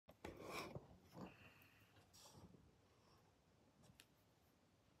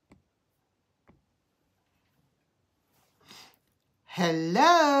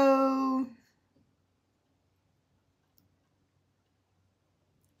Hello.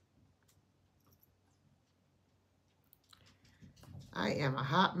 I am a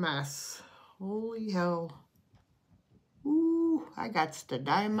hot mess. Holy hell. Ooh, I got to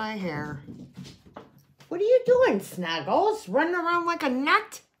dye my hair. What are you doing, Snuggles? Running around like a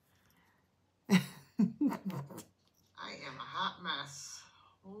nut? I am a hot mess.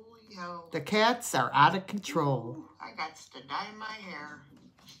 Holy hell. The cats are out of control. Ooh, I got to dye my hair.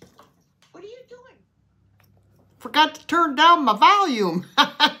 What are you doing? Forgot to turn down my volume.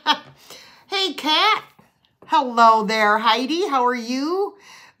 Hey, cat. Hello there, Heidi. How are you?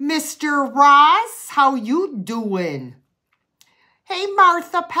 Mr. Ross, how you doing? Hey,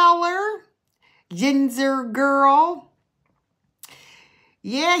 Martha Peller. Ginger girl.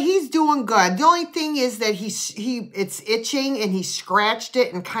 Yeah, he's doing good. The only thing is that it's itching and he scratched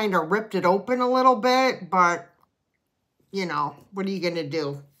it and kind of ripped it open a little bit, but you know, what are you going to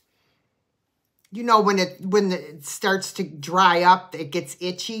do? You know, when it starts to dry up, it gets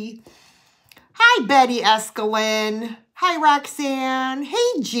itchy. Hi, Betty Escalin. Hi, Roxanne.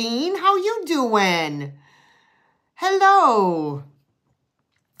 Hey, Jean. How you doing? Hello.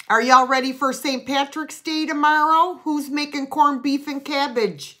 Are y'all ready for St. Patrick's Day tomorrow? Who's making corned beef and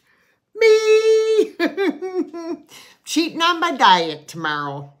cabbage? Me. Cheating on my diet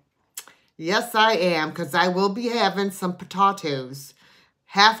tomorrow. Yes, I am, because I will be having some potatoes.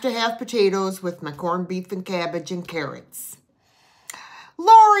 Have to have potatoes with my corned beef and cabbage and carrots.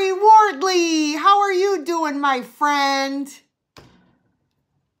 Lori Wardley, how are you doing, my friend?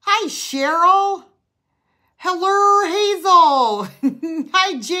 Hi, Cheryl. Hello, Hazel.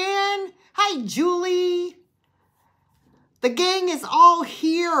 Hi, Jan. Hi, Julie. The gang is all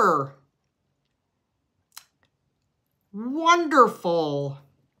here. Wonderful.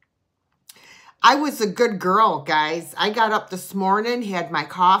 I was a good girl, guys. I got up this morning, had my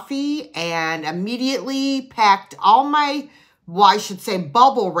coffee, and immediately packed all my, well, I should say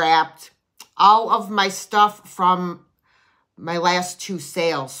bubble wrapped all of my stuff from my last 2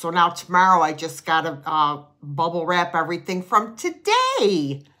 sales. So now tomorrow I just got to bubble wrap everything from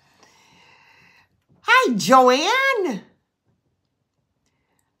today. Hi, Joanne.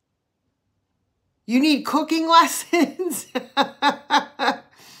 You need cooking lessons?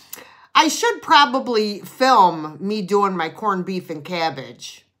 I should probably film me doing my corned beef and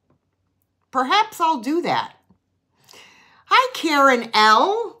cabbage. Perhaps I'll do that. Hi, Karen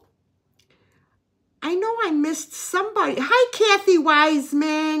L. I know I missed somebody. Hi, Kathy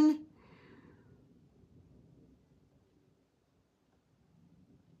Wiseman.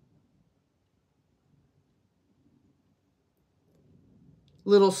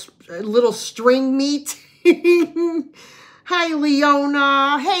 Little string meat. Hi,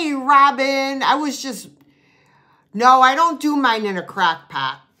 Leona. Hey, Robin. No, I don't do mine in a crock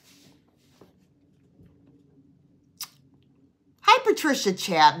pot. Hi, Patricia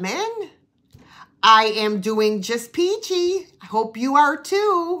Chapman. I am doing just peachy. I hope you are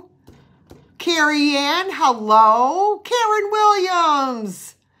too. Carrie Ann, hello. Karen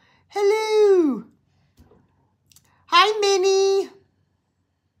Williams. Hello. Hi, Minnie.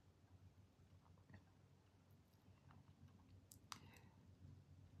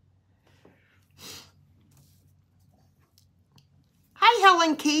 Hi,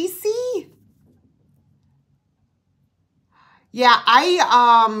 Helen Casey. Yeah, I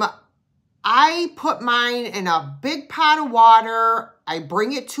put mine in a big pot of water. I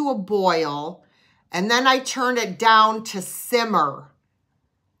bring it to a boil, and then I turn it down to simmer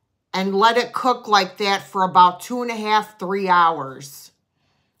and let it cook like that for about 2.5, 3 hours.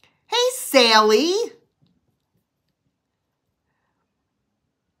 Hey, Sally.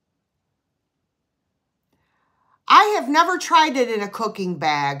 I have never tried it in a cooking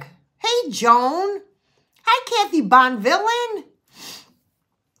bag. Hey, Joan. Hi, Kathy Bonvillain.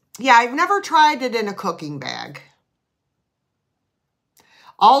 Yeah, I've never tried it in a cooking bag.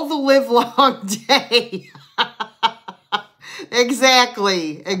 All the live long day.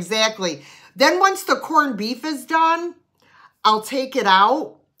 Exactly, exactly. Then once the corned beef is done, I'll take it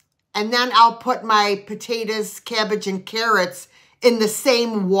out, and then I'll put my potatoes, cabbage, and carrots in the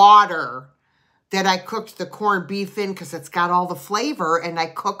same water that I cooked the corned beef in, because it's got all the flavor, and I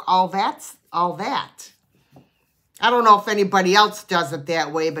cook all that. I don't know if anybody else does it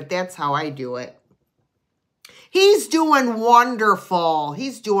that way, but that's how I do it. He's doing wonderful.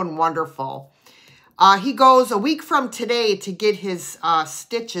 He's doing wonderful. He goes a week from today to get his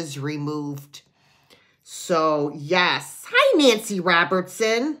stitches removed. So, yes. Hi, Nancy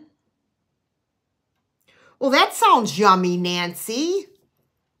Robertson. Well, that sounds yummy, Nancy.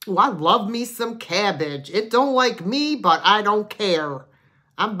 Oh, I love me some cabbage. It don't like me, but I don't care.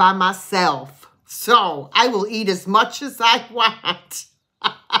 I'm by myself. So I will eat as much as I want.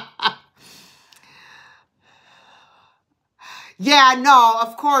 Yeah, no,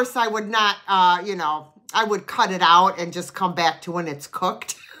 of course I would not, you know, I would cut it out and just come back to when it's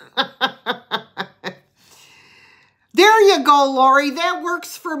cooked. There you go, Lori. That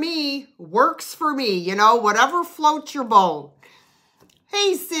works for me. Works for me, you know, whatever floats your boat.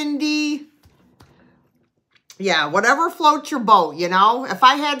 Hey, Cindy. Yeah, whatever floats your boat, you know. If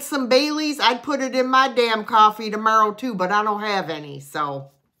I had some Baileys, I'd put it in my damn coffee tomorrow too, but I don't have any,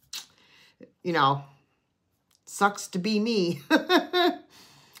 so, you know, sucks to be me. Hi,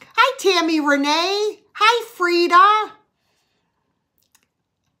 Tammy Renee. Hi, Frida.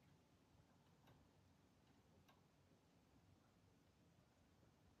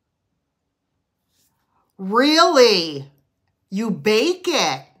 Really? You bake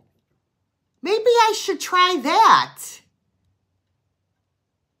it? Maybe I should try that.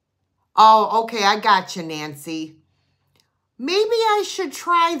 Oh, okay, I got you, Nancy. Maybe I should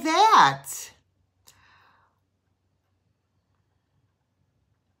try that.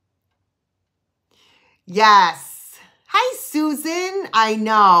 Yes. Hi, Susan. I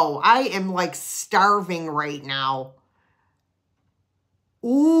know. I am like starving right now.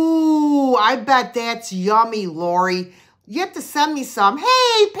 Ooh, I bet that's yummy, Lori. You have to send me some.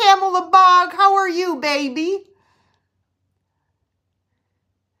 Hey, Pamela Bug, how are you, baby?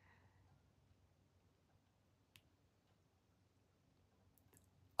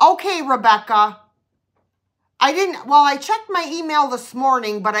 Okay, Rebecca. I checked my email this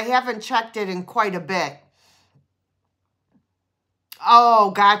morning, but I haven't checked it in quite a bit.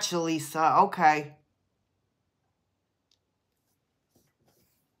 Oh, gotcha, Lisa. Okay.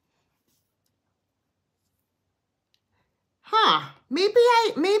 Huh. Maybe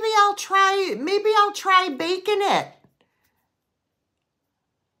I'll try baking it.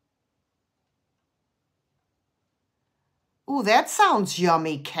 Ooh, that sounds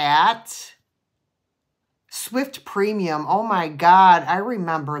yummy, Kat. Swift Premium. Oh my God, I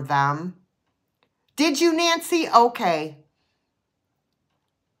remember them. Did you, Nancy? Okay.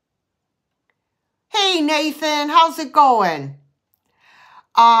 Hey, Nathan, how's it going?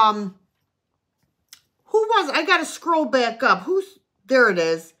 Who was, I gotta scroll back up. There it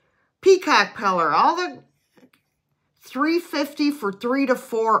is. Peacock Peller. All the $3.50 for 3 to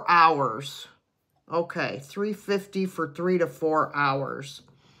 4 hours. Okay, $3.50 for 3 to 4 hours.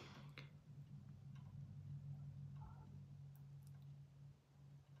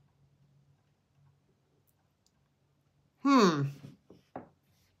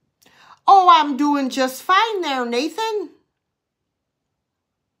 Oh, I'm doing just fine there, Nathan.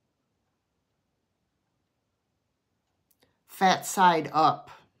 Fat side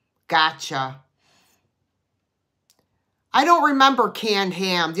up. Gotcha. I don't remember canned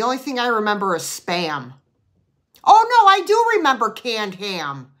ham. The only thing I remember is Spam. Oh, no, I do remember canned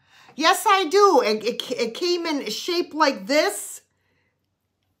ham. Yes, I do. It came in shape like this.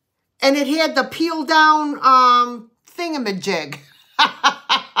 And it had the peel down thingamajig.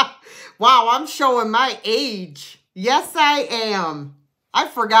 Wow, I'm showing my age. Yes, I am. I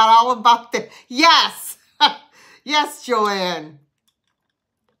forgot all about that. Yes. Yes, Joanne.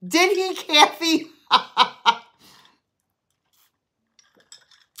 Did he, Kathy?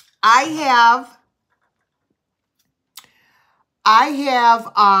 I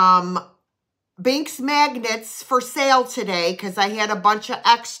have Binks magnets for sale today because I had a bunch of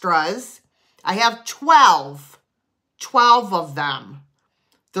extras. I have 12 of them.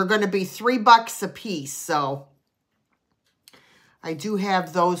 They're going to be $3 a piece, so I do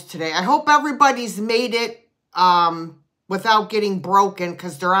have those today. I hope everybody's made it without getting broken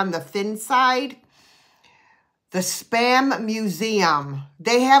because they're on the thin side. The Spam Museum.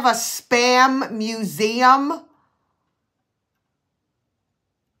 They have a Spam Museum.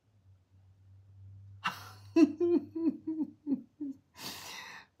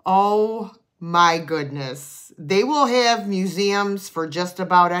 Oh my goodness. They will have museums for just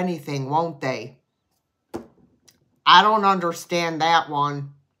about anything, won't they? I don't understand that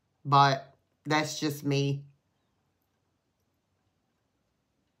one, but that's just me.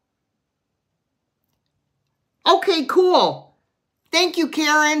 Okay, cool. Thank you,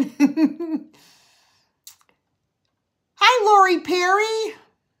 Karen. Hi, Lori Perry.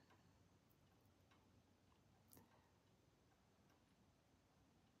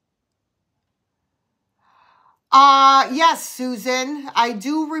 Yes, Susan. I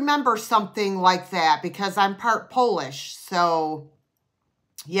do remember something like that because I'm part Polish. So,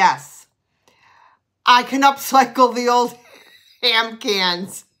 yes. I can upcycle the old ham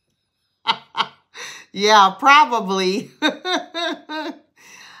cans. Yeah, probably. Hi,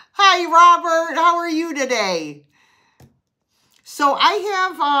 Robert. How are you today? So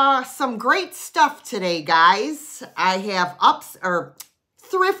I have some great stuff today, guys. I have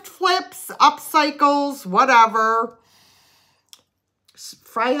thrift flips, upcycles, whatever.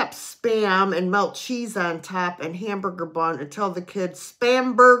 Fry up Spam and melt cheese on top and hamburger bun and tell the kids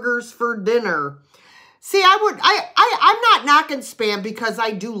Spam burgers for dinner. See, I'm not knocking Spam because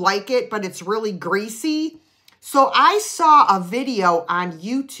I do like it, but it's really greasy. So I saw a video on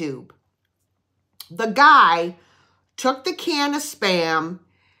YouTube. The guy took the can of Spam.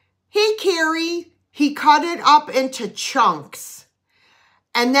 Hey, Carrie, he cut it up into chunks.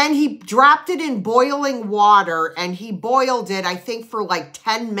 And then he dropped it in boiling water and he boiled it, I think, for like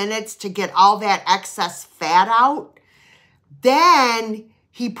 10 minutes to get all that excess fat out. Then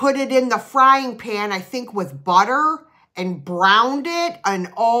he put it in the frying pan, I think, with butter and browned it. And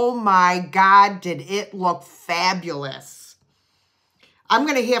oh my God, did it look fabulous. I'm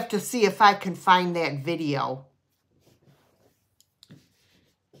going to have to see if I can find that video.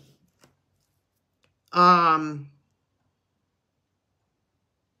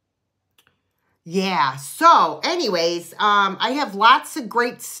 Yeah, so anyways, I have lots of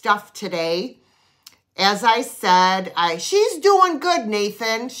great stuff today. As I said, she's doing good,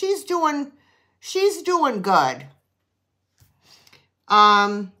 Nathan. She's doing good.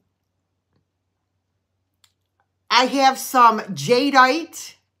 I have some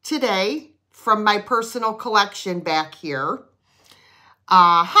jadeite today from my personal collection back here.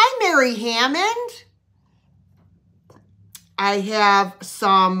 Hi, Mary Hammond. I have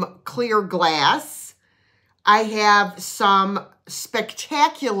some clear glass. I have some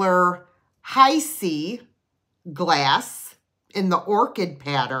spectacular high C glass in the orchid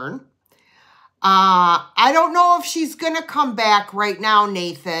pattern. I don't know if she's going to come back right now,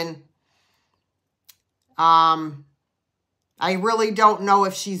 Nathan. I really don't know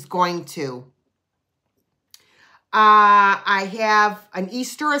if she's going to. I have an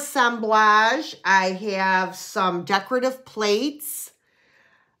Easter assemblage. I have some decorative plates.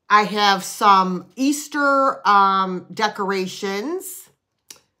 I have some Easter decorations.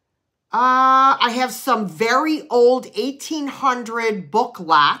 I have some very old 1800 book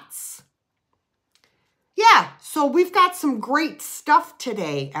lots. Yeah, so we've got some great stuff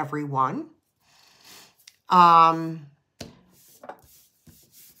today, everyone.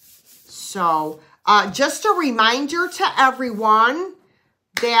 Just a reminder to everyone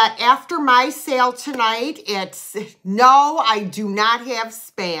that after my sale tonight, no, I do not have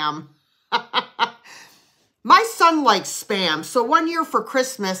Spam. My son likes Spam. So one year for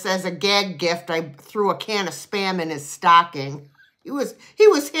Christmas, as a gag gift, I threw a can of Spam in his stocking. He was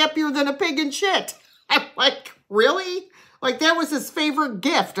happier than a pig in shit. I'm like, really? Like, that was his favorite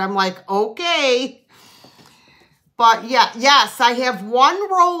gift. I'm like, okay. But yeah, yes, I have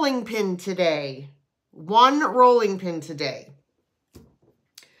one rolling pin today. One rolling pin today.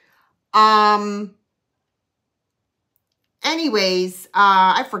 Anyways,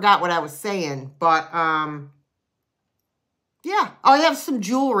 I forgot what I was saying, but yeah, I have some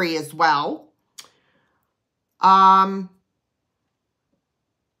jewelry as well.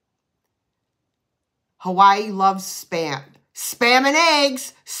 Hawaii loves Spam. Spam and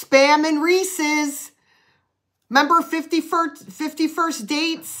eggs, Spam and Reese's. Remember 51st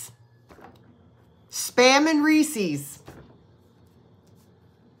dates? Spam and Reese's.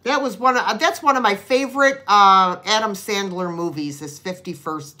 That's one of my favorite Adam Sandler movies, is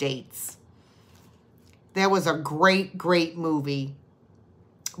 51st Dates. That was a great, great movie.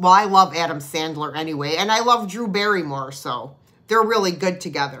 Well, I love Adam Sandler anyway, and I love Drew Barrymore, so they're really good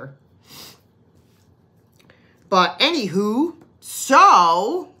together. But anywho,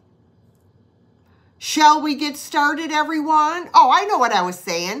 so shall we get started, everyone? Oh, I know what I was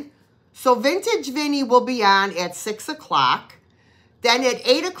saying. So Vintage Vinny will be on at 6 o'clock. Then at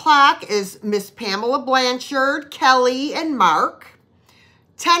 8 o'clock is Miss Pamela Blanchard, Kelly, and Mark.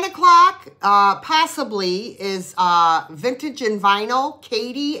 10 o'clock, possibly, is Vintage and Vinyl,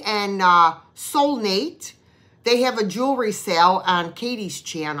 Katie and Soul Nate. They have a jewelry sale on Katie's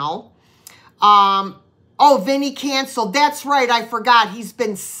channel. Oh, Vinny canceled. That's right, I forgot. He's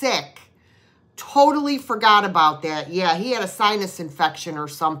been sick. Totally forgot about that. Yeah, he had a sinus infection or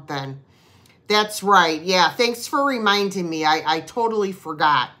something. That's right. Yeah, thanks for reminding me. I totally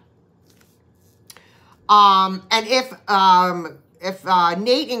forgot. And if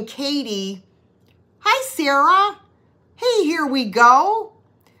Nate and Katie, hi Sarah. Hey, here we go.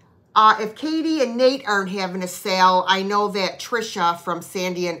 If Katie and Nate aren't having a sale, I know that Trisha from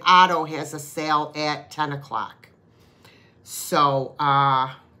Sandy and Otto has a sale at 10 o'clock. So,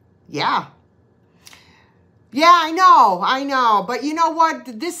 yeah. Yeah, I know. But you know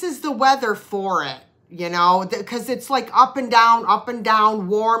what? This is the weather for it, you know, because it's like up and down,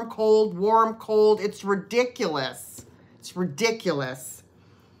 warm, cold. It's ridiculous. It's ridiculous.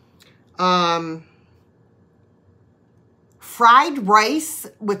 Fried rice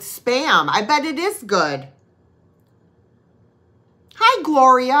with Spam. I bet it is good. Hi,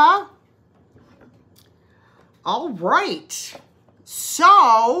 Gloria. All right.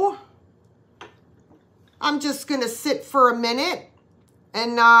 So I'm just going to sit for a minute,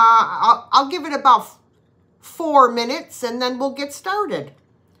 and I'll give it about 4 minutes, and then we'll get started.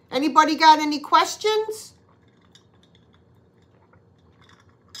 Anybody got any questions?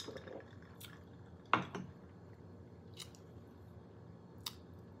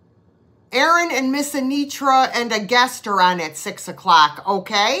 Aaron and Miss Anitra and a guest are on at 6 o'clock,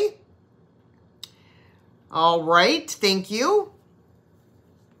 okay? All right, thank you.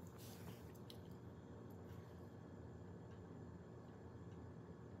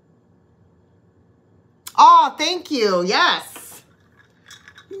 Oh, thank you, yes.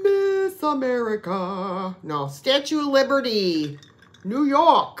 Miss America. No, Statue of Liberty, New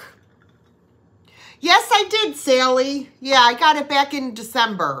York. Yes, I did, Sally. Yeah, I got it back in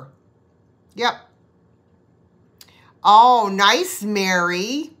December. Yep. Oh, nice,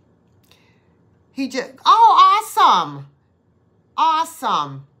 Mary. He just, oh, awesome.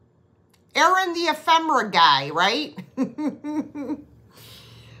 Awesome. Aaron the ephemera guy, right?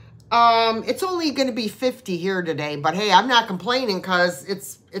 It's only going to be 50 here today, but hey, I'm not complaining because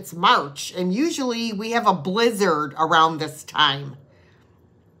it's March, and usually we have a blizzard around this time.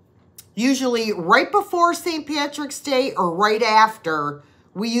 Usually right before St. Patrick's Day or right after,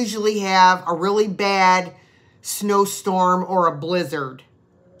 we usually have a really bad snowstorm or a blizzard.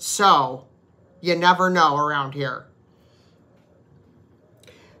 So, you never know around here.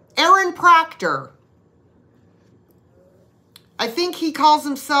 Aaron Proctor. I think he calls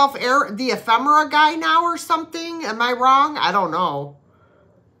himself the ephemera guy now or something. Am I wrong? I don't know.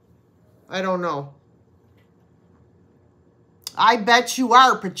 I don't know. I bet you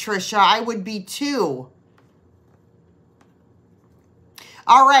are, Patricia. I would be too.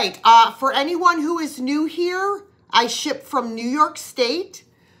 All right. For anyone who is new here, I ship from New York State.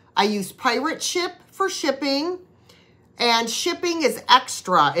 I use Pirate Ship for shipping. And shipping is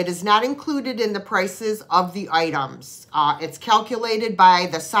extra. It is not included in the prices of the items. It's calculated by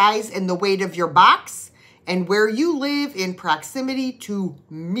the size and the weight of your box and where you live in proximity to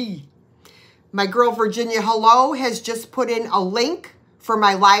me. My girl Virginia Hello has just put in a link for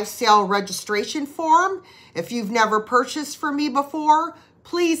my live sale registration form. If you've never purchased from me before,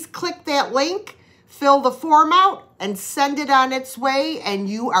 please click that link, fill the form out, and send it on its way, and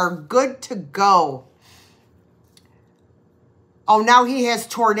you are good to go. Oh, now he has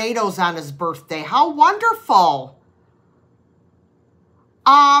tornadoes on his birthday. How wonderful.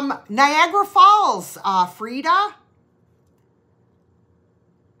 Niagara Falls, Frida.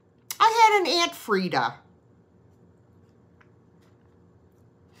 I had an Aunt Frida.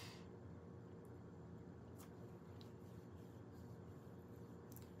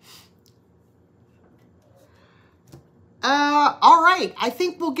 All right. I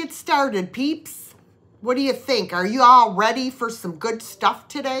think we'll get started, peeps. What do you think? Are you all ready for some good stuff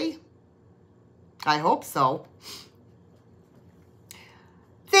today? I hope so.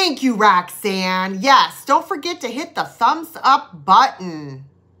 Thank you, Roxanne. Yes, don't forget to hit the thumbs up button.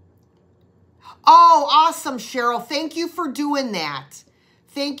 Oh, awesome, Cheryl. Thank you for doing that.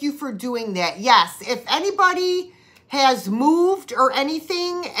 Thank you for doing that. Yes, if anybody has moved or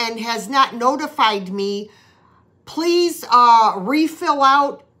anything and has not notified me, please refill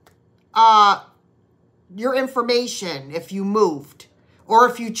out your information if you moved, or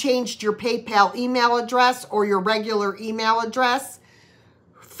if you changed your PayPal email address or your regular email address.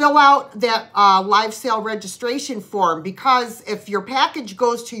 Fill out that live sale registration form, because if your package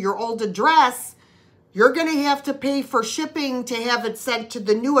goes to your old address, you're going to have to pay for shipping to have it sent to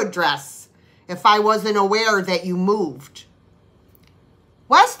the new address if I wasn't aware that you moved.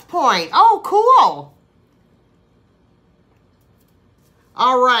 West Point. Oh, cool.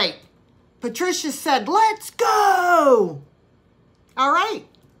 All right. Patricia said, let's go. All right.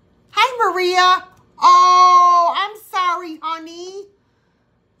 Hi, Maria. Oh, I'm sorry, honey.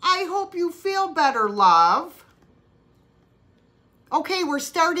 I hope you feel better, love. Okay, we're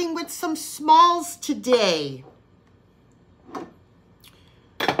starting with some smalls today.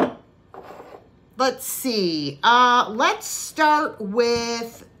 Let's see. Let's start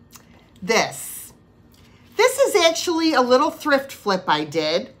with this. This is actually a little thrift flip I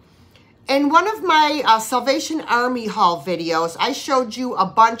did. In one of my Salvation Army haul videos, I showed you a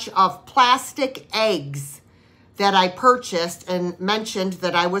bunch of plastic eggs that I purchased and mentioned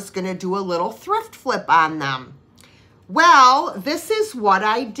that I was going to do a little thrift flip on them. Well, this is what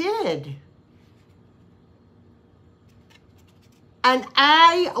I did. And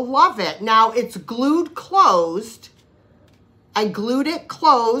I love it. Now, it's glued closed. I glued it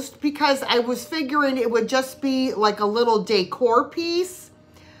closed because I was figuring it would just be like a little decor piece.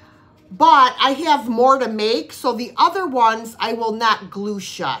 But I have more to make, so the other ones I will not glue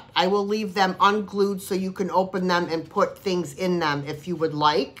shut. I will leave them unglued so you can open them and put things in them if you would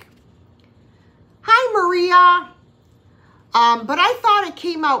like. Hi, Maria. But I thought it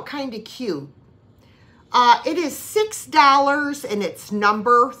came out kind of cute. It is $6 and it's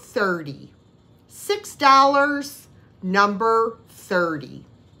number 30. $6, number 30.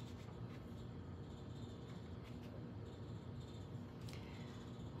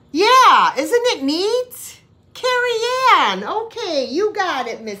 Yeah, isn't it neat? Carrie Ann. Okay, you got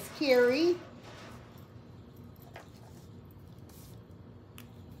it, Miss Carrie.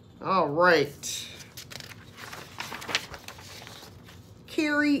 All right.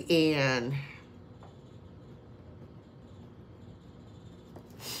 Carrie Ann.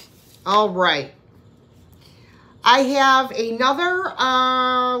 All right. I have another,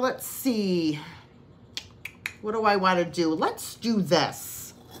 let's see. What do I want to do? Let's do this.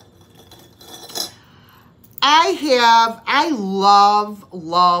 I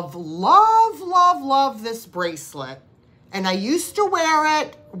love this bracelet. And I used to wear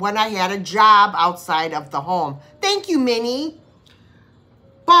it when I had a job outside of the home. Thank you, Minnie.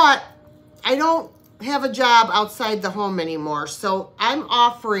 But I don't have a job outside the home anymore. So I'm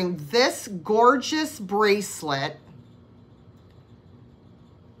offering this gorgeous bracelet.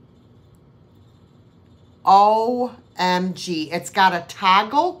 OMG. It's got a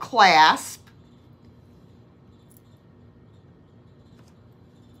toggle clasp.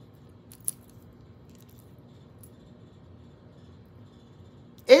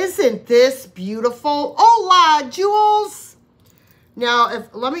 Isn't this beautiful? Hola, Jules. Now,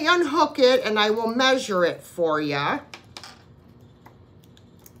 let me unhook it and I will measure it for you.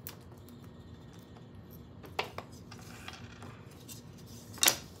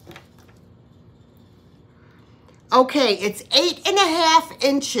 Okay, it's 8.5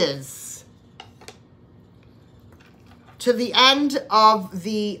 inches to the end of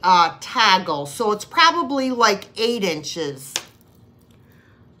the toggle. So it's probably like 8 inches.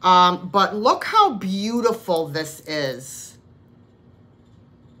 But look how beautiful this is.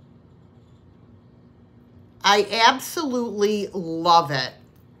 I absolutely love it.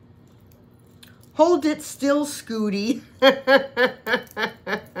 Hold it still, Scooty.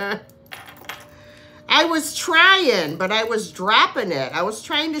 I was trying, but I was dropping it. I was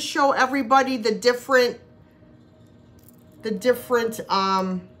trying to show everybody the different,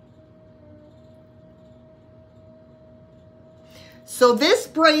 So this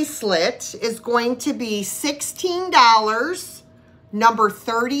bracelet is going to be $16, number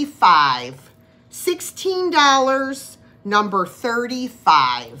 35. $16, number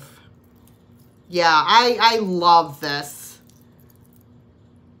 35. Yeah, I love this.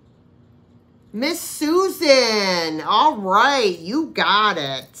 Miss Susan, all right, you got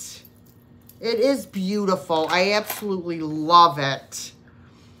it. It is beautiful. I absolutely love it.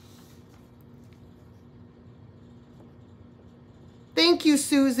 Thank you,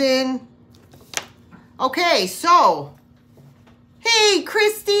 Susan. Okay, so, hey,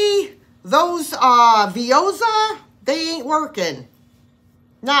 Christy, those Vioza, they ain't working.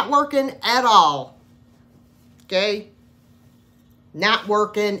 Not working at all. Okay? Not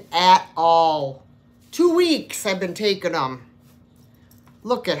working at all. 2 weeks I've been taking them.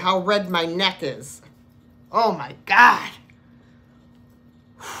 Look at how red my neck is. Oh, my God.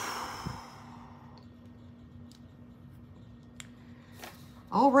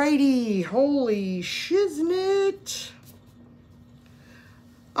 Alrighty, holy shiznit.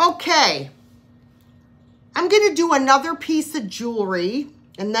 Okay, I'm going to do another piece of jewelry,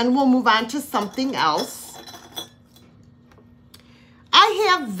 and then we'll move on to something else. I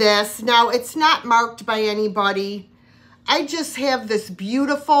have this. Now, it's not marked by anybody. I just have this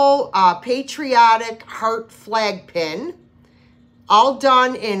beautiful patriotic heart flag pin, all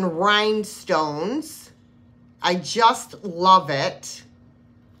done in rhinestones. I just love it.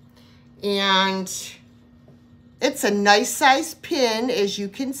 And it's a nice size pin, as you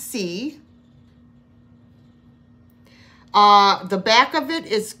can see. The back of it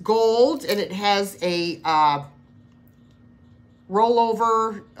is gold, and it has a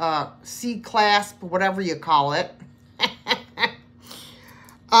rollover C-clasp, whatever you call it.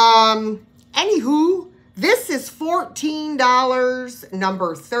 Anywho, this is $14,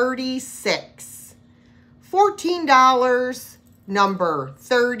 number 36. $14, number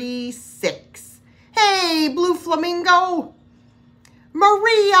 36. Hey, Blue Flamingo.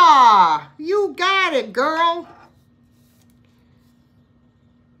 Maria, you got it, girl.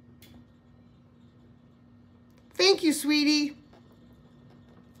 Thank you, sweetie.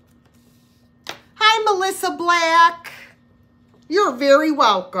 Hi, Melissa Black. You're very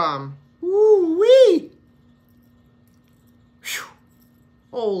welcome. Woo-wee.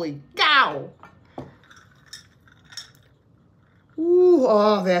 Holy cow. Ooh,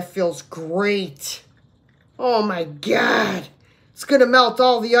 oh, that feels great. Oh, my God. It's going to melt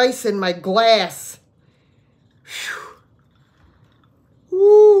all the ice in my glass. Whew.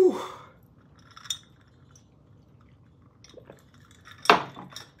 Ooh.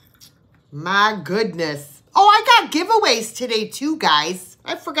 My goodness. Oh, I got giveaways today too, guys.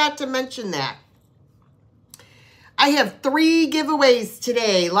 I forgot to mention that. I have 3 giveaways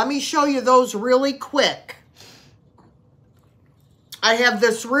today. Let me show you those really quick. I have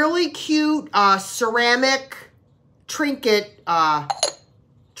this really cute ceramic trinket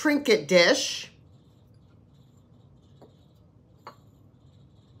dish.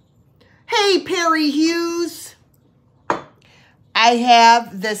 Hey, Perry Hughes. I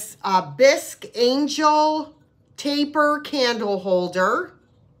have this Bisque Angel Taper candle holder.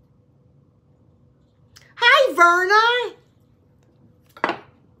 Hi, Verna.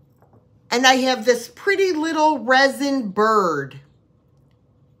 And I have this pretty little resin bird.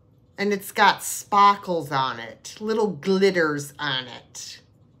 And it's got sparkles on it, little glitters on it.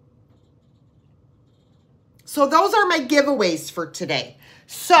 So those are my giveaways for today.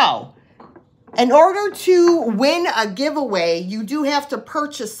 So, in order to win a giveaway, you do have to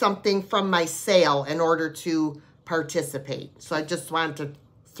purchase something from my sale in order to participate. So I just wanted to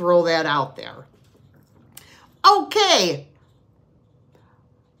throw that out there. Okay.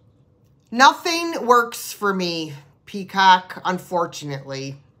 Nothing works for me, Peacock,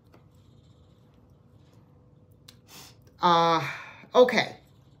 unfortunately. Okay.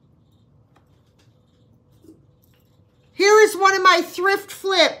 Here is one of my thrift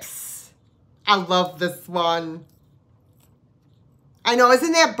flips. I love this one. I know,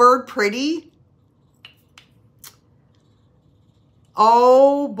 isn't that bird pretty?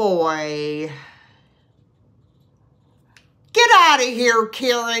 Oh boy. Get out of here,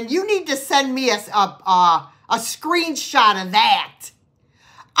 Karen. You need to send me a screenshot of that.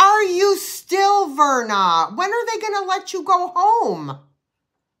 Are you still, Verna? When are they going to let you go home?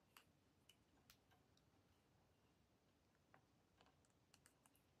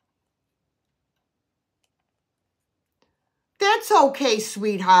 That's okay,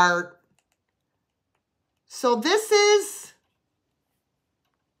 sweetheart. So this is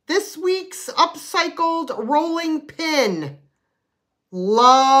this week's upcycled rolling pin.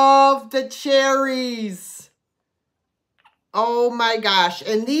 Love the cherries. Oh my gosh.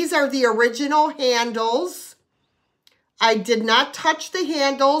 And these are the original handles. I did not touch the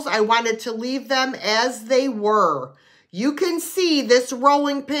handles. I wanted to leave them as they were. You can see this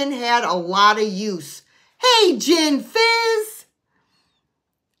rolling pin had a lot of use. Hey, Gin Fizz.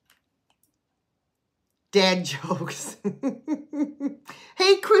 Dad jokes.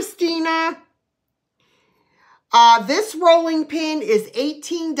 Hey, Christina. This rolling pin is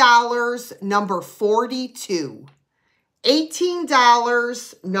 $18, number 42.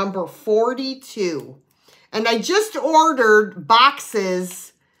 $18, number 42. And I just ordered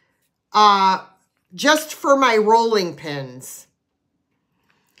boxes just for my rolling pins.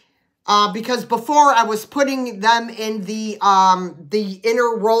 Because before I was putting them in the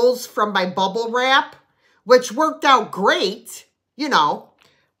inner rolls from my bubble wrap, which worked out great, you know.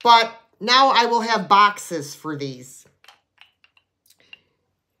 But now I will have boxes for these.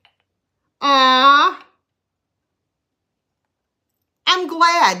 I'm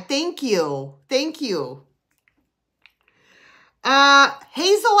glad. Thank you. Thank you.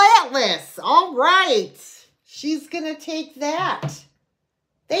 Hazel Atlas. All right. She's going to take that.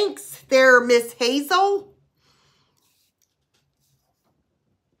 Thanks there, Miss Hazel.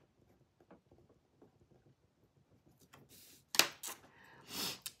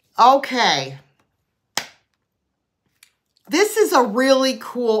 Okay. This is a really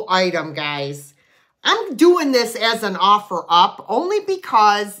cool item, guys. I'm doing this as an offer up only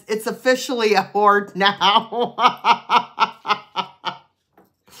because it's officially a hoard now.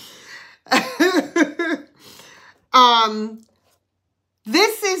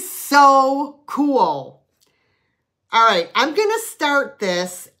 This is so cool. All right, I'm going to start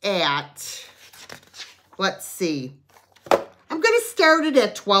this at, let's see. I'm going to start it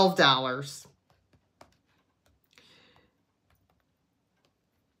at $12.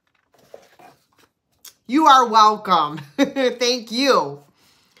 You are welcome. Thank you.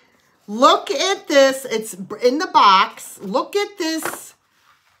 Look at this. It's in the box. Look at this.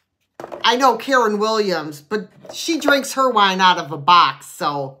 I know Karen Williams, but she drinks her wine out of a box,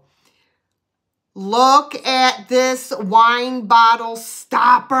 so... Look at this wine bottle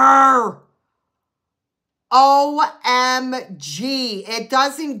stopper. OMG. It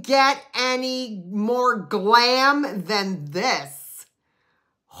doesn't get any more glam than this.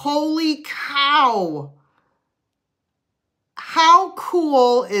 Holy cow. How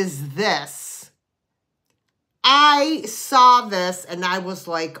cool is this? I saw this and I was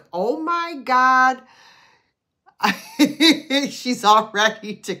like, oh my God. She's all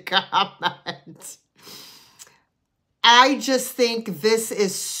ready to comment. I just think this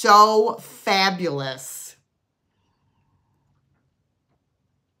is so fabulous.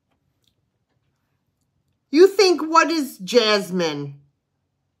 You think, what is Jasmine?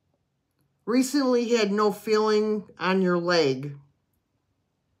 Recently had no feeling on your leg.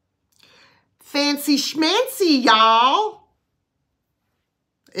 Fancy schmancy, y'all.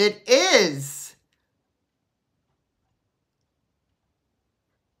 It is.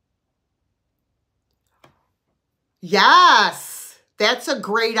 Yes, that's a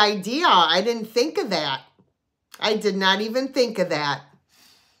great idea. I didn't think of that. I did not even think of that.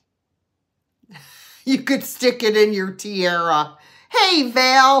 You could stick it in your tiara. Hey,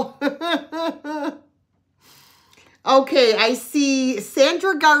 Val. Okay, I see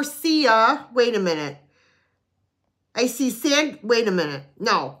Sandra Garcia. Wait a minute. Wait a minute.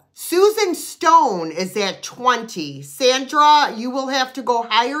 No. Susan Stone is at 20. Sandra, you will have to go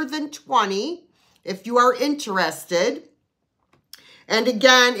higher than 20. If you are interested. And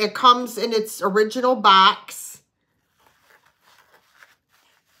again, it comes in its original box.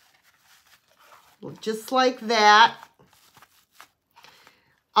 Just like that.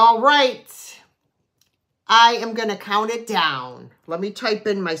 All right. I am going to count it down. Let me type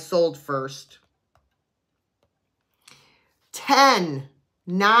in my sold first. 10,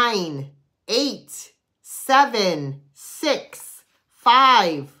 9, 8, 7, 6,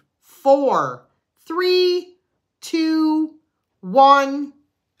 5, 4, 3, 2, 1,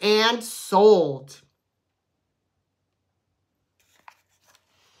 and sold.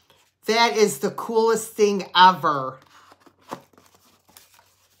 That is the coolest thing ever.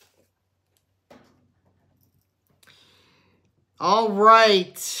 All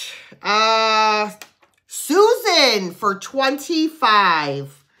right. Susan for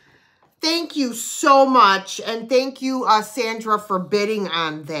 25. Thank you so much. And thank you, Sandra, for bidding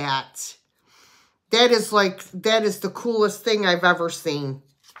on that. That is the coolest thing I've ever seen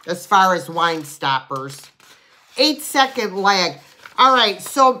as far as wine stoppers. 8-second lag. All right,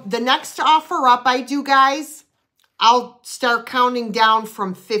 so the next offer up I do, guys, I'll start counting down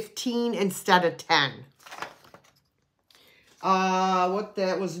from 15 instead of 10.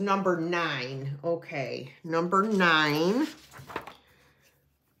 That was number 9. Okay, number 9.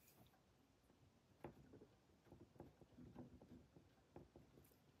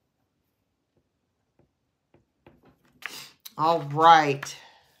 All right.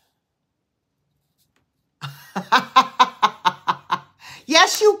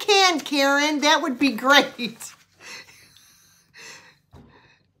 Yes, you can, Karen. That would be great.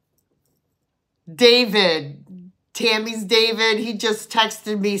 David. Tammy's David. He just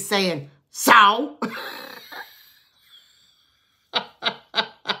texted me saying, so?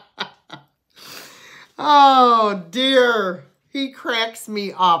 Oh, dear. He cracks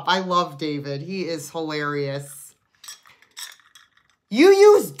me up. I love David. He is hilarious. You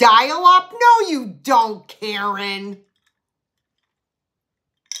use dial-up? No, you don't, Karen.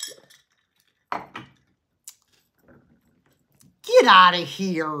 Get out of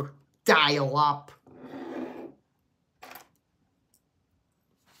here, dial-up.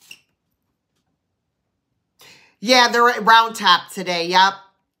 Yeah, they're at Round Top today, yep.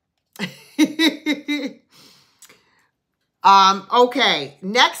 Okay,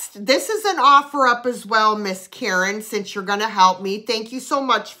 next, this is an offer up as well, Miss Karen, since you're going to help me. Thank you so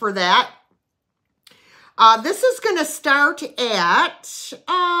much for that. This is going to start at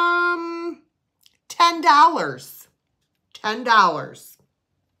 $10. $10.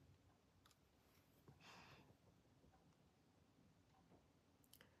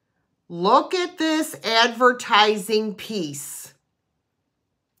 Look at this advertising piece.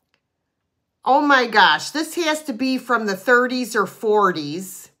 Oh my gosh, this has to be from the 30s or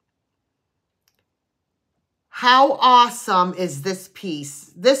 40s. How awesome is this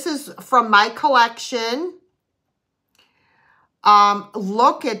piece? This is from my collection.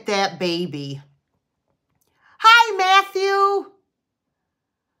 Look at that baby. Hi, Matthew.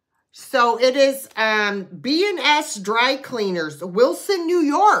 So it is B&S Dry Cleaners, Wilson, New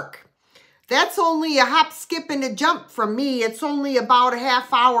York. That's only a hop, skip, and a jump from me. It's only about a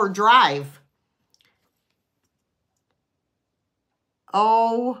half-hour drive.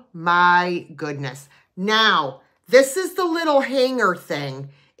 Oh my goodness. Now, this is the little hanger thing.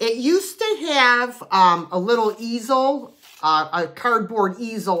 It used to have a little easel, a cardboard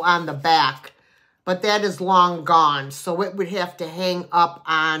easel on the back, but that is long gone. So it would have to hang up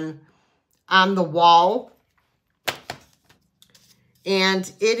on the wall.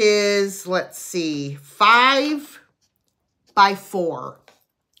 And it is, let's see, 5 by 4.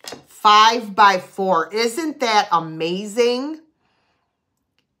 5 by 4. Isn't that amazing?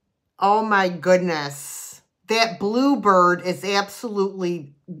 Oh my goodness. That bluebird is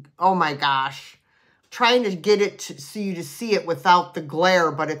absolutely, oh my gosh. I'm trying to get it so you to see it without the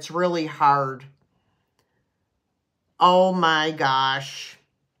glare, but it's really hard. Oh my gosh.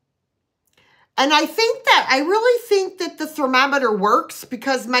 And I really think that the thermometer works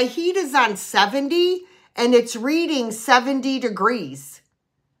because my heat is on 70 and it's reading 70 degrees.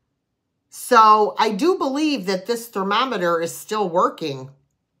 So I do believe that this thermometer is still working.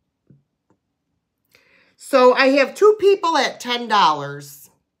 So I have 2 people at $10.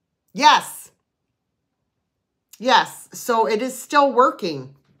 Yes. Yes. So it is still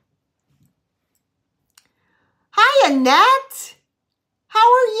working. Hi, Annette. How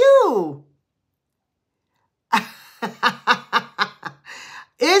are you?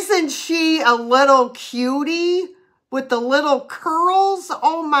 Isn't she a little cutie with the little curls?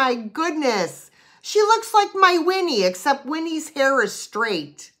 Oh my goodness. She looks like my Winnie, except Winnie's hair is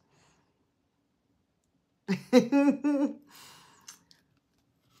straight.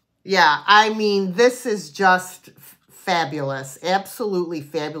 Yeah, I mean, this is just fabulous. Absolutely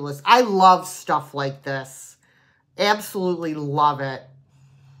fabulous. I love stuff like this. Absolutely love it.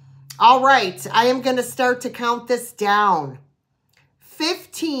 All right, I am going to start to count this down.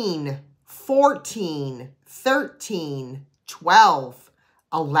 15, 14, 13, 12,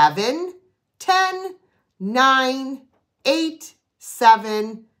 11, 10, 9, 8,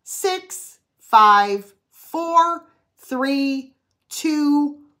 7, 6, 5, 4, 3,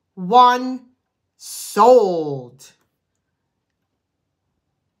 2, 1, sold.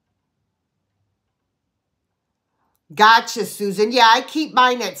 Gotcha, Susan. Yeah, I keep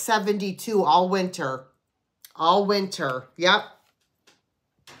mine at 72 all winter. All winter. Yep.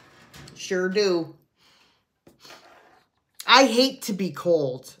 Sure do. I hate to be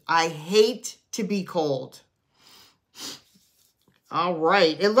cold. I hate to be cold. All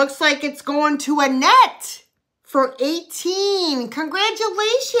right. It looks like it's going to Annette for 18.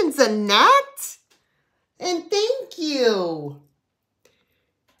 Congratulations, Annette. And thank you.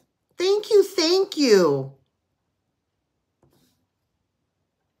 Thank you. Thank you.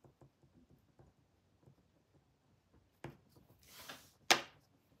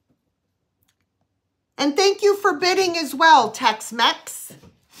 And thank you for bidding as well, Tex-Mex.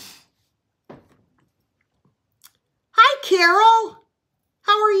 Hi, Carol.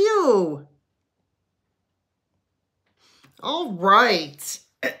 How are you? All right.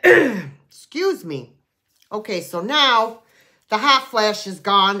 Excuse me. Okay, so now the hot flash is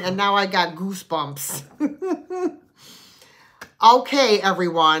gone, and now I got goosebumps. Okay,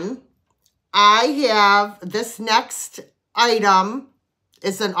 everyone. I have this next item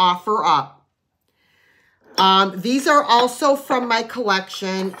is an offer up. These are also from my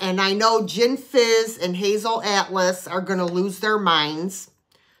collection, and I know Gin Fizz and Hazel Atlas are going to lose their minds.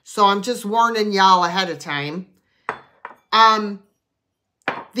 So I'm just warning y'all ahead of time.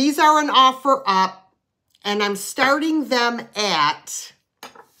 These are an offer up, and I'm starting them at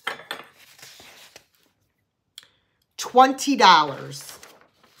 $20.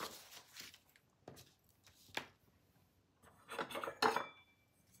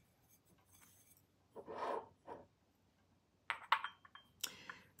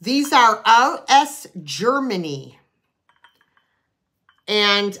 These are RS Germany.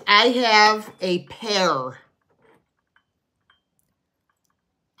 And I have a pair.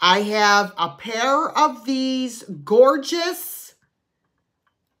 I have a pair of these gorgeous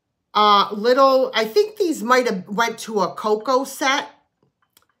little, I think these might have went to a cocoa set.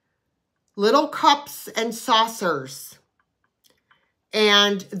 Little cups and saucers.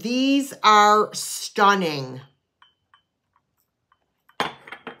 And these are stunning.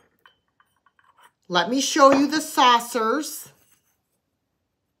 Let me show you the saucers.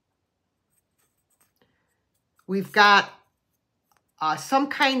 We've got some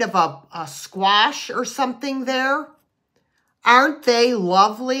kind of a squash or something there. Aren't they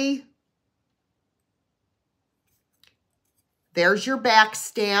lovely? There's your back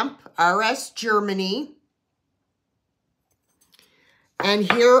stamp, RS Germany.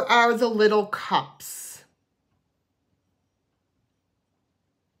 And here are the little cups.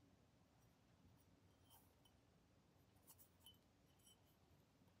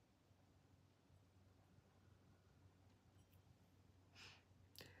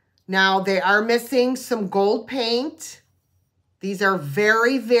 Now, they are missing some gold paint. These are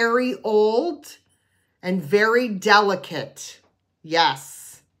very, very old and very delicate.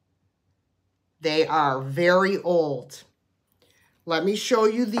 Yes, they are very old. Let me show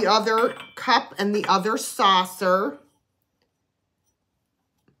you the other cup and the other saucer.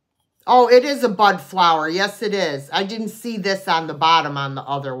 Oh, it is a bud flower. Yes, it is. I didn't see this on the bottom on the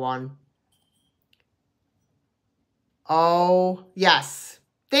other one. Oh, yes.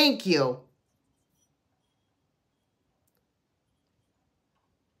 Thank you.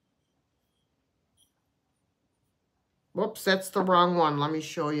 Whoops, that's the wrong one. Let me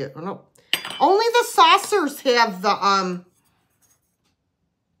show you. Oh, no. Only the saucers have the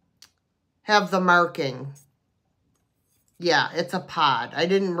marking. Yeah, it's a pod. I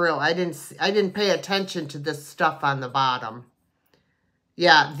didn't pay attention to this stuff on the bottom.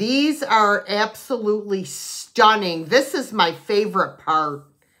 Yeah, these are absolutely stunning. This is my favorite part.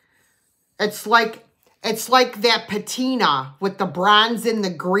 It's like that patina with the bronze and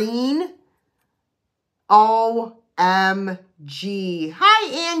the green. OMG.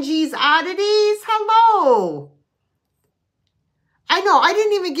 Hi, Angie's Oddities. Hello. I know, I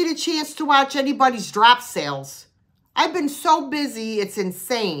didn't even get a chance to watch anybody's drop sales. I've been so busy, it's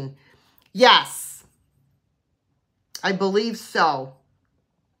insane. Yes, I believe so.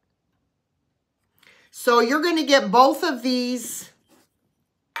 So you're going to get both of these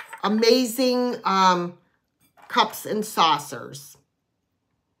amazing cups and saucers.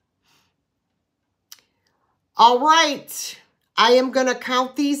 All right, I am going to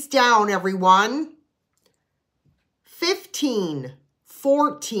count these down, everyone. 15,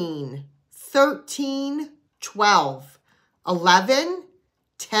 14, 13, 12, 11,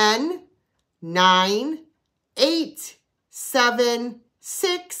 10, 9, 8, 7,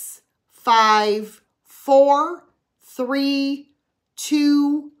 6, 5, 4, 3,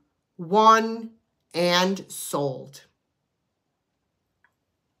 2, 1, and sold.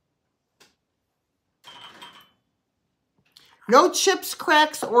 No chips,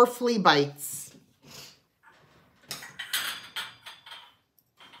 cracks, or flea bites.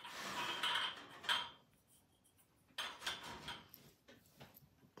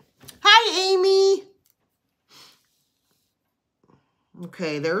 Hi, Amy.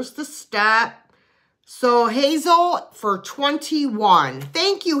 Okay, there's the stat. So Hazel for 21.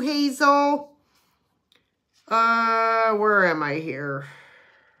 Thank you, Hazel. Where am I here?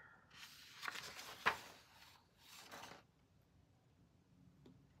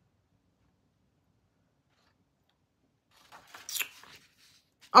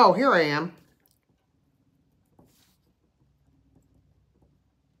 Oh, here I am.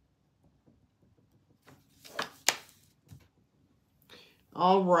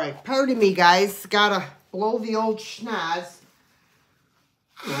 All right. Pardon me, guys. Gotta blow the old schnoz.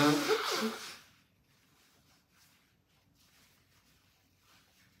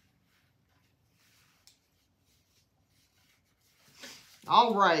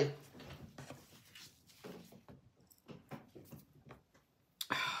 All right.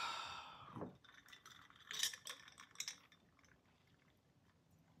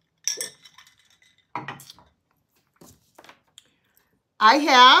 I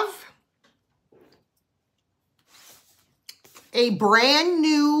have a brand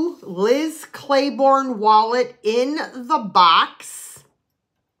new Liz Claiborne wallet in the box.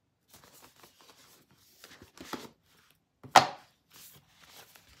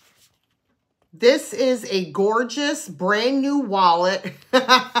 This is a gorgeous brand new wallet.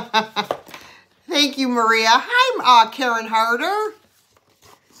 Thank you, Maria. Hi, Karen Harder.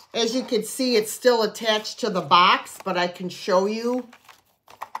 As you can see, it's still attached to the box, but I can show you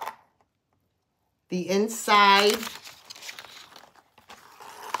the inside.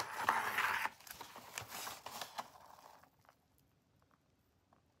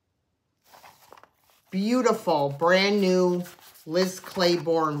 Beautiful, brand new Liz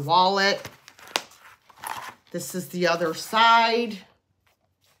Claiborne wallet. This is the other side.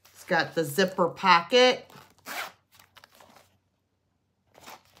 It's got the zipper pocket.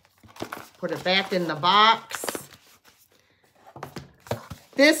 Put it back in the box.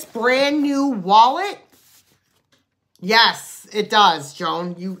 This brand new wallet, yes, it does,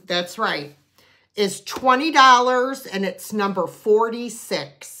 Joan. That's right. Is $20 and it's number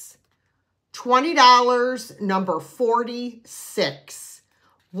 46. $20, number 46.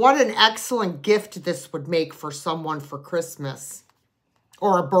 What an excellent gift this would make for someone for Christmas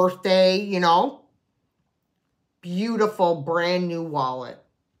or a birthday, you know. Beautiful brand new wallet.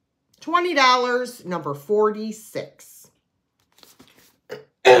 $20, number 46.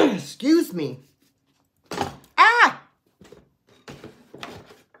 Excuse me. Ah!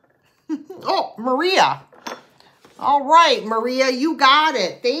 Oh, Maria. All right, Maria, you got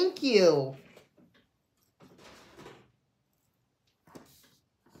it. Thank you.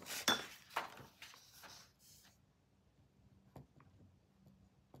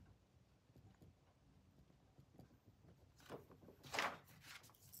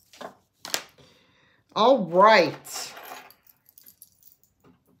 All right.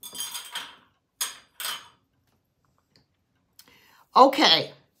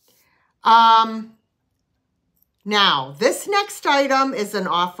 Okay. Now, this next item is an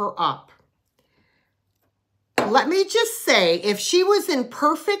offer up. Let me just say, if she was in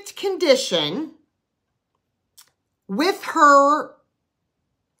perfect condition with her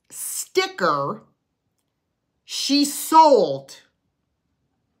sticker, she sold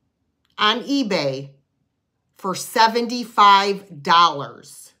on eBay for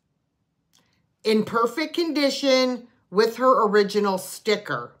 $75. In perfect condition with her original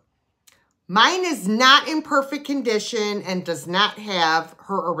sticker. Mine is not in perfect condition and does not have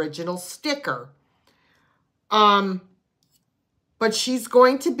her original sticker. But she's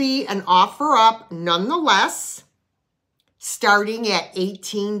going to be an offer up nonetheless, starting at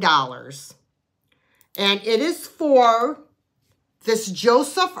 $18. And it is for this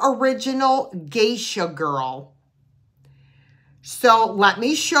Joseph Original Geisha Girl. So let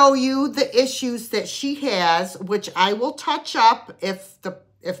me show you the issues that she has, which I will touch up if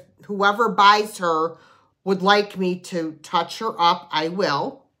whoever buys her would like me to touch her up, I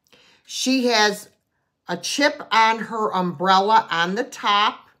will. She has a chip on her umbrella on the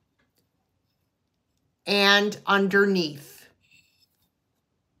top and underneath.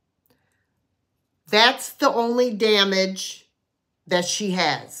 That's the only damage that she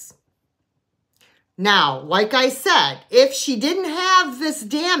has. Now, like I said, if she didn't have this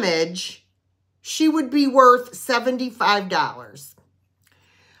damage, she would be worth $75.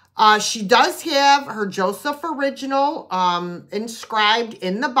 She does have her Joseph Original inscribed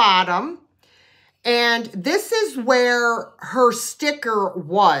in the bottom. And this is where her sticker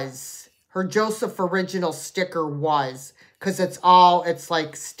was. Her Joseph Original sticker was. Because it's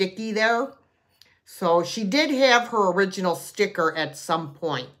like sticky there. So she did have her original sticker at some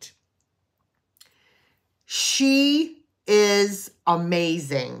point. She is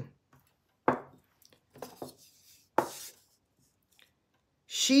amazing.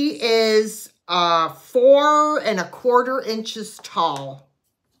 She is 4 1/4 inches tall.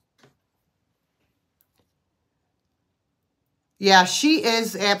 Yeah, she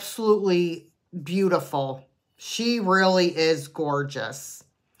is absolutely beautiful. She really is gorgeous.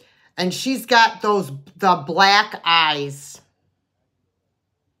 And she's got the black eyes.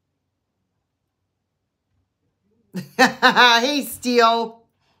 Hey, Steel.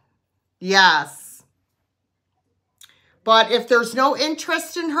 Yes. But if there's no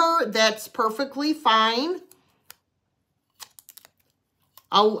interest in her, that's perfectly fine.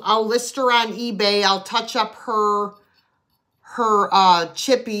 I'll list her on eBay. I'll touch up her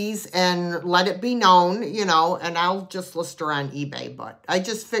chippies and let it be known, you know, and I'll just list her on eBay. But I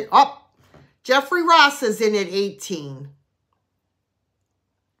just figured, oh, Jeffrey Ross is in at 18.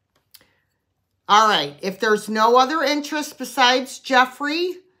 All right, if there's no other interest besides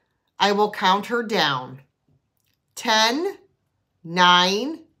Jeffrey, I will count her down. 10,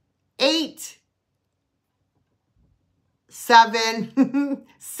 9, 8, 7,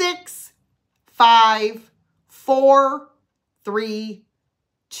 6, 5, 4, 3,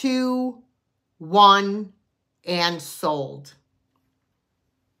 2, 1, and sold.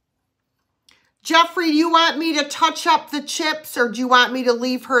 Jeffrey, do you want me to touch up the chips or do you want me to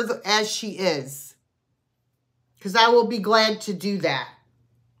leave her as she is? Because I will be glad to do that.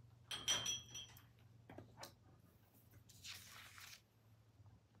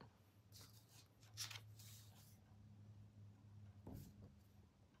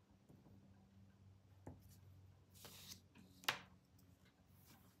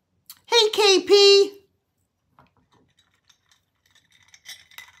 Hey, KP.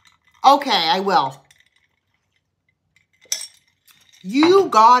 Okay, I will. You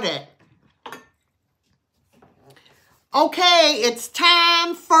got it. Okay, it's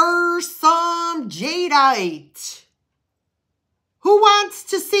time for some jadeite. Who wants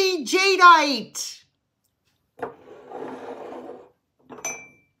to see jadeite?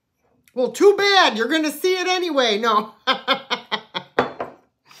 Well, too bad. You're going to see it anyway. No.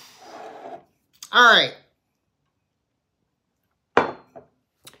 All right.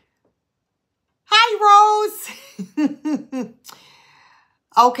 Hi, Rose.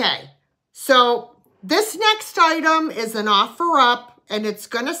 Okay. So this next item is an offer up, and it's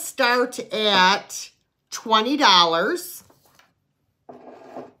going to start at $20.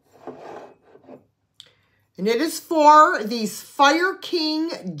 And it is for these Fire King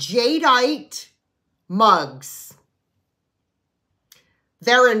Jadeite mugs.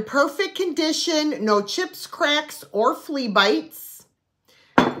 They're in perfect condition, no chips, cracks, or flea bites.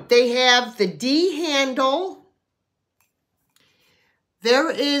 They have the D handle.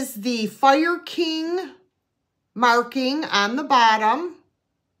 There is the Fire King marking on the bottom.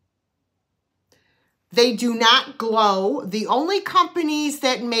 They do not glow. The only companies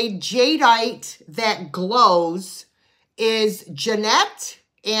that made jadeite that glows is Jeanette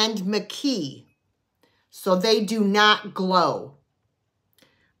and McKee. So they do not glow.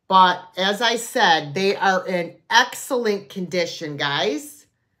 But as I said, they are in excellent condition, guys.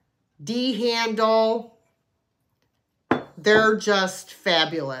 D handle. They're just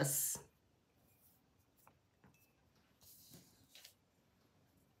fabulous.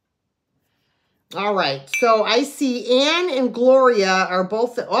 All right, so I see Anne and Gloria are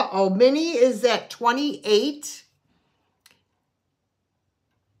both, uh-oh, Minnie is at 28.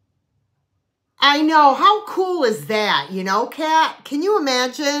 I know, how cool is that, you know, Kat? Can you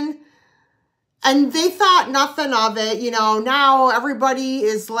imagine? And they thought nothing of it, you know, now everybody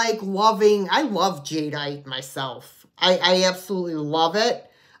is like loving, I love jadeite myself. I absolutely love it.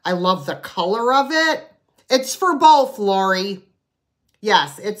 I love the color of it. It's for both, Lori.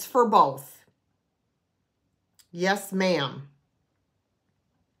 Yes, it's for both. Yes, ma'am.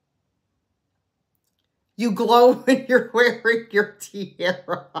 You glow when you're wearing your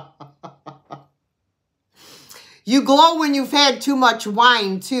tiara. You glow when you've had too much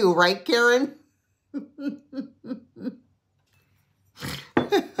wine too, right, Karen?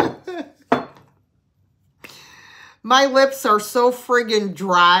 My lips are so friggin'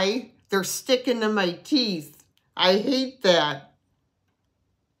 dry. They're sticking to my teeth. I hate that.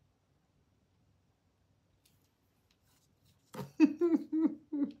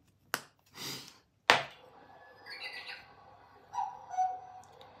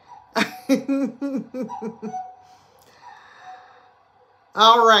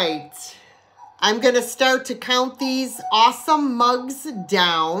 All right. I'm going to start to count these awesome mugs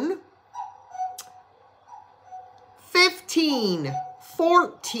down. 15,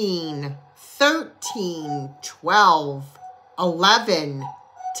 14, 13, 12, 11,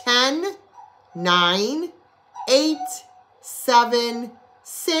 10, 9, 8, 7,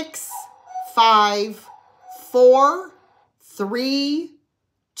 6, 5, 4, 3,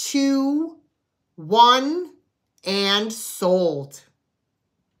 2, 1, and sold.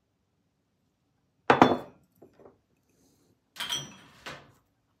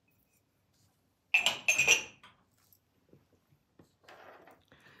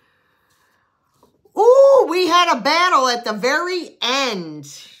 Ooh, we had a battle at the very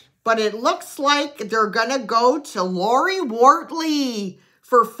end, but it looks like they're gonna go to Lori Wortley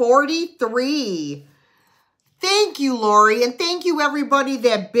for 43. Thank you, Lori, and thank you everybody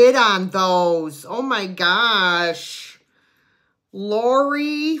that bid on those. Oh my gosh.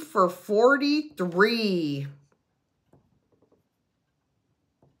 Lori for 43.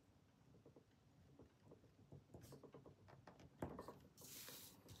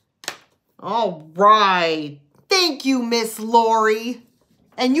 All right. Thank you, Miss Lori.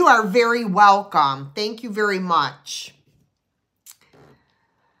 And you are very welcome. Thank you very much.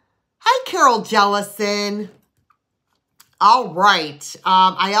 Hi, Carol Jellison. All right.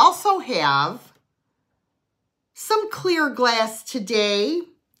 I also have some clear glass today.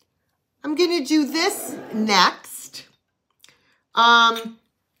 I'm going to do this next.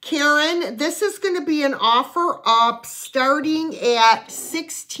 Karen, this is going to be an offer up starting at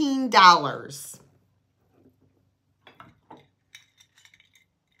 $16.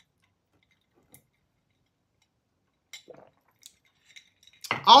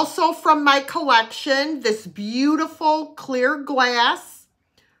 Also from my collection, this beautiful clear glass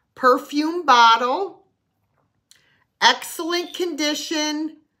perfume bottle. Excellent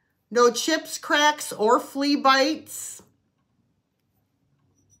condition. No chips, cracks, or flea bites.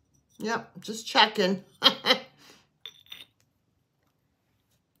 Yep, just checking.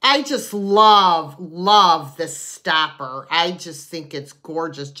 I just love this stopper. I just think it's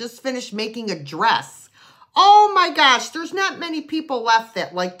gorgeous. Just finished making a dress. Oh my gosh, there's not many people left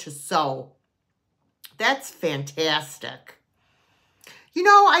that like to sew. That's fantastic. You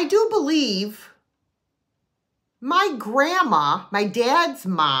know, I do believe my grandma, my dad's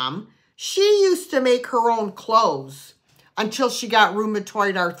mom, she used to make her own clothes until she got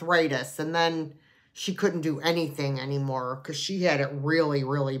rheumatoid arthritis. And then she couldn't do anything anymore because she had it really,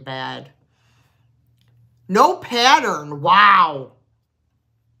 really bad. No pattern. Wow.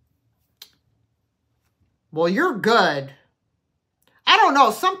 Well, you're good. I don't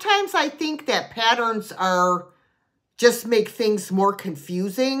know. Sometimes I think that patterns are just make things more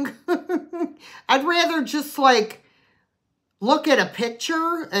confusing. I'd rather just like look at a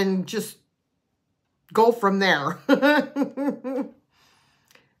picture and just go from there.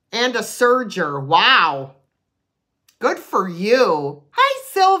 And a serger. Wow. Good for you. Hi,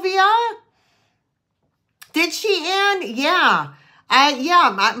 Sylvia. Did she, Ann? Yeah.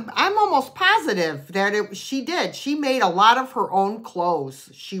 I'm almost positive that she did. She made a lot of her own clothes.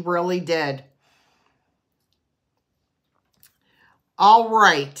 She really did. All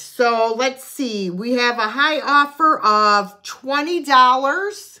right. So let's see. We have a high offer of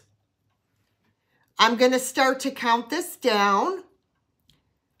 $20. I'm going to start to count this down.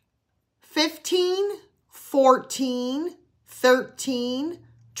 15, 14, 13,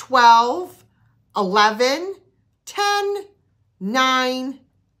 12, 11, 10, 9,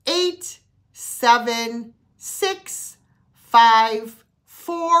 8, 7, 6, 5,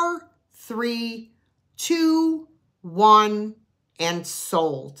 4, 3, 2, 1, and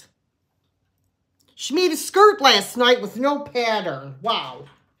sold. She made a skirt last night with no pattern. Wow.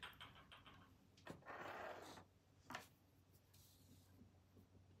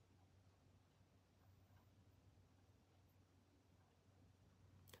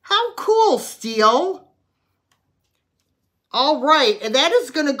 How cool, Steel. All right, and that is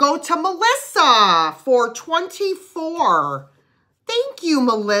going to go to Melissa for $24. Thank you,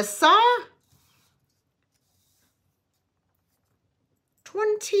 Melissa.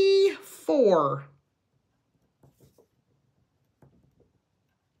 24.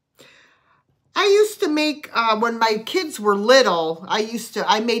 I used to make, when my kids were little,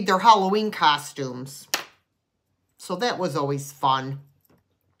 I made their Halloween costumes. So that was always fun.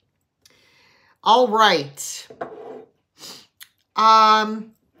 All right. I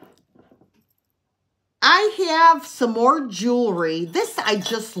have some more jewelry. This I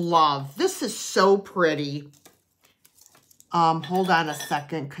just love. This is so pretty. Hold on a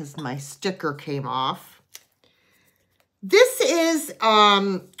second because my sticker came off. This is,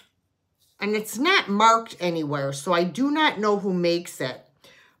 and it's not marked anywhere, so I do not know who makes it.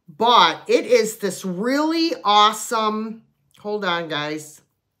 But it is this really awesome, hold on guys.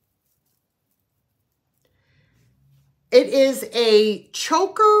 It is a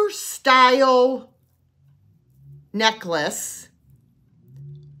choker style necklace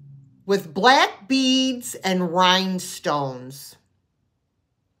with black beads and rhinestones.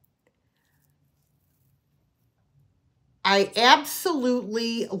 I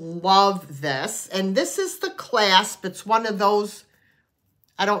absolutely love this. And this is the clasp. It's one of those,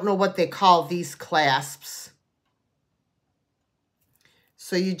 I don't know what they call these clasps.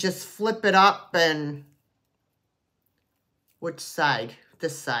 So you just flip it up and, which side?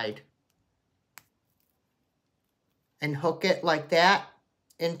 This side. And hook it like that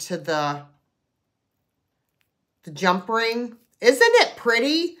into the jump ring. Isn't it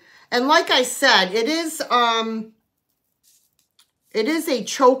pretty? And like I said, it is a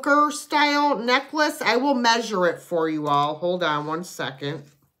choker style necklace. I will measure it for you all. Hold on one second.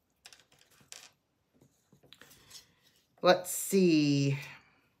 Let's see.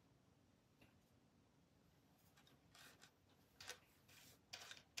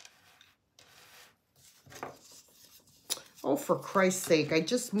 Oh, for Christ's sake, I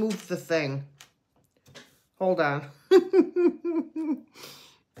just moved the thing. Hold on.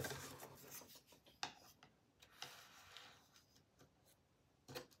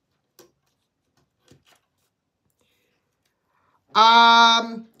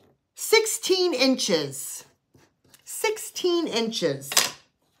 Um, 16 inches. 16 inches.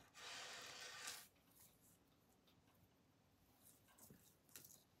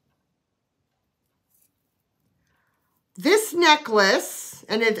 This necklace,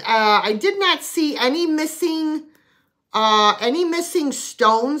 and it, I did not see any missing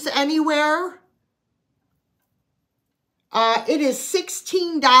stones anywhere. It is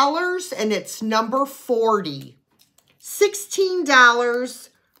 $16 and it's number 40. $16,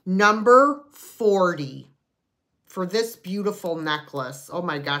 number 40 for this beautiful necklace. Oh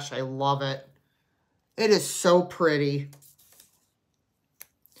my gosh, I love it. It is so pretty.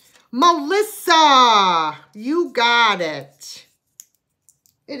 Melissa, you got it.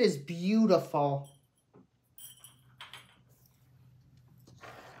 It is beautiful.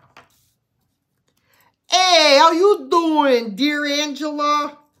 how you doing, dear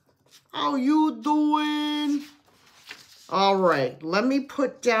Angela? How you doing? All right, let me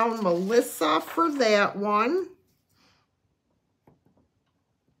put down Melissa for that one.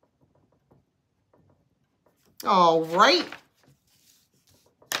 All right.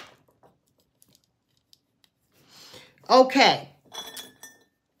 Okay.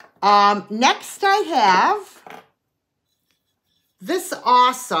 Next I have this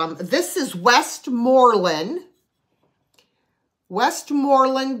awesome. This is Westmoreland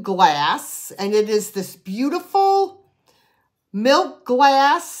glass, and it is this beautiful milk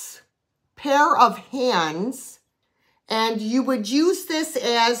glass pair of hands, and you would use this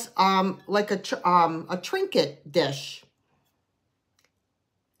as like a trinket dish.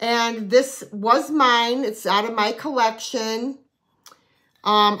 And this was mine. It's out of my collection.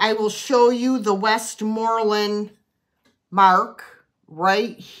 I will show you the Westmoreland mark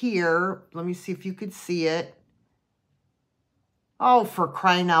right here. Let me see if you could see it. Oh, for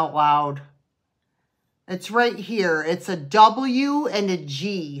crying out loud. It's right here. It's a W and a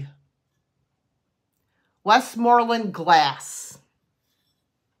G. Westmoreland glass.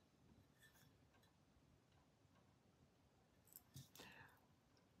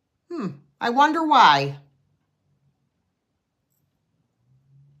 I wonder why.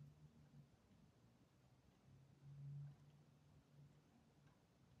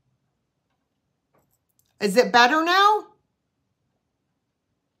 Is it better now?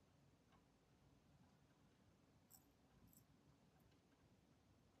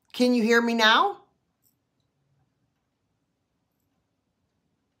 Can you hear me now?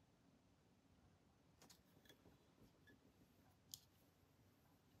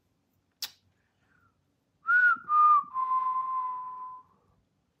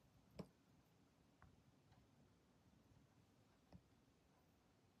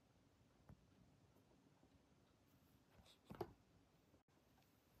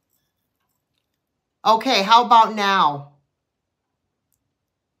 Okay, how about now?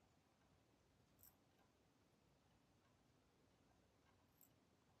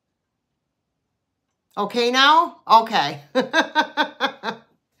 Okay now? Okay.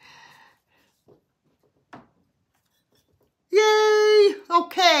 Yay!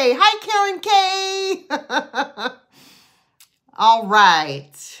 Okay. Hi, Karen K. All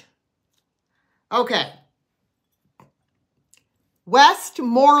right. Okay.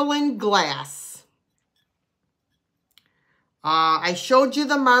 Westmoreland glass. I showed you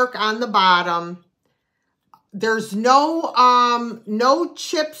the mark on the bottom. There's no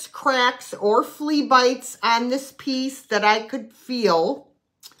chips, cracks, or flea bites on this piece that I could feel.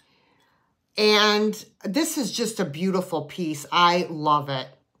 And this is just a beautiful piece. I love it.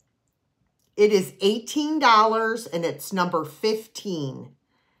 It is $18 and it's number 15.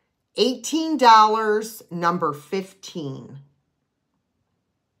 $18, number 15.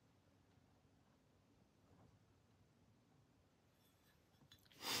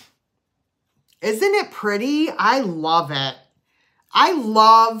 Isn't it pretty? I love it. I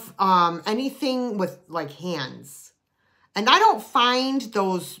love anything with like hands. And I don't find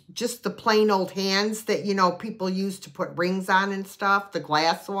those, just the plain old hands that, you know, people use to put rings on and stuff, the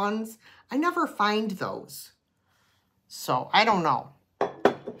glass ones. I never find those. So, I don't know.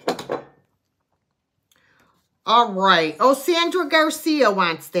 All right. Oh, Sandra Garcia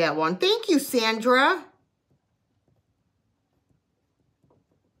wants that one. Thank you, Sandra.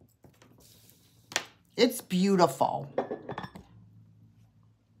 It's beautiful.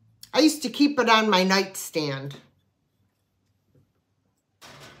 I used to keep it on my nightstand.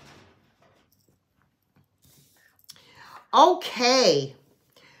 Okay.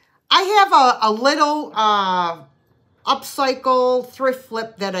 I have a little upcycle thrift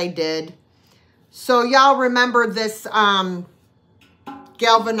flip that I did. So y'all remember this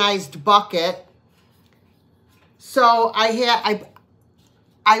galvanized bucket. So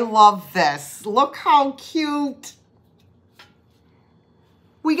I love this. Look how cute.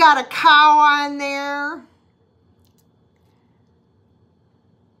 We got a cow on there.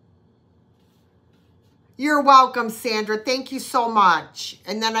 You're welcome, Sandra. Thank you so much.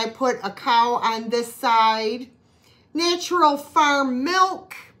 And then I put a cow on this side. Natural farm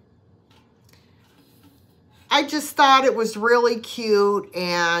milk. I just thought it was really cute,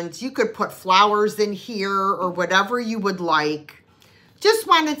 and you could put flowers in here or whatever you would like. Just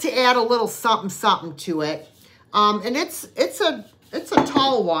wanted to add a little something to it. And it's a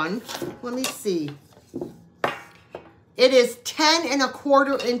tall one. Let me see. It is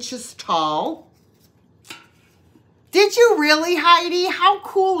 10¼ inches tall. Did you really, Heidi? How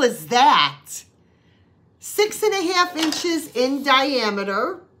cool is that? 6½ inches in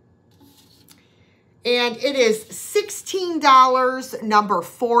diameter. And it is $16, number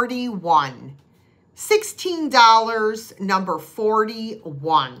 41. $16, number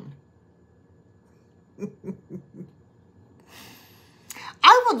 41.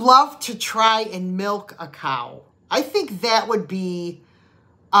 I would love to try and milk a cow. I think that would be,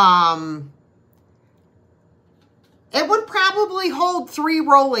 it would probably hold 3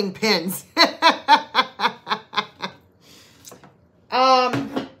 rolling pins.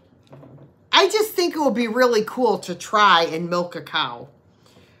 I just think it would be really cool to try and milk a cow.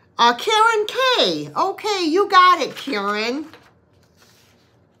 Karen K. Okay, you got it, Karen.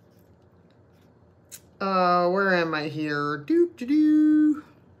 Where am I here? Doo-doo-doo.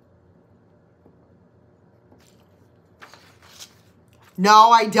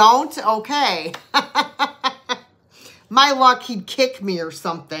 No, I don't? Okay. My luck, he'd kick me or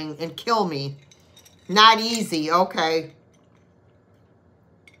something and kill me. Not easy, okay.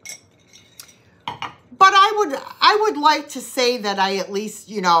 But I would like to say that I at least,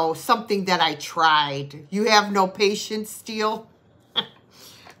 you know, something that I tried. You have no patience, Steel?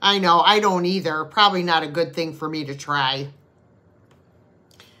 I know, I don't either. Probably not a good thing for me to try.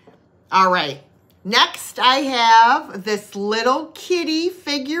 All right. Next, I have this little kitty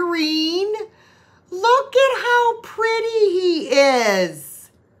figurine. Look at how pretty he is.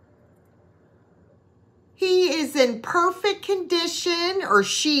 He is in perfect condition, or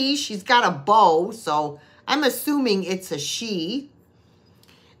she. She's got a bow, so I'm assuming it's a she.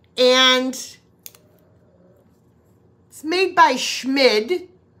 And it's made by Schmid,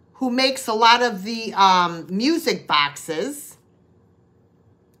 who makes a lot of the music boxes.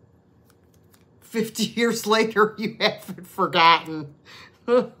 50 years later, you haven't forgotten.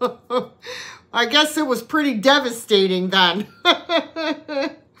 I guess it was pretty devastating then.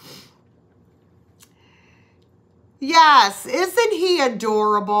 Yes, isn't he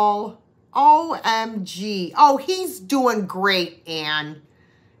adorable? OMG. Oh, he's doing great, Anne.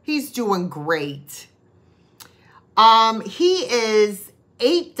 He's doing great. He is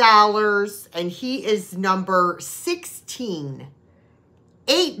 $8, and he is number 16.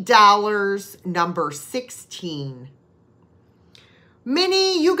 $8, number 16.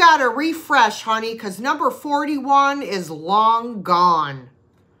 Minnie, you got to refresh, honey, because number 41 is long gone.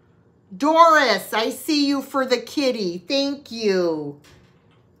 Doris, I see you for the kitty. Thank you.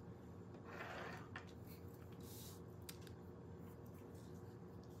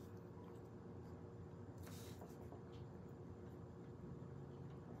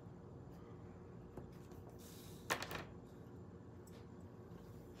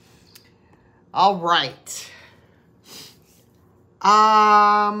 All right.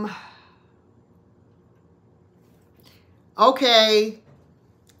 Okay.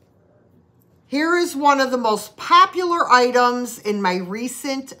 Here is one of the most popular items in my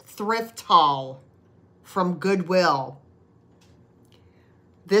recent thrift haul from Goodwill.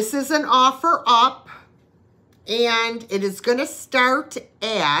 This is an offer up, and it is going to start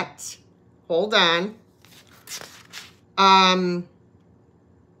at, hold on,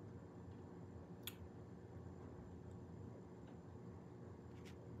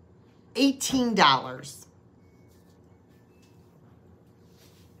 $18.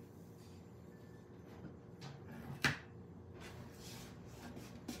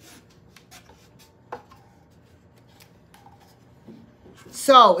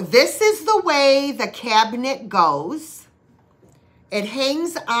 So this is the way the cabinet goes. It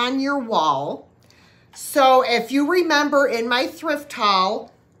hangs on your wall. So if you remember in my thrift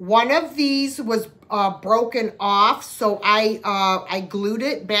haul, one of these was broken off. So I glued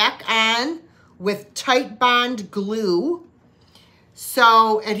it back on with Tight Bond glue.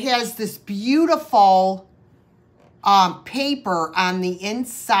 So it has this beautiful paper on the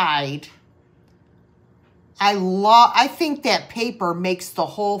inside. I think that paper makes the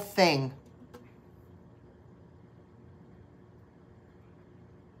whole thing.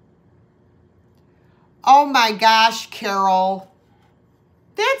 Oh my gosh, Carol.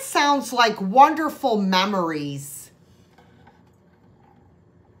 That sounds like wonderful memories.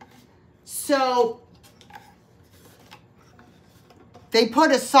 So, they put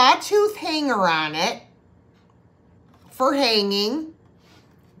a sawtooth hanger on it for hanging.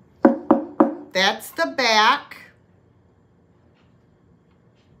 That's the back.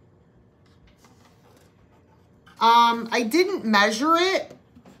 I didn't measure it,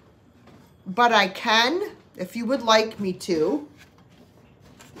 but I can if you would like me to.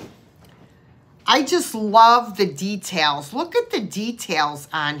 I just love the details. Look at the details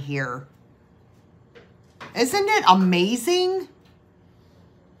on here. Isn't it amazing?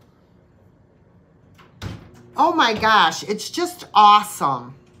 Oh my gosh, it's just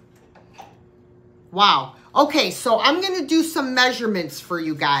awesome. Wow. Okay, so I'm going to do some measurements for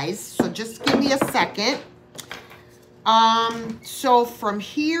you guys. So just give me a second. So from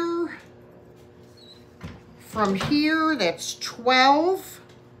here, that's 12.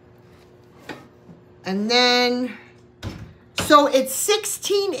 And then, so it's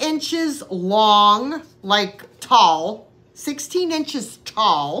 16 inches long, like tall, 16 inches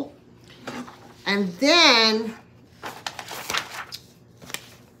tall. And then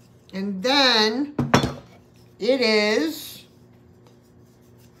it is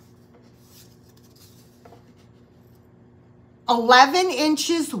 11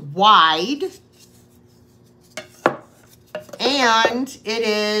 inches wide, and it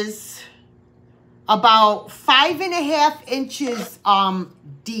is about 5.5 inches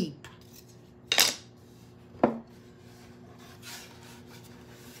deep.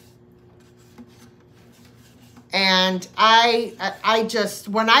 And I just,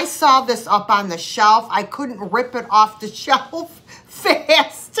 when I saw this up on the shelf, I couldn't rip it off the shelf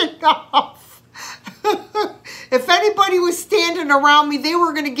fast enough. If anybody was standing around me, they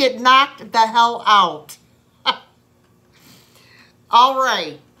were going to get knocked the hell out. All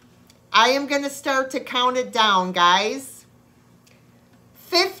right. I am going to start to count it down, guys.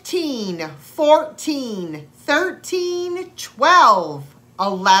 15, 14, 13, 12,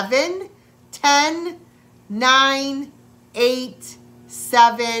 11, 10, 9, 8,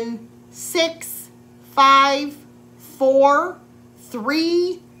 7, 6, 5, 4,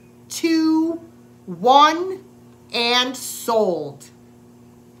 3, 2, 1, and sold.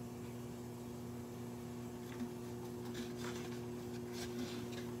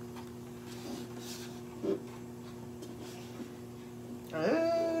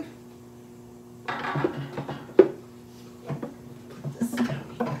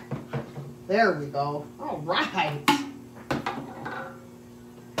 There we go. All right.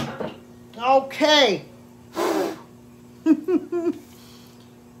 Okay.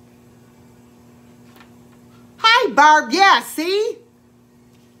 Hi, Barb. Yeah, see?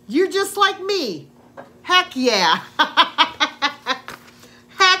 You're just like me. Heck yeah.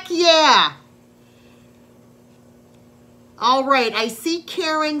 Heck yeah. All right. I see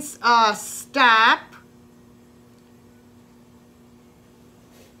Karen's stop.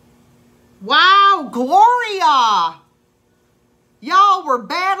 Wow, Gloria! Y'all were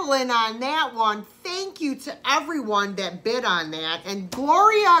battling on that one. Thank you to everyone that bid on that. And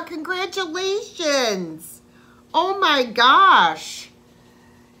Gloria, congratulations! Oh my gosh.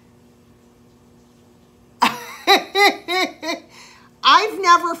 I've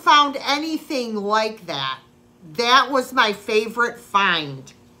never found anything like that. That was my favorite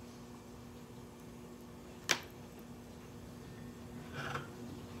find.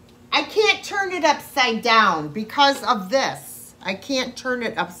 I can't turn it upside down because of this. I can't turn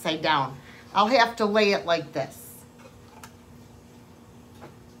it upside down. I'll have to lay it like this.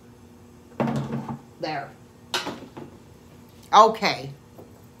 There. Okay.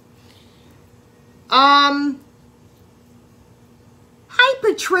 Hi,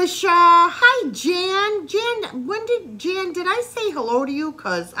 Patricia. Hi, Jan. Jan, did I say hello to you?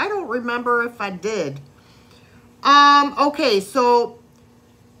 Because I don't remember if I did. Okay, so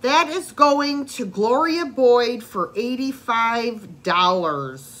that is going to Gloria Boyd for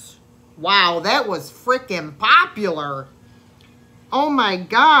 $85. Wow, that was freaking popular. Oh my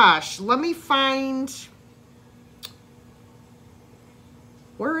gosh. Let me find...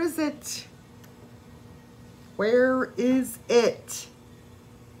 Where is it? Where is it?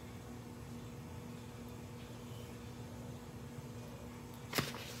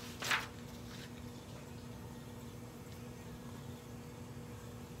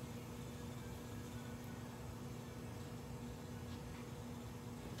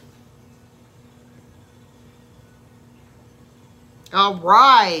 All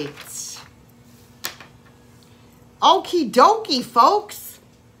right. Okie dokie, folks.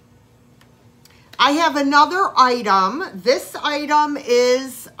 I have another item. This item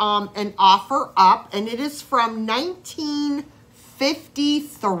is an offer up, and it is from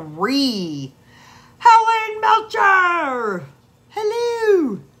 1953. Helen Melcher.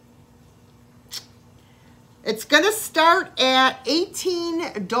 Hello. It's going to start at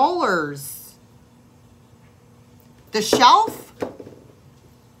 $18. The shelf.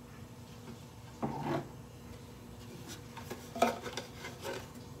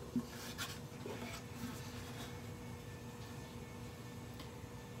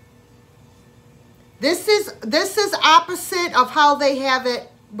 This is opposite of how they have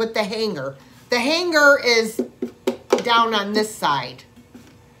it with the hanger. The hanger is down on this side.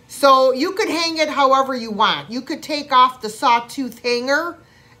 So you could hang it however you want. You could take off the sawtooth hanger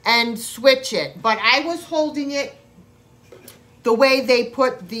and switch it. But I was holding it the way they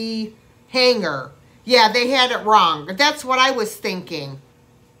put the hanger. Yeah, they had it wrong. That's what I was thinking.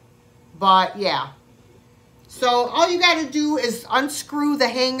 But yeah. So all you got to do is unscrew the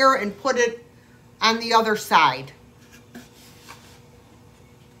hanger and put it on the other side.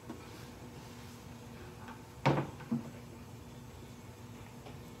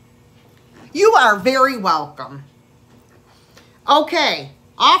 You are very welcome. Okay,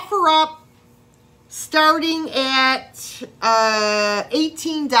 offer up starting at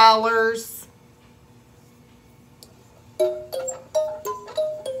 $18.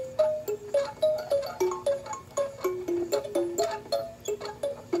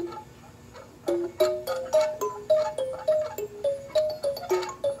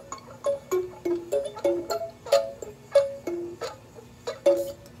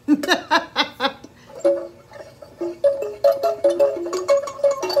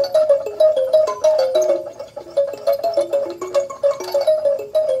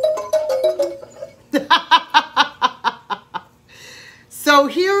 So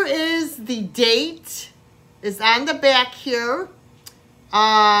here is the date. It's on the back here.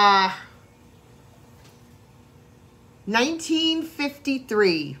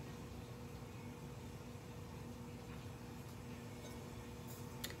 1953.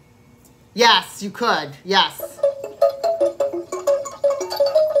 Yes, you could. Yes.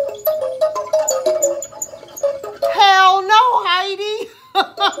 Hell no, Heidi.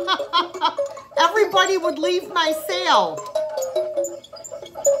 Everybody would leave my sale.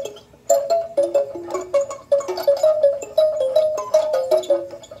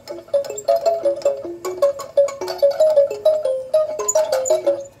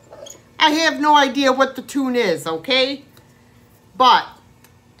 I have no idea what the tune is, okay? But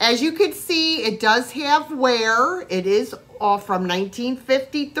as you can see, it does have wear. It is all from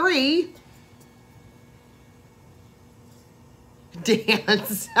 1953.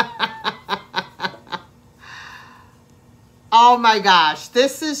 Dance. Oh my gosh,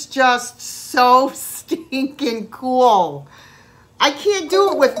 this is just so stinking cool. I can't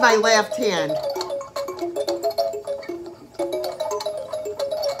do it with my left hand.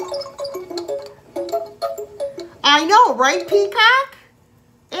 I know, right, Peacock?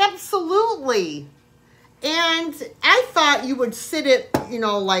 Absolutely. And I thought you would sit it, you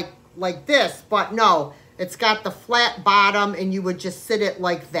know, like this, but no, it's got the flat bottom and you would just sit it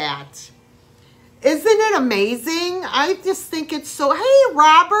like that. Isn't it amazing? I just think it's so, hey,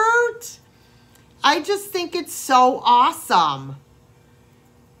 Robert. I just think it's so awesome.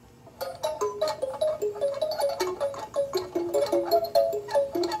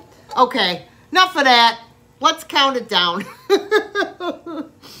 Okay, enough of that. Let's count it down.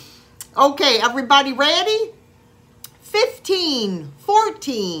 Okay, everybody ready? 15,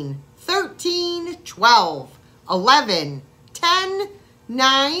 14, 13, 12, 11, 10,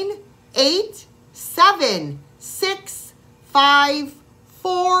 9, 8, 7, 6, 5,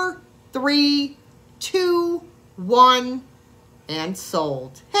 4, 3, 2, 1, and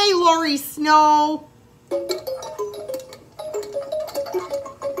sold. Hey, Lori Snow.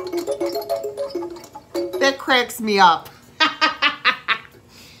 That cracks me up.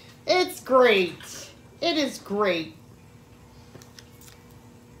 It's great. It is great.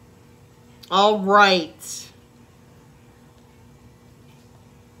 All right.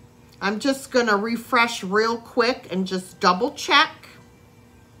 I'm just going to refresh real quick and just double check.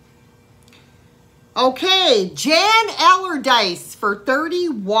 Okay, Jan Allardyce for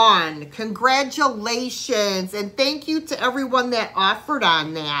 31. Congratulations. And thank you to everyone that offered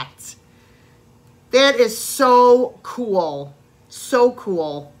on that. That is so cool. So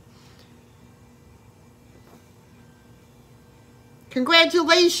cool.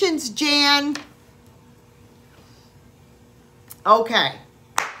 Congratulations, Jan. Okay.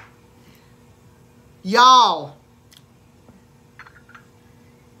 Y'all.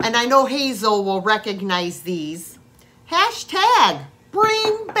 And I know Hazel will recognize these. Hashtag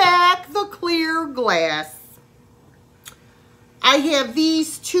bring back the clear glass. I have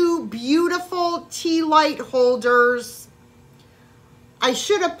these two beautiful tea light holders. I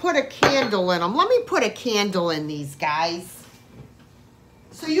should have put a candle in them. Let me put a candle in these, guys,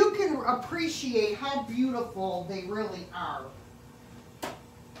 so you can appreciate how beautiful they really are.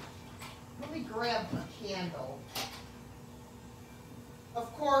 Let me grab a candle.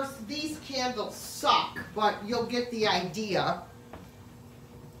 Of course, these candles suck, but you'll get the idea.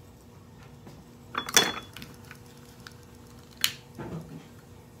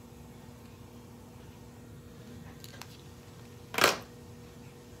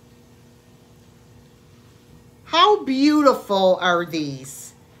 How beautiful are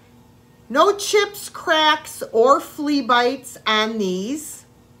these? No chips, cracks, or flea bites on these.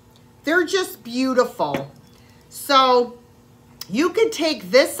 They're just beautiful. So you could take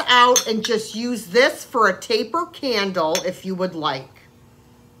this out and just use this for a taper candle if you would like.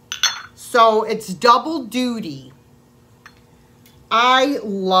 So it's double duty. I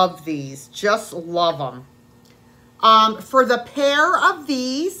love these, just love them. For the pair of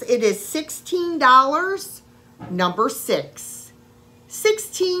these, it is $16, number 6.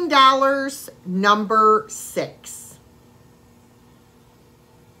 $16, number 6.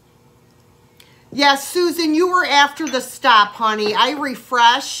 Yes, Susan, you were after the stop, honey. I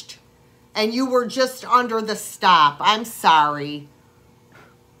refreshed, and you were just under the stop. I'm sorry.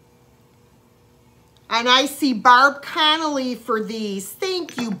 And I see Barb Connolly for these.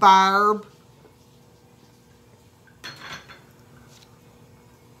 Thank you, Barb.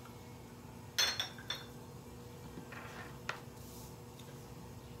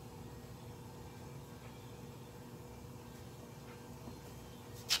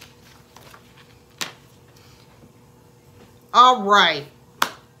 All right.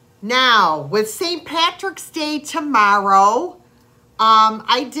 Now, with St. Patrick's Day tomorrow,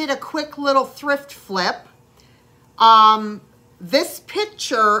 I did a quick little thrift flip. This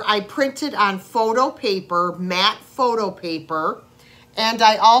picture I printed on photo paper, matte photo paper, and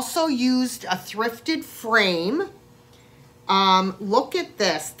I also used a thrifted frame. Look at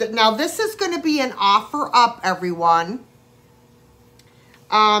this. Now, this is going to be an offer up, everyone.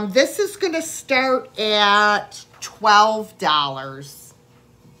 This is going to start at $12.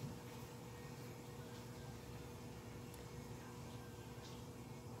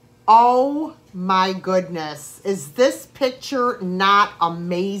 Oh my goodness. Is this picture not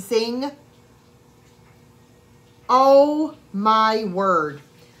amazing? Oh my word.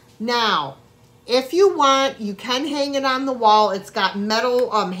 Now, if you want, you can hang it on the wall. It's got metal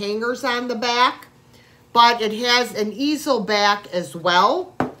hangers on the back, but it has an easel back as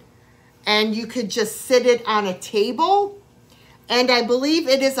well. And you could just sit it on a table. And I believe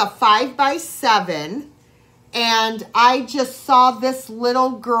it is a 5x7. And I just saw this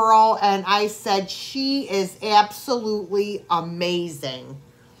little girl and I said, she is absolutely amazing.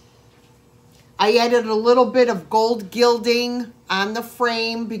 I added a little bit of gold gilding on the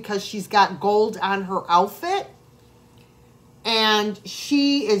frame because she's got gold on her outfit. And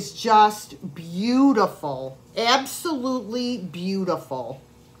she is just beautiful. Absolutely beautiful.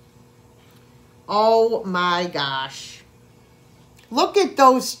 Oh my gosh. Look at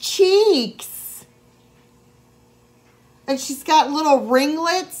those cheeks. And she's got little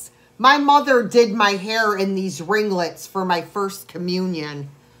ringlets. My mother did my hair in these ringlets for my first communion.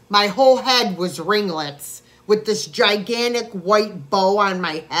 My whole head was ringlets with this gigantic white bow on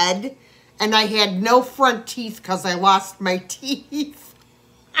my head. And I had no front teeth because I lost my teeth.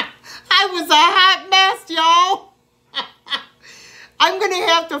 I was a hot mess, y'all. I'm going to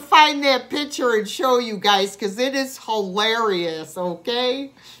have to find that picture and show you guys because it is hilarious,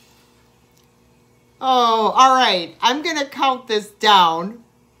 okay? Oh, all right. I'm going to count this down.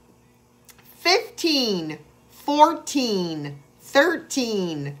 15, 14,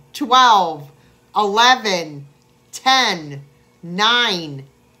 13, 12, 11, 10, 9,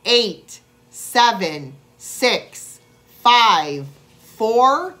 8, 7, 6, 5,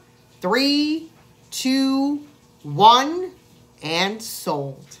 4, 3, 2, 1, and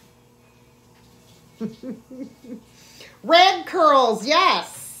sold. Rag curls,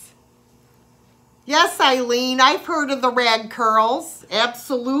 yes. Yes, Eileen, I've heard of the rag curls.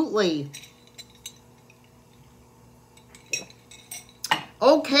 Absolutely.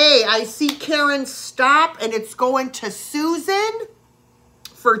 Okay, I see Karen stop, and it's going to Susan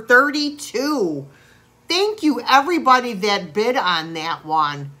for 32. Thank you, everybody that bid on that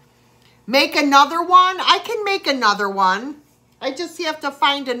one. Make another one? I can make another one. I just have to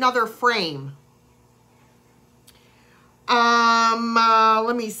find another frame.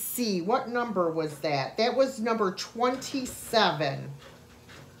 Let me see. What number was that? That was number 27.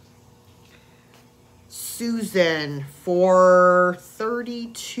 Susan for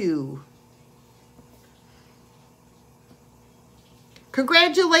 32.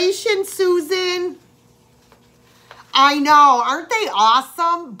 Congratulations, Susan. I know. Aren't they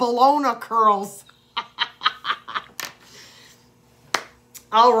awesome? Bologna curls.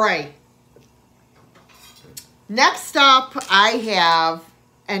 All right. Next up, I have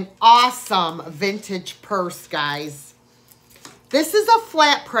an awesome vintage purse, guys. This is a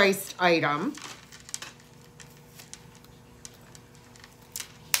flat priced item.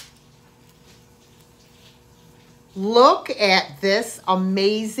 Look at this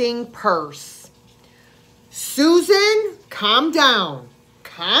amazing purse. Susan, calm down.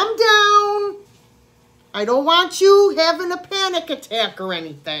 Calm down. I don't want you having a panic attack or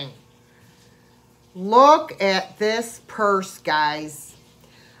anything. Look at this purse, guys.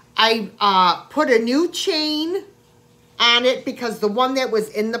 I put a new chain on it because the one that was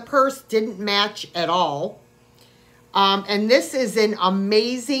in the purse didn't match at all. And this is in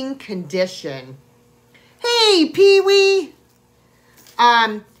amazing condition. Hey, Pee-wee.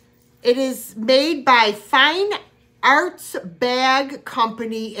 It is made by Fine Arts Bag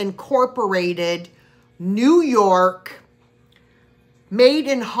Company Incorporated, New York, made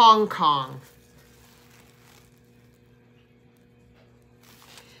in Hong Kong.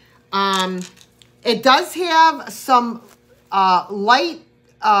 It does have some light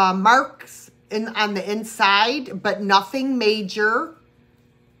marks on the inside, but nothing major.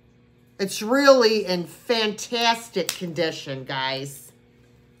 It's really in fantastic condition, guys.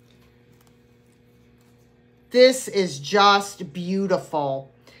 This is just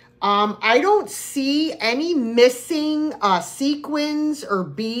beautiful. I don't see any missing sequins or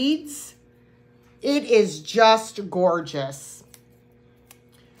beads. It is just gorgeous.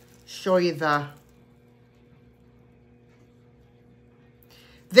 Show you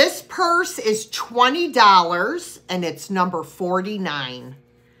this purse is $20 and it's number 49.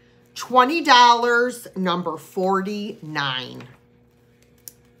 $20, number 49.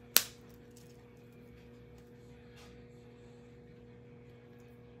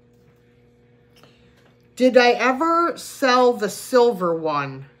 Did I ever sell the silver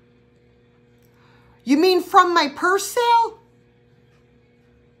one? You mean from my purse sale?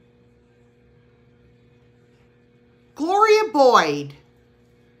 Gloria Boyd.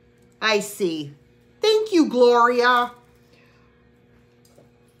 I see. Thank you, Gloria.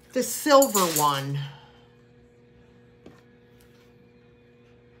 The silver one.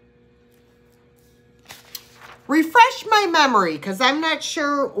 Refresh my memory, because I'm not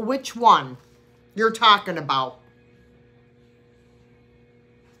sure which one you're talking about.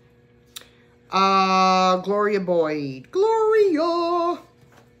 Gloria Boyd. Gloria.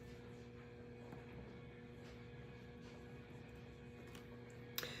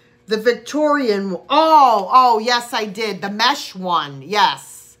 The Victorian. Oh, yes, I did. The mesh one.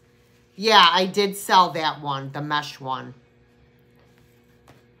 Yes. Yeah, I did sell that one. The mesh one.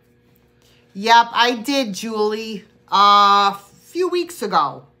 Yep, I did, Julie. A few weeks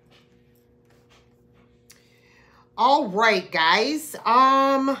ago. All right, guys.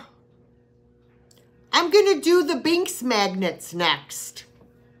 I'm going to do the Binks magnets next.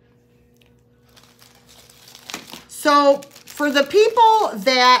 So, for the people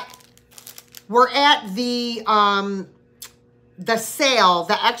that were at the sale,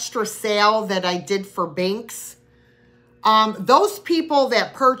 the extra sale that I did for Binks, those people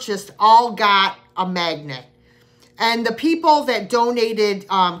that purchased all got a magnet. And the people that donated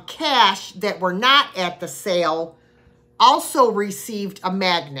cash that were not at the sale also received a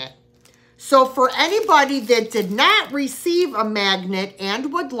magnet. So for anybody that did not receive a magnet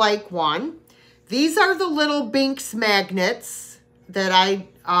and would like one, these are the little Binks magnets that I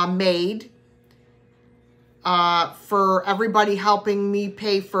made for everybody helping me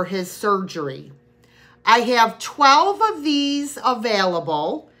pay for his surgery. I have 12 of these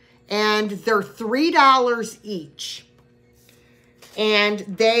available, and they're $3 each. And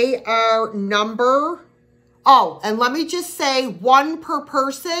they are number... Oh, and let me just say, one per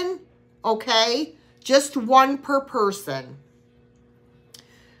person, okay? Just one per person.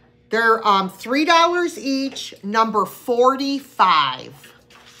 They're $3 each, number 45.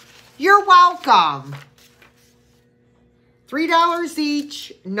 You're welcome. $3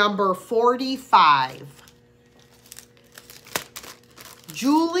 each, number 45.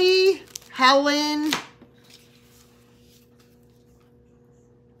 Julie, Helen,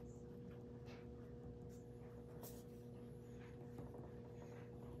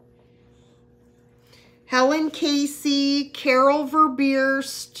 Helen Casey, Carol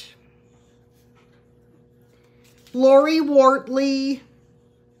Verbeerst, Lori Wortley,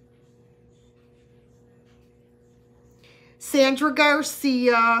 Sandra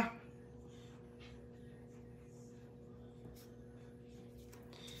Garcia,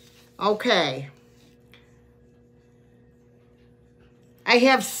 okay. I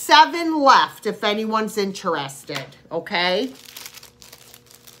have 7 left if anyone's interested, okay?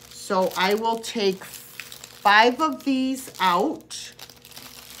 So I will take 5 of these out.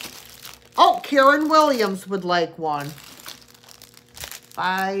 Oh, Karen Williams would like one.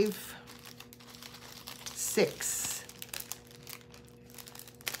 5, 6.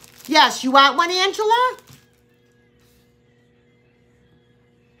 Yes, you want one, Angela?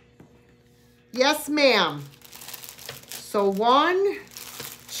 Yes, ma'am. So 1,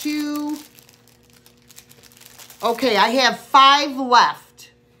 Okay, I have 5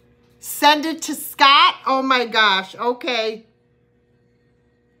 left. Send it to Scott. Oh my gosh. Okay.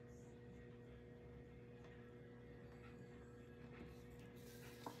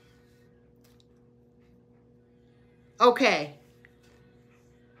 Okay.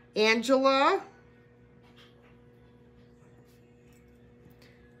 Angela,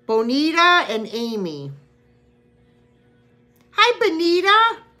 Bonita, and Amy. Hi,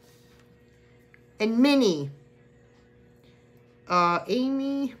 Bonita. And Minnie.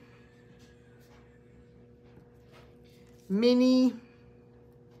 Amy. Minnie.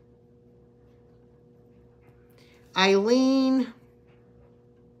 Eileen.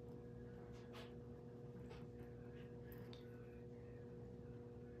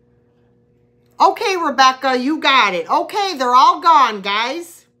 Okay, Rebecca, you got it. Okay, they're all gone,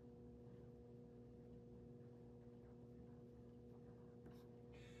 guys.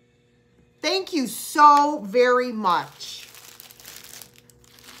 Thank you so very much.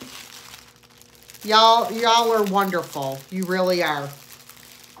 Y'all are wonderful. You really are.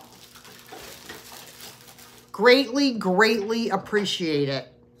 Greatly, greatly appreciate it.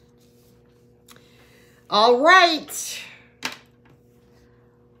 All right.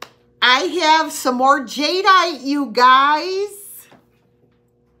 I have some more jadeite, you guys.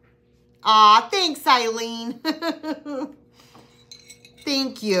 Aw, thanks, Eileen.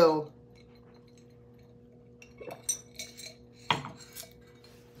 Thank you.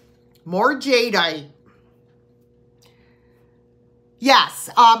 More jadeite. Yes,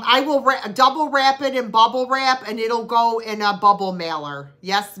 I will double wrap it in bubble wrap, and it'll go in a bubble mailer.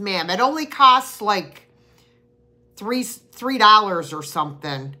 Yes, ma'am. It only costs like $3 or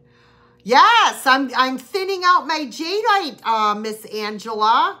something. Yes, I'm thinning out my jadeite, Miss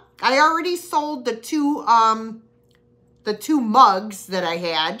Angela. I already sold the two mugs that I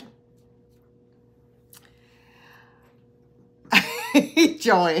had.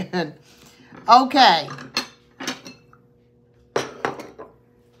 Joanne. Okay.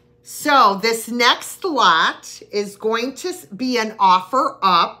 So this next lot is going to be an offer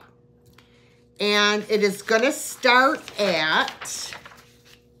up, and it is going to start at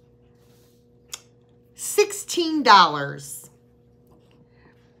 $16.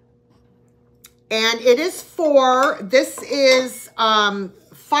 And it is this is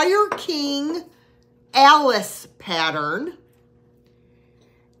Fire King Alice pattern.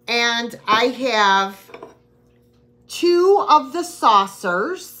 And I have 2 of the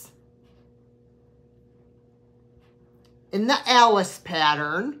saucers in the Alice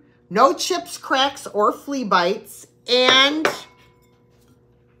pattern. No chips, cracks, or flea bites. And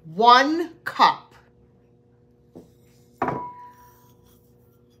 1 cup.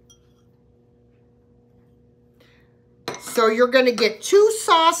 So you're going to get 2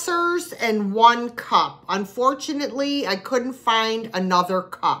 saucers and 1 cup. Unfortunately, I couldn't find another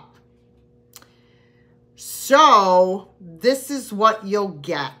cup. So this is what you'll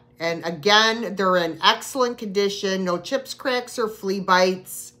get. And again, they're in excellent condition. No chips, cracks, or flea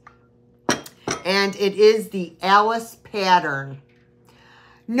bites. And it is the Alice pattern.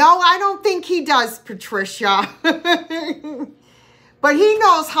 No, I don't think he does, Patricia. But he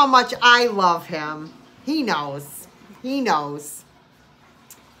knows how much I love him. He knows. He knows.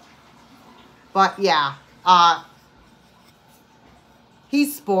 But yeah,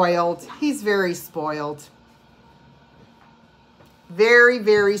 he's spoiled. He's very spoiled. Very,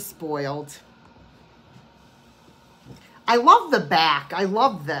 very spoiled. I love the back. I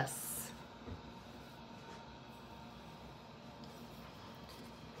love this.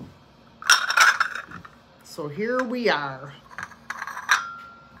 So here we are.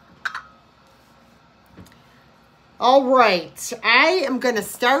 All right, I am going to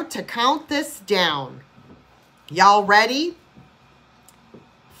start to count this down. Y'all ready?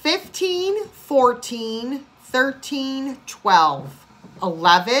 15, 14, 13, 12,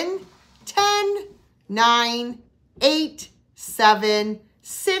 11, 10, 9, 8, 7,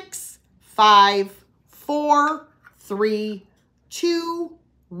 6, 5, 4, 3, 2,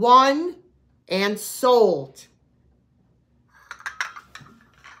 1, and sold.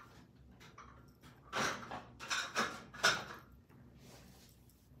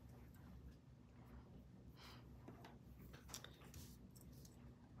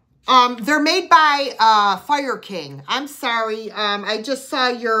 They're made by Fire King. I'm sorry. I just saw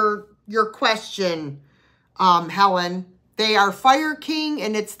your question, Helen. They are Fire King,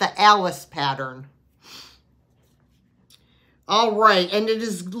 and it's the Alice pattern. All right, and it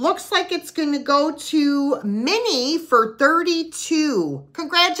looks like it's going to go to Minnie for 32.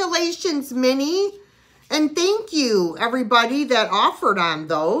 Congratulations, Minnie. And thank you, everybody that offered on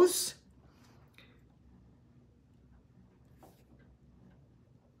those.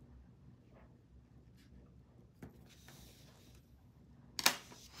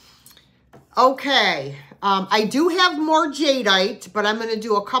 Okay, I do have more jadeite, but I'm going to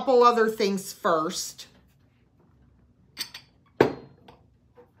do a couple other things first.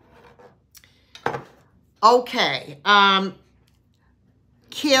 Okay,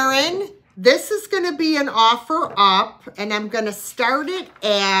 Karen, this is going to be an offer up, and I'm going to start it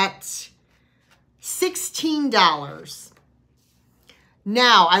at $16.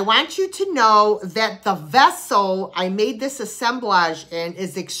 Now, I want you to know that the vessel I made this assemblage in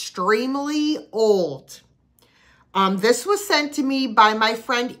is extremely old. This was sent to me by my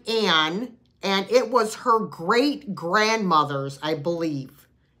friend Anne, and it was her great-grandmother's, I believe,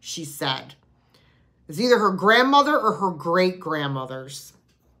 she said. It's either her grandmother or her great-grandmother's.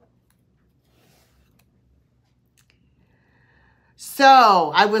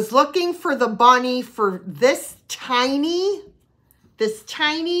 So, I was looking for the bunny for this tiny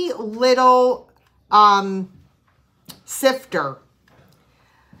little sifter.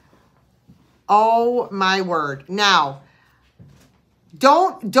 Oh my word. Now,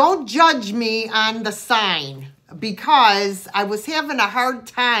 don't judge me on the sign, because I was having a hard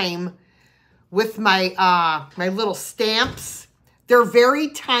time with my my little stamps. They're very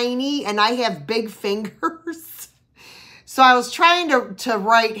tiny and I have big fingers. So I was trying to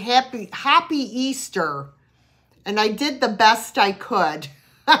write Happy Easter, and I did the best I could.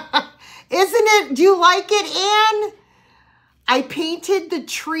 Isn't it? Do you like it, Anne? I painted the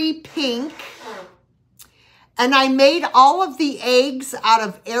tree pink, and I made all of the eggs out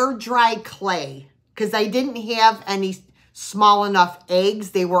of air dry clay because I didn't have any small enough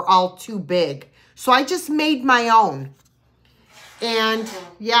eggs. They were all too big. So I just made my own. And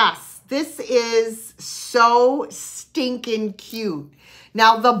yes, this is so stinking cute.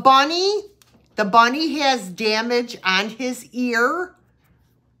 Now the bunny has damage on his ear,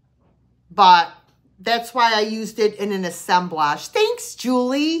 but that's why I used it in an assemblage. Thanks,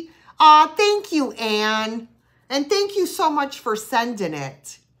 Julie. Aw, thank you, Anne. And thank you so much for sending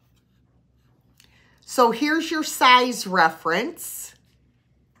it. So here's your size reference.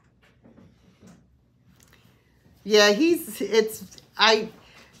 Yeah,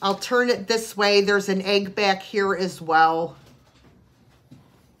 I'll turn it this way. There's an egg back here as well.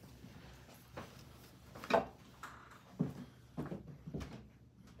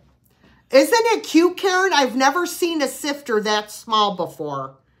 Isn't it cute, Karen? I've never seen a sifter that small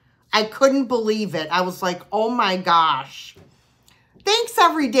before. I couldn't believe it. I was like, oh my gosh. Thanks,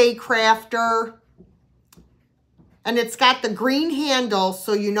 Everyday Crafter. And it's got the green handle,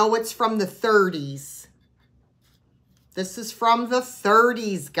 so you know it's from the 30s. This is from the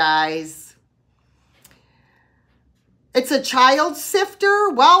 30s, guys. It's a child sifter?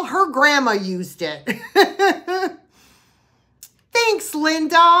 Well, her grandma used it. Thanks,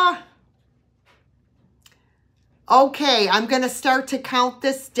 Linda. Okay, I'm going to start to count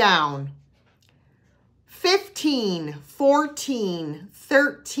this down. 15, 14,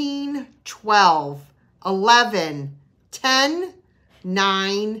 13, 12, 11, 10,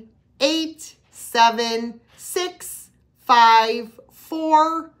 9, 8, 7, 6, 5,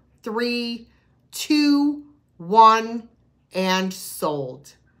 4, 3, 2, 1, and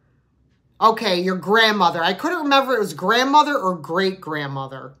sold. Okay, your grandmother. I couldn't remember if it was grandmother or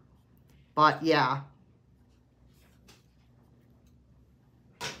great-grandmother. But yeah.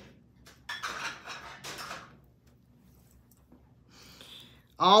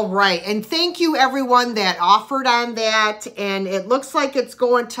 All right, and thank you everyone that offered on that, and it looks like it's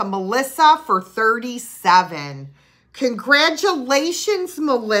going to Melissa for $37. Congratulations,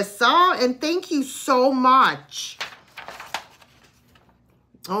 Melissa, and thank you so much.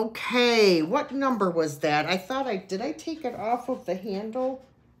 Okay, what number was that? I thought did I take it off of the handle?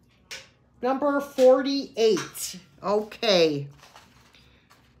 Number 48. Okay,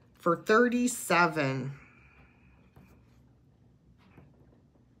 for $37.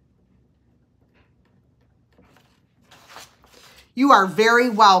 You are very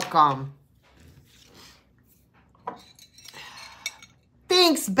welcome.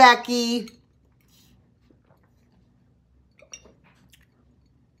 Thanks, Becky.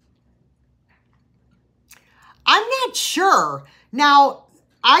 I'm not sure. Now,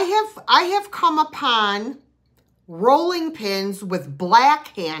 I have come upon rolling pins with black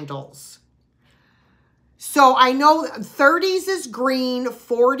handles. So I know 30s is green,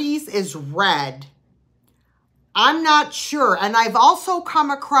 40s is red. I'm not sure. And I've also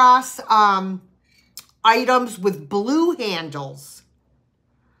come across items with blue handles.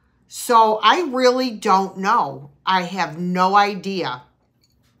 So I really don't know. I have no idea.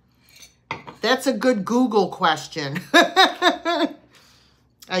 That's a good Google question. I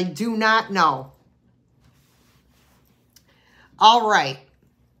do not know. All right.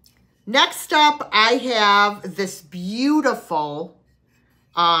 Next up, I have this beautiful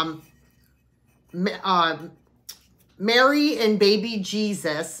Mary and Baby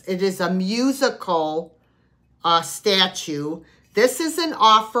Jesus. It is a musical statue. This is an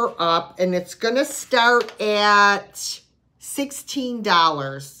offer up, and it's going to start at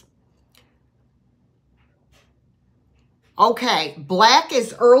 $16. Okay, black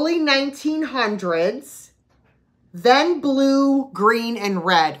is early 1900s, then blue, green, and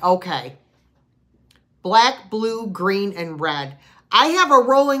red. Okay, black, blue, green, and red. I have a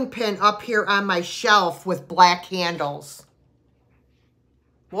rolling pin up here on my shelf with black handles.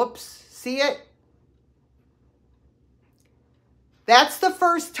 Whoops, see it? That's the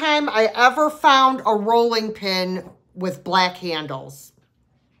first time I ever found a rolling pin with black handles.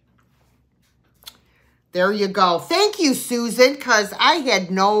 There you go. Thank you, Susan, because I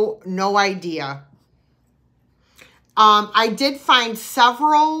had no idea. I did find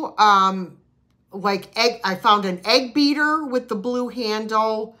several, I found an egg beater with the blue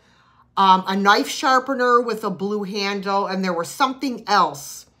handle, a knife sharpener with a blue handle, and there was something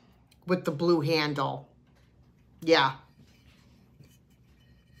else with the blue handle. Yeah.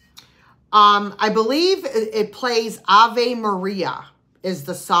 I believe it plays Ave Maria is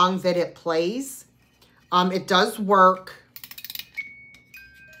the song that it plays. It does work.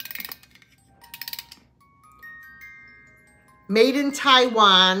 Made in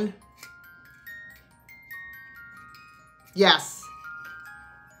Taiwan. Yes.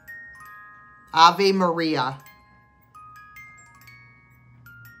 Ave Maria.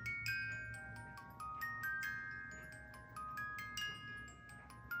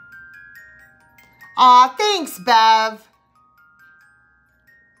 Aw, thanks, Bev.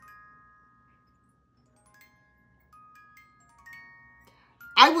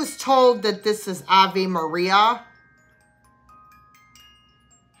 I was told that this is Ave Maria.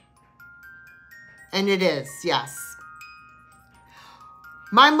 And it is, yes.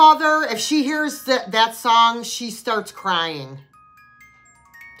 My mother, if she hears that song, she starts crying.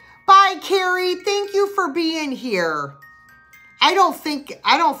 Bye, Carrie. Thank you for being here. I don't think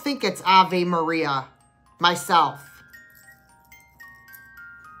it's Ave Maria myself.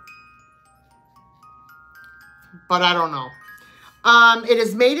 But I don't know. It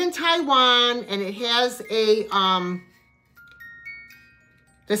is made in Taiwan, and it has a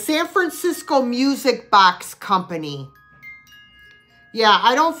the San Francisco Music Box Company. Yeah,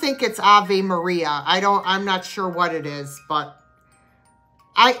 I don't think it's Ave Maria. I'm not sure what it is, but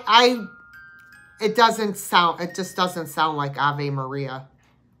it just doesn't sound like Ave Maria.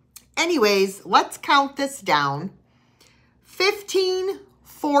 Anyways, let's count this down. 15,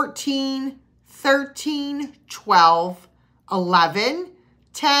 14, 13, 12, 11,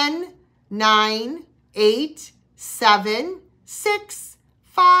 10, 9, 8, 7, 6,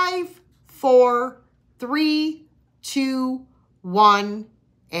 5, 4, 3, 2, 1,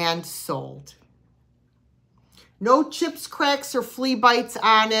 and sold. No chips, cracks, or flea bites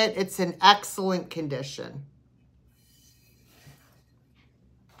on it. It's in excellent condition.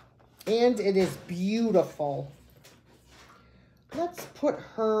 And it is beautiful. Let's put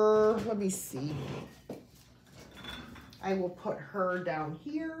her, let me see. I will put her down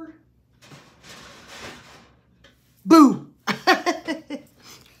here. Boo!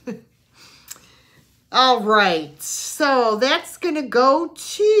 All right, so that's gonna go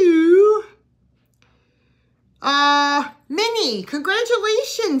to Minnie.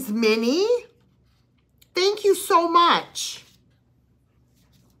 Congratulations, Minnie. Thank you so much.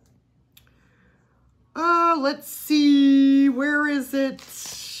 Let's see, where is it?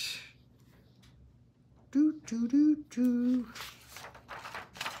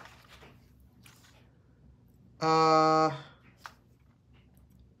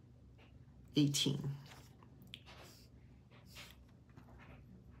 18.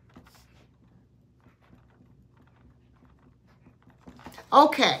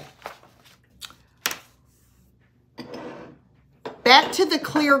 Okay. Back to the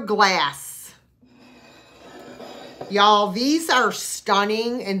clear glass. Y'all, these are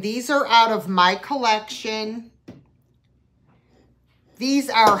stunning, and these are out of my collection. These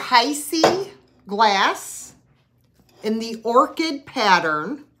are Heisey glass in the orchid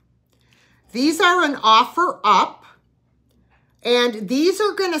pattern. These are an offer up, and these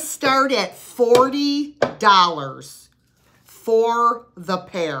are going to start at $40 for the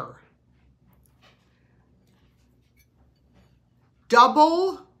pair.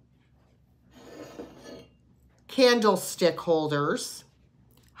 Double candlestick holders,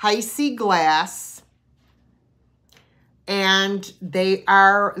 Heisey glass, And they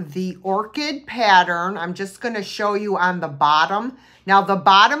are the orchid pattern. I'm just going to show you on the bottom. Now, the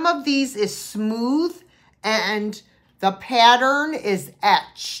bottom of these is smooth and the pattern is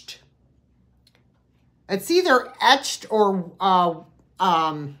etched. It's either etched or,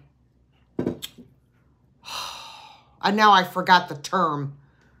 now I forgot the term.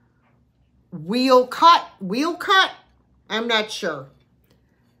 Wheel cut? I'm not sure.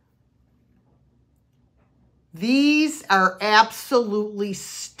 These are absolutely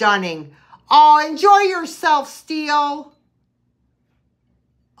stunning. Oh, enjoy yourself, Steel.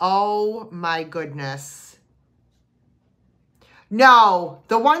 Oh my goodness. No,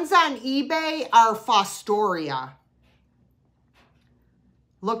 the ones on eBay are Fostoria.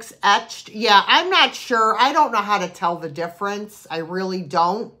 Looks etched. Yeah, I'm not sure. I don't know how to tell the difference. I really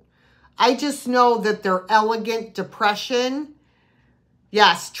don't. I just know that they're elegant depression.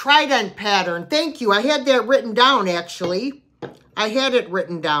 Yes, trident pattern. Thank you. I had that written down, actually. I had it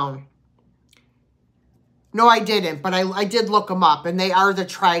written down. No, I didn't, but I did look them up, and they are the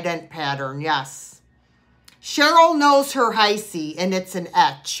trident pattern, yes. Cheryl knows her Heisey, and it's an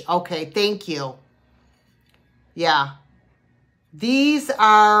etch. Okay, thank you. Yeah. These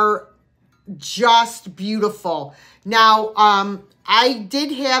are just beautiful. Now, I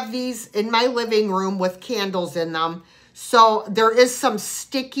did have these in my living room with candles in them. So there is some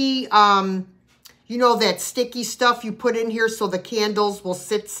sticky, you know, that sticky stuff you put in here so the candles will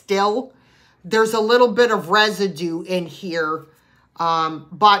sit still. There's a little bit of residue in here,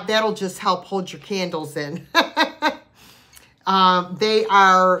 but that'll just help hold your candles in.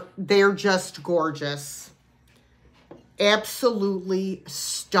 They're just gorgeous. Absolutely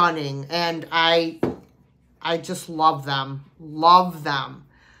stunning. And I just love them. Love them.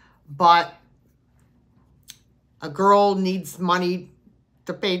 But a girl needs money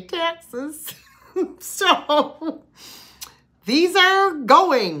to pay taxes. So these are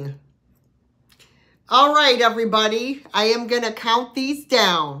going. All right, everybody. I am going to count these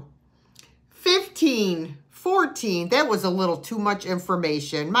down. 15, 14. That was a little too much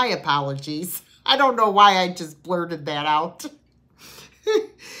information. My apologies. I don't know why I just blurted that out.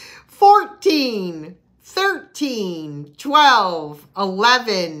 14, 13, 12,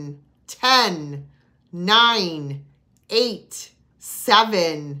 11, 10, 9, 8,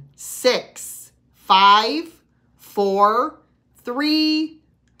 7, 6, 5, 4, 3,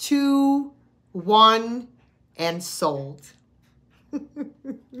 2, 1, and sold.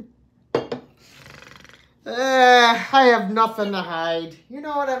 I have nothing to hide. You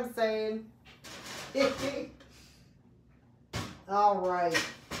know what I'm saying? All right.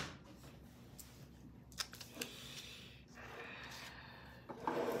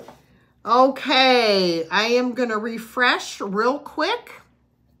 Okay, I am going to refresh real quick.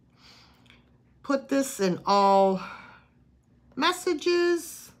 Put this in all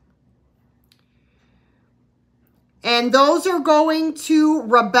messages. And those are going to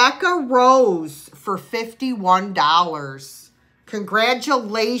Rebecca Rose for $51.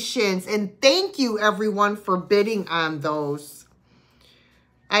 Congratulations. And thank you, everyone, for bidding on those.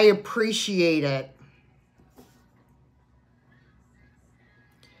 I appreciate it.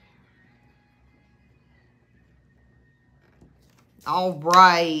 All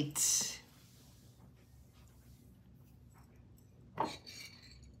right.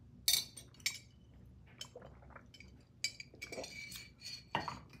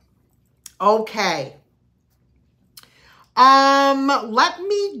 Okay. Let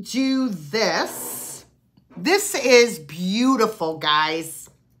me do this. This is beautiful, guys.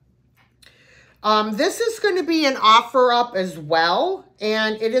 This is going to be an offer up as well,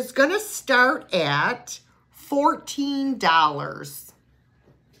 and it is going to start at $14.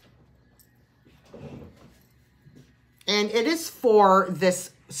 And it is for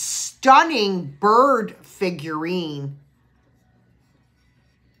this stunning bird figurine.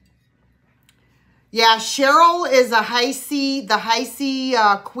 Yeah, Cheryl is a Heisey, the Heisey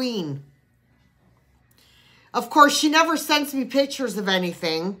queen. Of course, she never sends me pictures of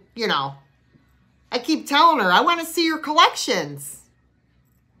anything, you know. I keep telling her, I want to see your collections.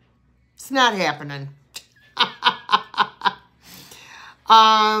 It's not happening.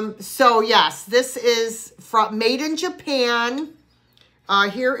 So yes, this is from made in Japan.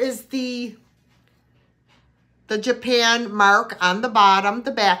 Here is the Japan mark on the bottom,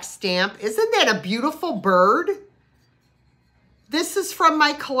 the back stamp. Isn't that a beautiful bird? This is from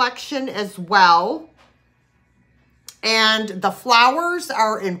my collection as well. And the flowers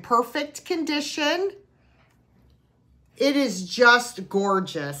are in perfect condition. It is just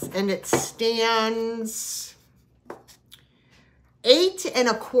gorgeous. And it stands 8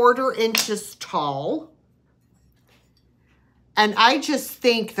 1/4 inches tall. And I just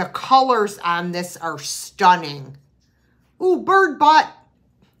think the colors on this are stunning. Ooh, bird butt.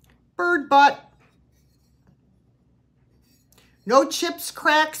 Bird butt. No chips,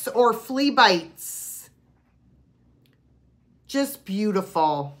 cracks, or flea bites. Just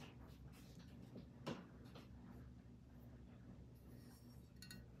beautiful.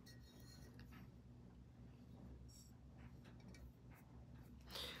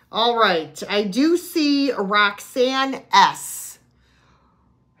 All right, I do see Roxanne S.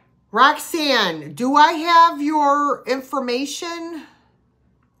 Roxanne, do I have your information?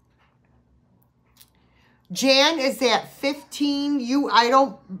 Jan is at 15.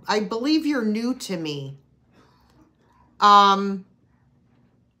 I believe you're new to me.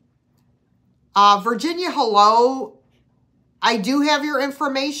 Virginia, hello. I do have your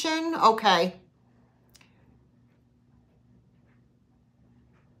information. Okay.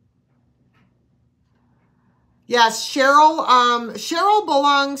 Yes, Cheryl. Cheryl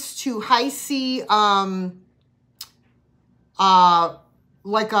belongs to High C. Like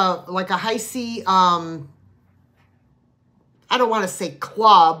a High C. I don't want to say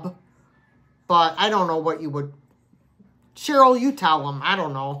club, but I don't know what you would. Cheryl, you tell them. I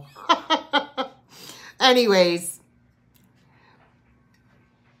don't know. Anyways.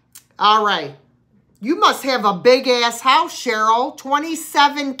 All right. You must have a big ass house, Cheryl.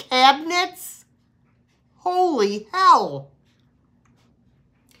 27 cabinets. Holy hell.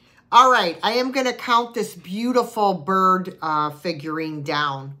 All right. I am going to count this beautiful bird figurine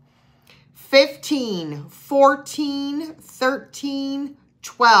down. 15, 14, 13,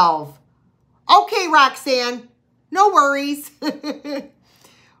 12. Okay, Roxanne. No worries.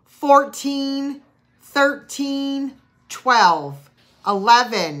 14, 13, 12,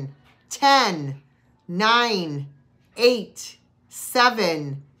 11, 10, 9, 8,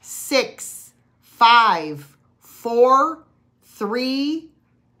 7, 6, 5, 4, 3,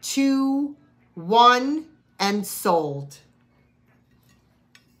 2, 1, and sold.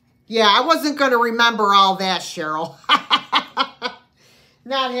 Yeah, I wasn't going to remember all that, Cheryl.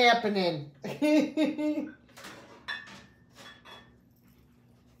 Not happening.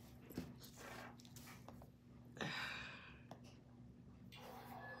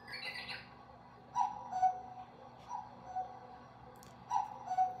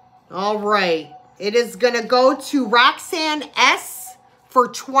 All right. It is going to go to Roxanne S. for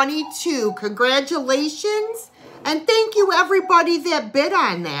 22. Congratulations. And thank you, everybody that bid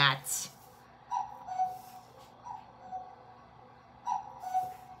on that.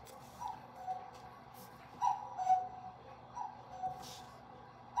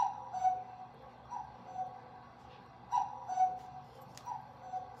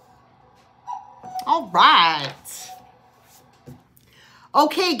 All right.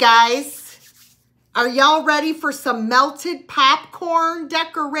 Okay, guys. Are y'all ready for some melted popcorn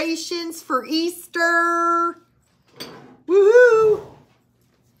decorations for Easter? Woohoo!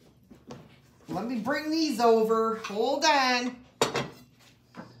 Let me bring these over. Hold on.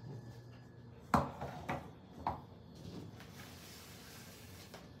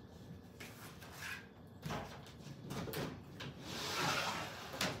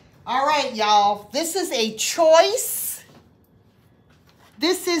 All right, y'all. This is a choice.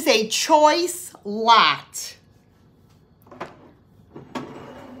 This is a choice lot.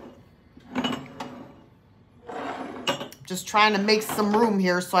 Just trying to make some room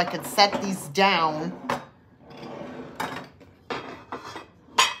here so I can set these down.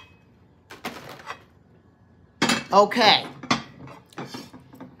 Okay.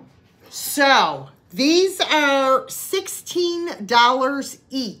 So, these are $16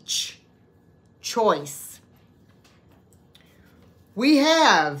 each. Choice. We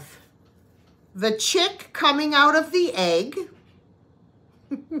have the chick coming out of the egg.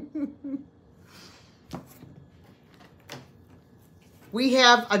 We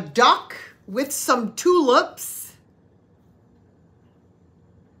have a duck with some tulips.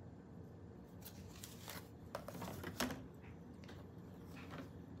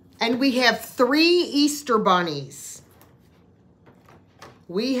 And we have 3 Easter bunnies.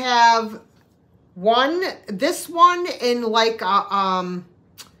 We have this one in like a, I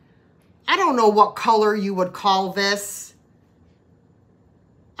don't know what color you would call this.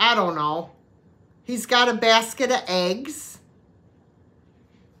 I don't know. He's got a basket of eggs.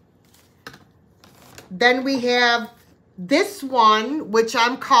 Then we have this one, which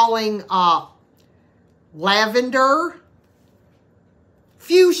I'm calling lavender.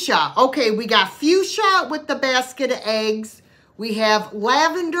 Fuchsia. Okay, we got fuchsia with the basket of eggs. We have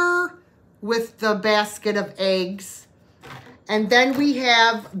lavender with the basket of eggs. And then we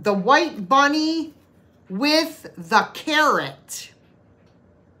have the white bunny with the carrot.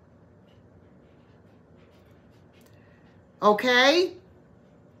 Okay?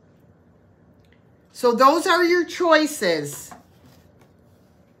 So those are your choices.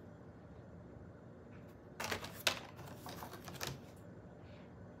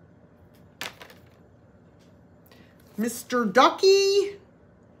 Mr. Ducky.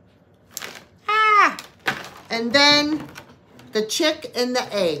 Ah! And then the chick and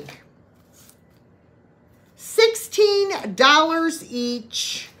the egg. $16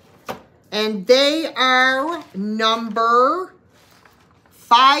 each. And they are number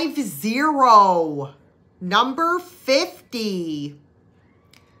 50. Number 50.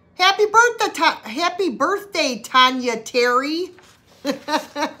 Happy birthday, Tanya Terry.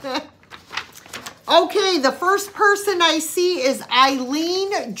 Okay, the first person I see is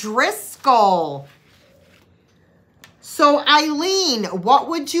Eileen Driscoll. So, Eileen, what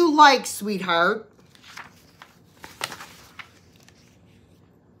would you like, sweetheart?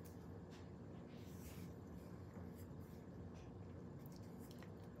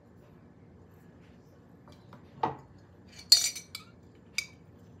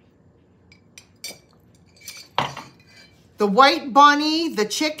 The white bunny, the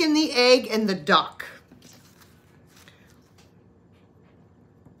chicken, the egg, and the duck.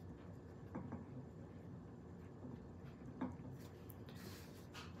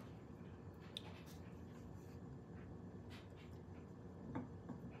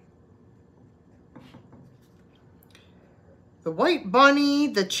 The white bunny,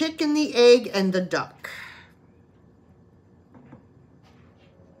 the chicken, the egg, and the duck.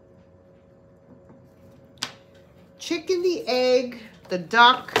 Chicken, the egg, the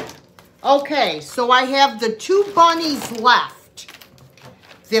duck. Okay, so I have the two bunnies left.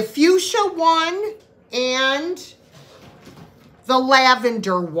 The fuchsia one and the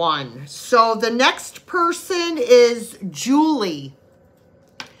lavender one. So the next person is Julie.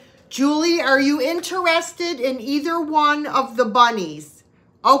 Julie, are you interested in either one of the bunnies?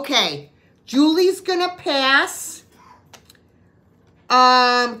 Okay, Julie's gonna pass.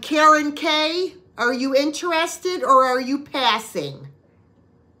 Karen K, are you interested or are you passing?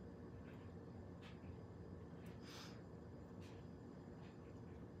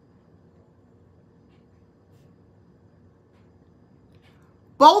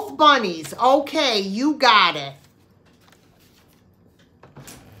 Both bunnies. Okay, you got it.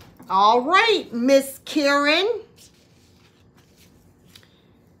 All right, Miss Karen.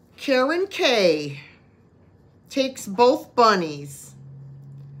 Karen K takes both bunnies.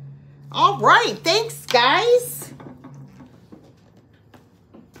 All right, thanks, guys.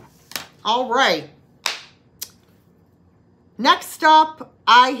 All right. Next up,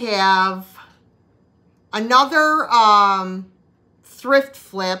 I have another thrift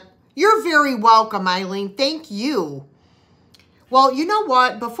flip. You're very welcome, Eileen. Thank you. Well, you know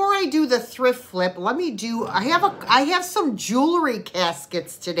what? Before I do the thrift flip, let me do, I have some jewelry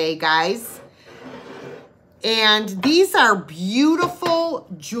caskets today, guys. And these are beautiful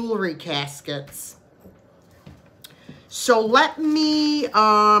jewelry caskets. So let me,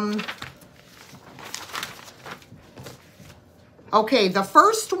 okay, the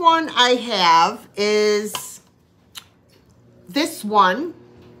first one I have is this one.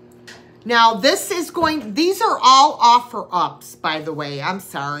 Now, this is these are all offer ups, by the way. I'm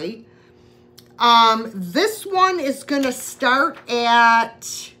sorry. This one is going to start at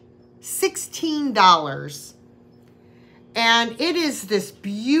 $16. And it is this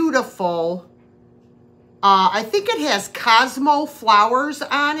beautiful, I think it has Cosmo flowers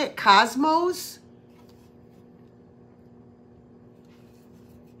on it. Cosmos.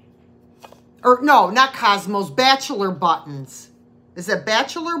 Or no, not Cosmos, Bachelor buttons. Is it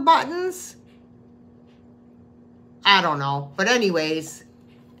Bachelor buttons? I don't know. But anyways,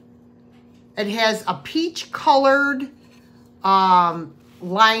 it has a peach colored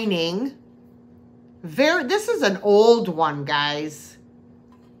lining. This is an old one, guys.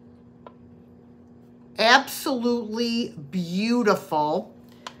 Absolutely beautiful.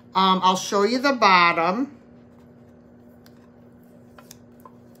 I'll show you the bottom.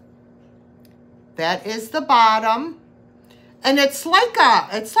 That is the bottom. And it's like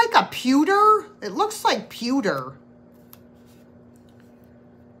a pewter. It looks like pewter.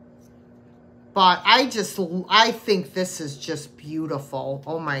 But I think this is just beautiful.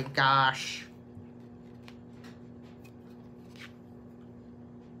 Oh my gosh.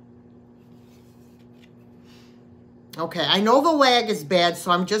 Okay, I know the lag is bad,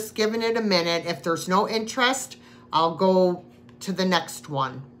 so I'm just giving it a minute. If there's no interest, I'll go to the next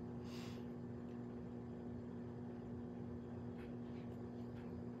one.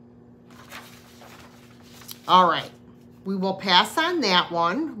 All right. We will pass on that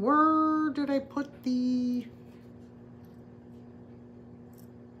one. Where did I put the...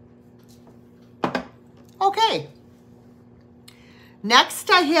 Okay. Next,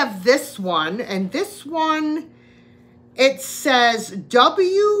 I have this one, and this one, it says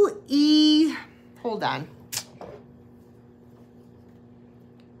W-E, hold on.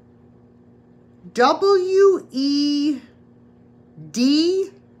 W-E-D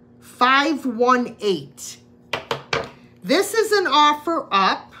 518. This is an offer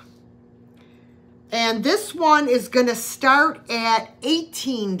up, and this one is going to start at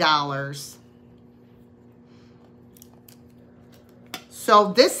 $18.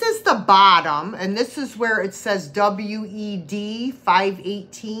 So this is the bottom, and this is where it says WED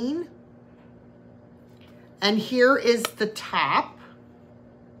 518. And here is the top.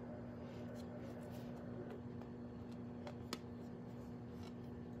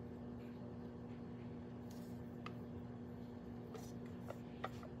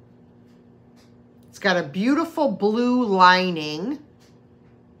 It's got a beautiful blue lining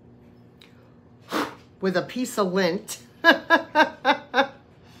with a piece of lint.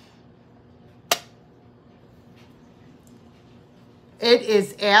 It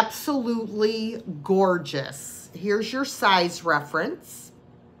is absolutely gorgeous. Here's your size reference.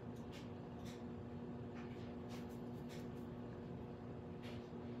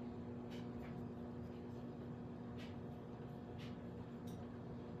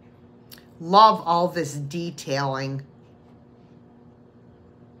 Love all this detailing.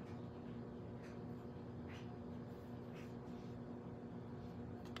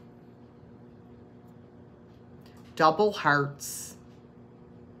 Double hearts.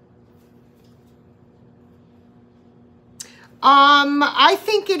 I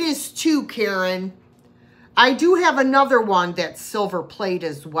think it is too, Karen. I do have another one that's silver plate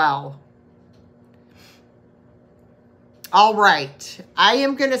as well. All right. I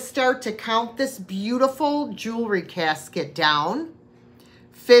am going to start to count this beautiful jewelry casket down.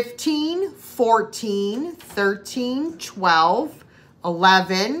 15, 14, 13, 12,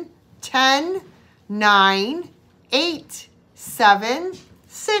 11, 10, 9, 8, 7,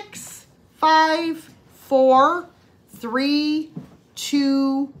 6, 5, 4, 3,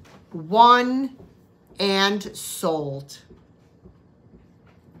 2, 1, and sold.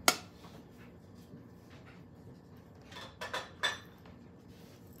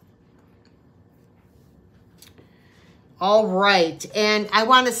 All right, and I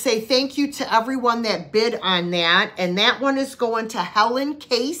want to say thank you to everyone that bid on that, and that one is going to Helen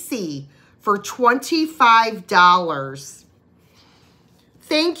Casey for $25.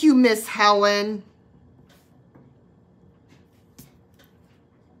 Thank you, Miss Helen.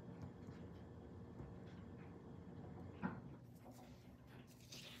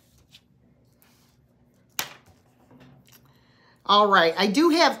 All right, I do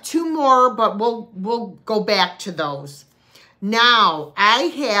have two more, but we'll go back to those. Now, I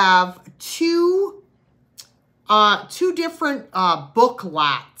have two different book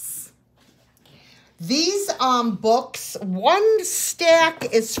lots. These books, one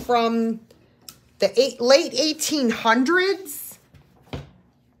stack is from the late 1800s.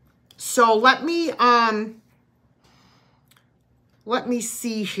 So let me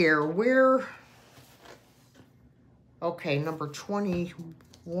see here. Where? Okay, number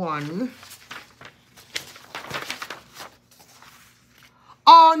 21.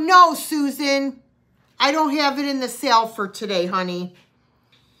 Oh, no, Susan. I don't have it in the sale for today, honey.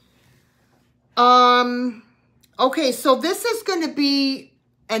 Okay, so this is going to be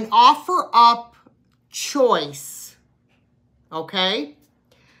an offer up choice. Okay?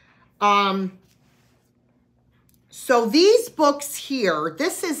 So these books here,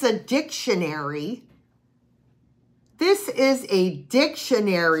 this is a dictionary. This is a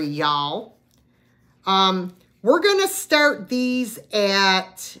dictionary, y'all. We're going to start these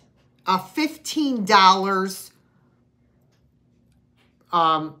at $15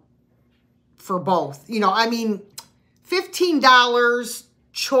 for both. You know, I mean, $15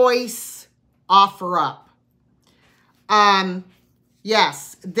 choice offer up.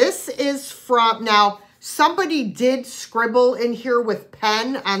 Yes, this is from, now, somebody did scribble in here with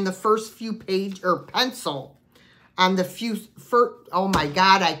pen on the first few pages, or pencil. On the oh my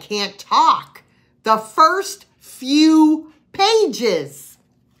God, I can't talk. The first few pages.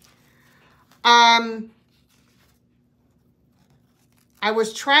 I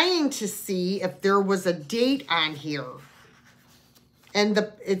was trying to see if there was a date on here. And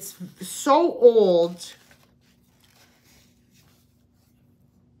it's so old.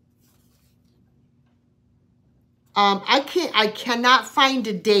 I cannot find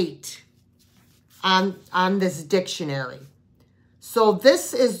a date on this dictionary. So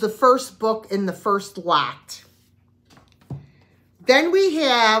this is the first book in the first lot. Then we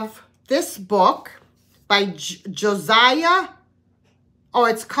have this book by Josiah. Oh,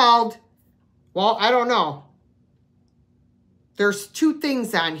 it's called, well, I don't know. There's two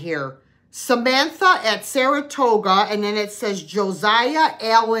things on here. Samantha at Saratoga, and then it says Josiah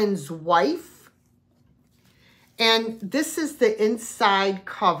Allen's wife. And this is the inside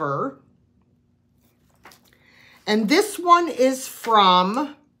cover. And this one is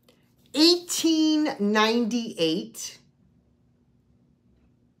from 1898.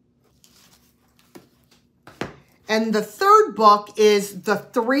 And the third book is The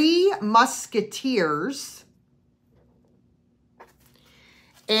Three Musketeers.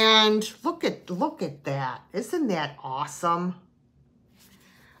 And look at that. Isn't that awesome?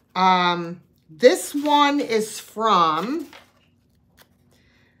 This one is from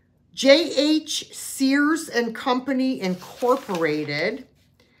J.H. Sears and Company Incorporated.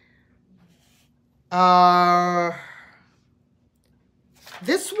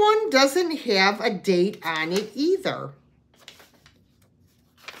 This one doesn't have a date on it either.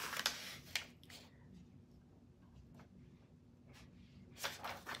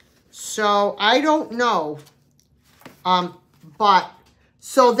 So I don't know.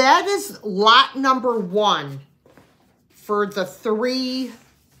 So that is lot number 1 for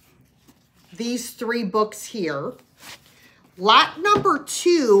these three books here. Lot number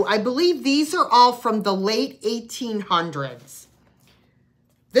 2, I believe these are all from the late 1800s.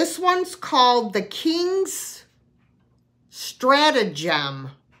 This one's called The King's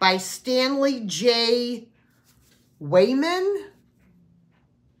Stratagem by Stanley J. Wayman.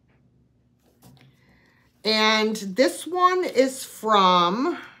 And this one is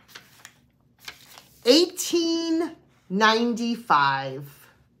from 1895.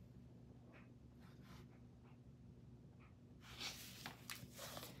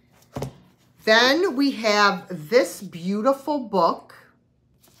 Then we have this beautiful book.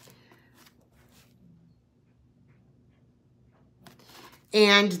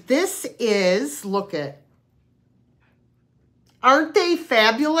 And this is, look at, aren't they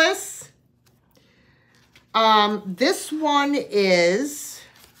fabulous? This one is,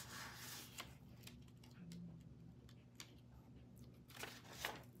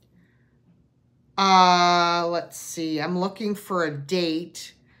 let's see, I'm looking for a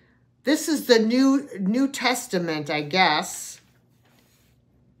date. This is the New Testament, I guess.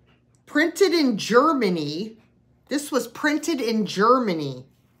 Printed in Germany. This was printed in Germany.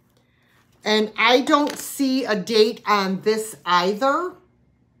 And I don't see a date on this either.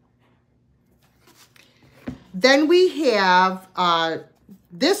 Then we have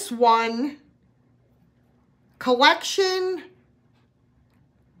this one, Collection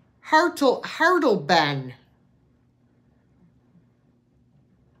Hartleben.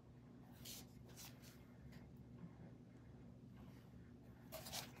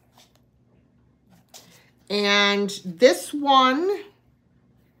 And this one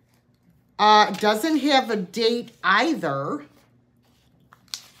doesn't have a date either.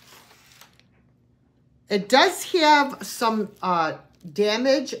 It does have some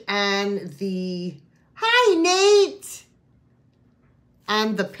damage on the, hi Nate,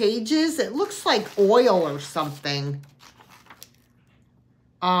 on the pages. It looks like oil or something.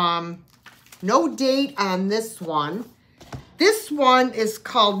 No date on this one. This one is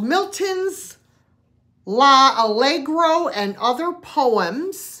called Milton's La Allegro and Other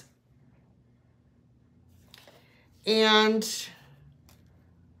Poems. And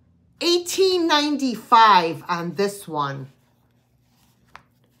 1895 on this one.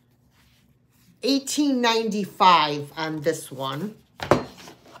 1895 on this one.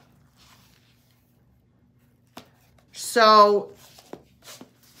 So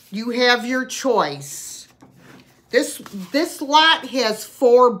you have your choice. This lot has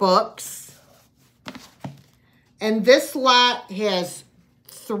 4 books. And this lot has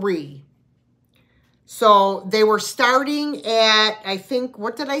 3. So they were starting at, I think,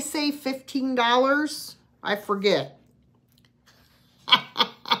 what did I say, $15? I forget.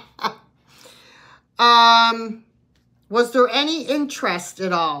 Was there any interest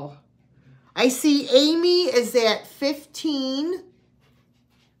at all? I see Amy is at 15.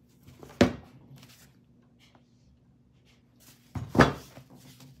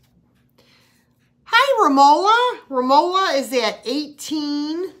 Hi, Romola. Romola is at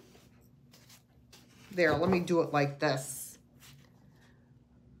 18. There, let me do it like this.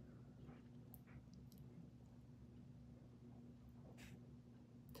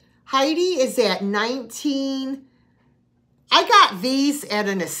 Heidi is at 19. I got these at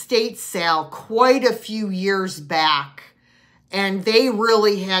an estate sale quite a few years back, and they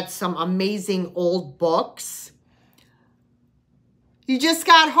really had some amazing old books. You just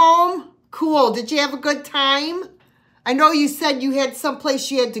got home? Cool. Did you have a good time? I know you said you had someplace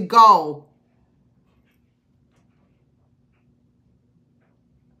you had to go.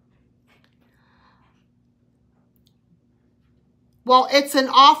 Well, it's an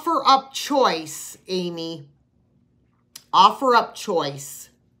offer up choice, Amy. Offer up choice.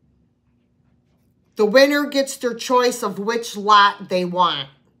 The winner gets their choice of which lot they want.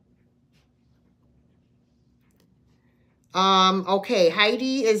 Okay,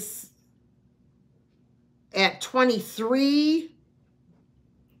 Heidi is at 23.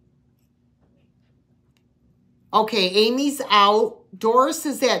 Okay, Amy's out. Doris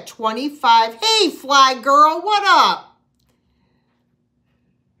is at 25. Hey, Fly Girl, what up?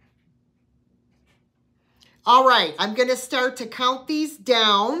 All right, I'm going to start to count these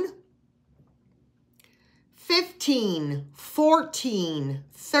down. 15, 14,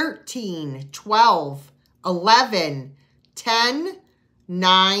 13, 12, 11, 10,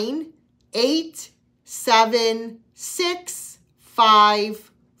 9, 8, 7, 6,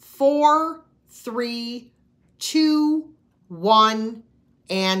 5, 4, 3, 2, 1,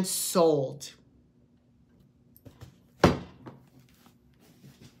 and sold.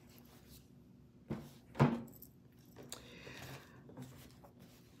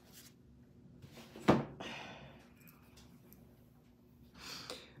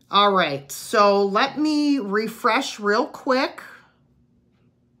 All right, so let me refresh real quick.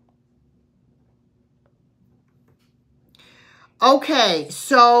 Okay,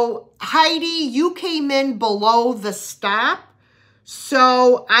 so Heidi, you came in below the stop.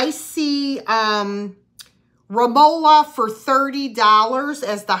 So I see Romola for $30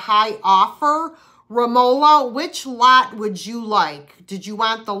 as the high offer. Romola, which lot would you like? Did you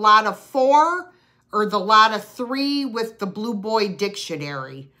want the lot of 4 or the lot of 3 with the Blue Boy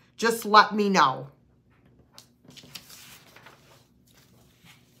Dictionary? Just let me know.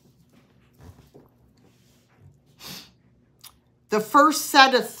 The first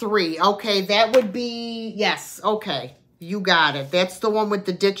set of 3. Okay, that would be, yes, okay. You got it. That's the one with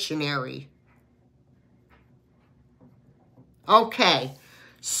the dictionary. Okay,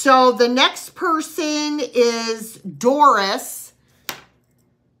 so the next person is Doris.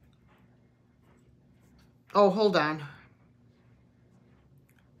 Oh, hold on.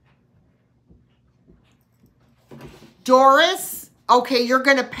 Doris, okay, you're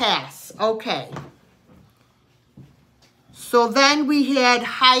going to pass. Okay. So then we had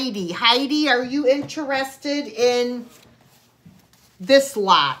Heidi. Heidi, are you interested in this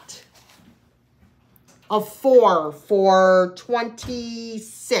lot of 4 for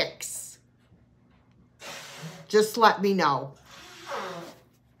 26? Just let me know.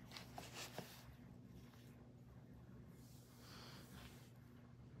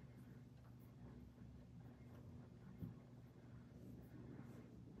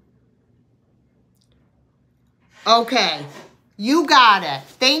 Okay, you got it.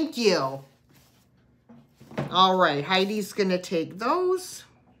 Thank you. All right, Heidi's going to take those.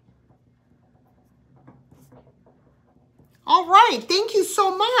 All right, thank you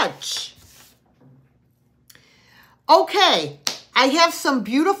so much. Okay, I have some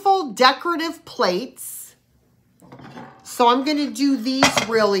beautiful decorative plates. So I'm going to do these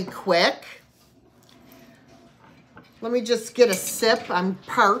really quick. Let me just get a sip. I'm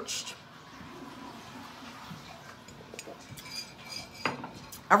parched.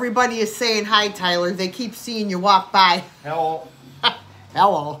 Everybody is saying hi, Tyler. They keep seeing you walk by. Hello.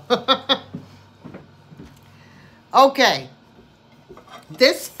 Hello. Okay.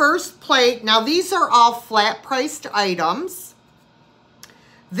 This first plate, now these are all flat priced items.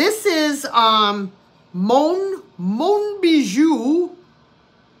 This is Mon Bijou,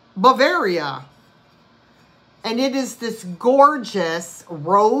 Bavaria. And it is this gorgeous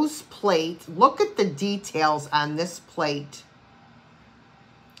rose plate. Look at the details on this plate.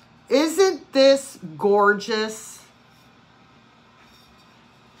 Isn't this gorgeous?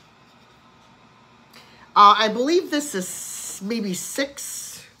 I believe this is maybe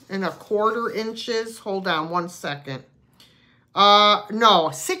 6 1/4 inches. Hold on one second. No,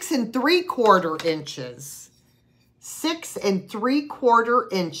 6 3/4 inches. 6 3/4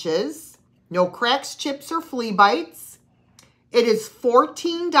 inches. No cracks, chips, or flea bites. It is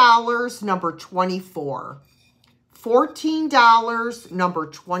 $14, number 24. $14, number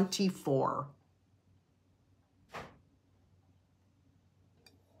 24.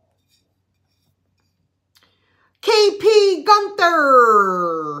 KP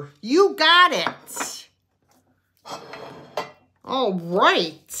Gunther, you got it. All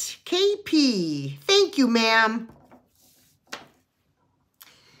right, KP. Thank you, ma'am.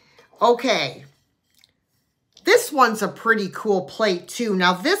 Okay. This one's a pretty cool plate, too.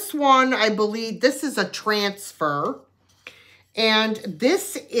 Now, this one, I believe, this is a transfer. And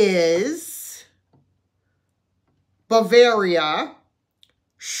this is Bavaria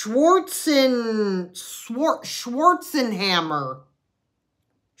Schwarzenhammer.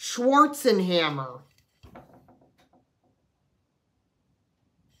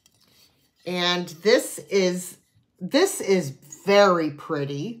 And this is very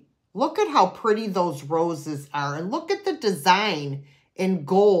pretty. Look at how pretty those roses are. And look at the design in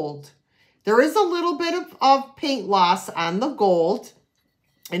gold. There is a little bit of paint loss on the gold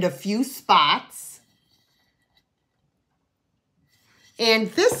in a few spots. And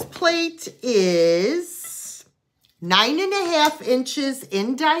this plate is 9.5 inches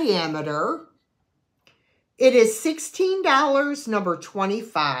in diameter. It is $16, number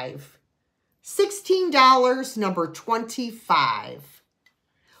 25. $16, number 25.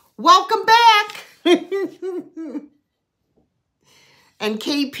 Welcome back. And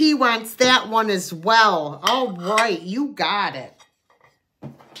KP wants that one as well. All right, you got it.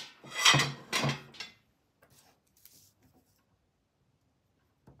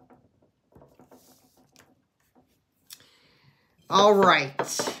 All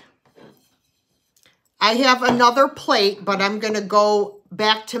right. I have another plate, but I'm going to go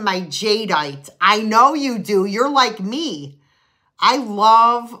back to my jadeite. I know you do. You're like me. I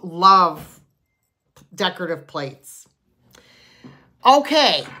love decorative plates.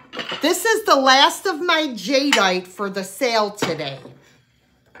 Okay, this is the last of my jadeite for the sale today.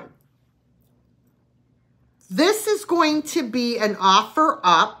 This is going to be an offer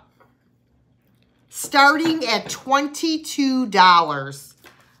up starting at $22.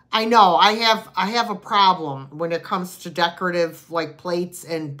 I know I have a problem when it comes to decorative like plates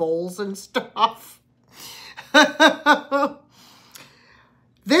and bowls and stuff.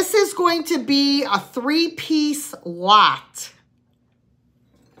 This is going to be a 3-piece lot.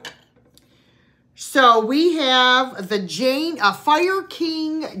 So we have the Fire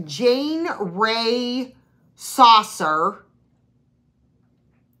King Jane Ray saucer.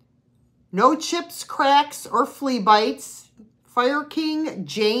 No chips, cracks, or flea bites. Fire King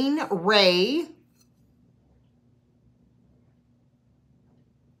Jane Ray.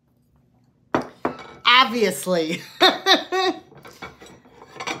 Obviously.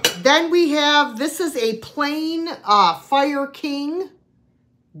 Then we have, this is a plain Fire King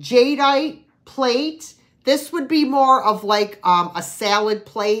jadeite plate. This would be more of like a salad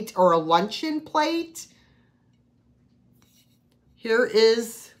plate or a luncheon plate. Here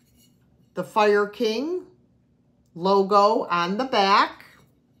is the Fire King logo on the back.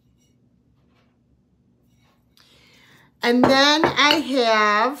 And then I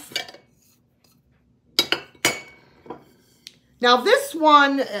have, now this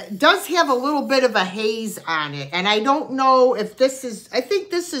one does have a little bit of a haze on it. And I don't know if this is, I think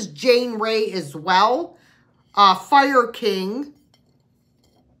this is Jane Ray as well. Fire King.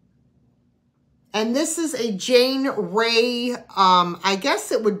 And this is a Jane Ray, I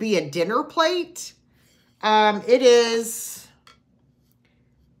guess it would be a dinner plate. It is,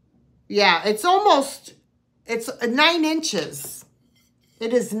 yeah, it's 9 inches.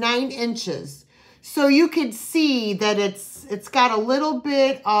 It is 9 inches. So you can see that it's got a little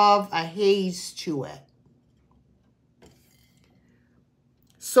bit of a haze to it.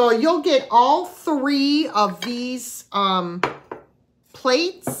 So you'll get all 3 of these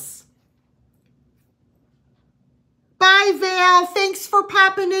plates. Bye, Val. Thanks for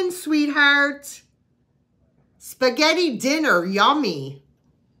popping in, sweetheart. Spaghetti dinner, yummy.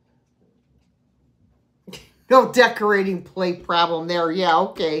 No decorating plate problem there. Yeah,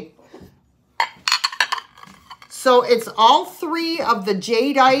 okay. So it's all 3 of the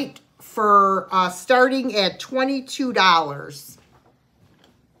jadeite for starting at $22.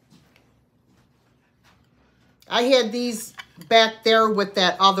 I had these back there with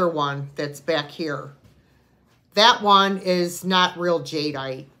that other one that's back here. That one is not real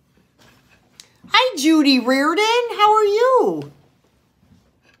jadeite. Hi, Judy Reardon. How are you?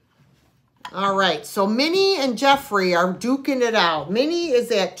 All right, so Minnie and Jeffrey are duking it out. Minnie is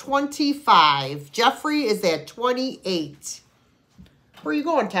at 25. Jeffrey is at 28. Where are you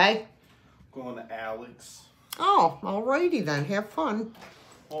going, Ty? Going to Alex. Oh, all righty then. Have fun.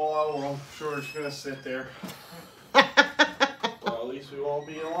 Oh, I'm sure she's going to sit there. Well, at least we won't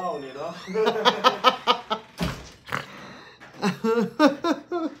be alone, you know?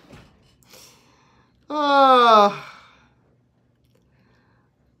 Oh.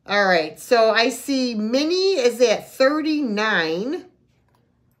 All right, so I see Minnie is at 39.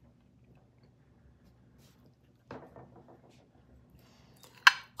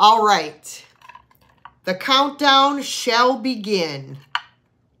 All right. The countdown shall begin.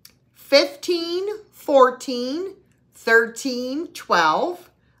 15, 14, 13, 12,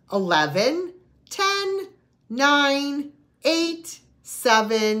 11, 10, 9, 8,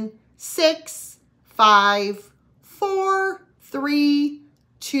 7, 6, 5, 4, 3,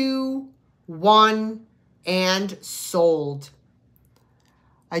 2, 1, and sold.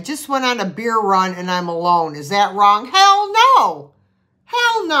 I just went on a beer run and I'm alone. Is that wrong? Hell no.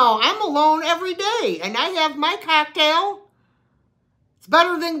 Hell no. I'm alone every day and I have my cocktail. It's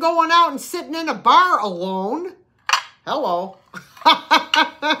better than going out and sitting in a bar alone. Hello.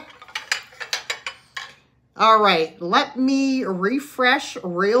 All right, let me refresh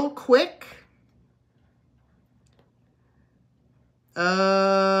real quick.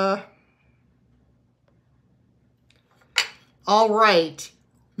 All right.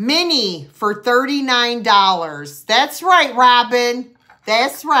 Mini for $39. That's right, Robin.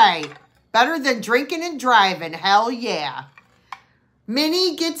 That's right. Better than drinking and driving. Hell yeah.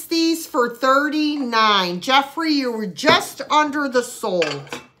 Mini gets these for $39. Jeffrey, you were just under the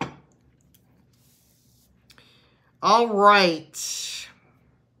sold. All right.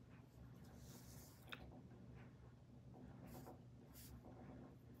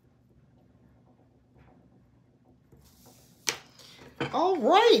 All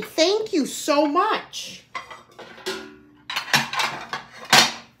right. Thank you so much.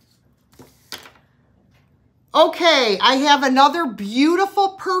 Okay, I have another beautiful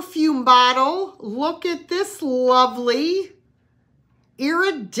perfume bottle. Look at this lovely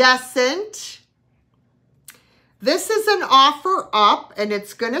iridescent. This is an offer up, and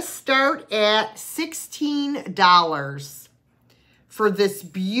it's going to start at $16 for this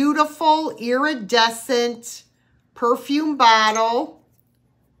beautiful iridescent perfume bottle.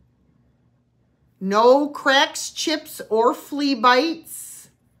 No cracks, chips, or flea bites.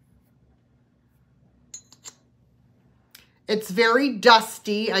 It's very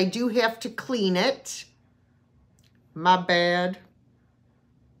dusty. I do have to clean it. My bad.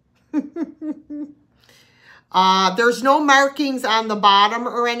 There's no markings on the bottom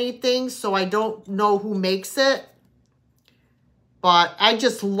or anything, so I don't know who makes it. But I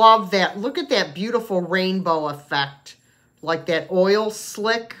just love that. Look at that beautiful rainbow effect. Like that oil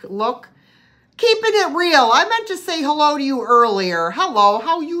slick look. Keeping it real. I meant to say hello to you earlier. Hello,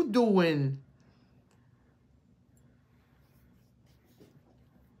 how you doing?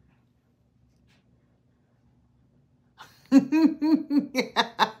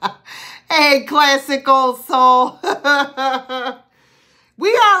 Hey, classical soul. We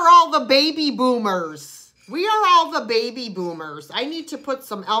are all the baby boomers. We are all the baby boomers. I need to put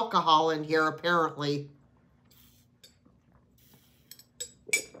some alcohol in here, apparently.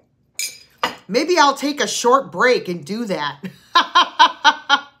 Maybe I'll take a short break and do that.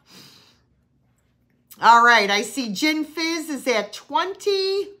 All right, I see Gin Fizz is at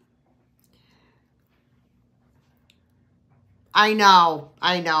 20. I know.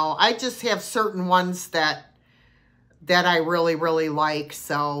 I just have certain ones that I really, really like,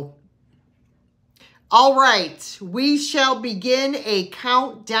 so. All right, we shall begin a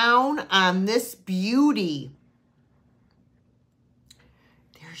countdown on this beauty.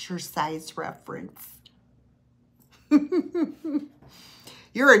 There's your size reference.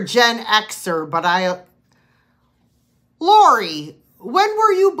 You're a Gen Xer, but Lori, when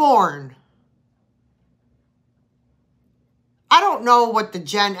were you born? I don't know what the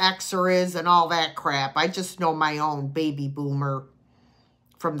Gen Xer is and all that crap. I just know my own baby boomer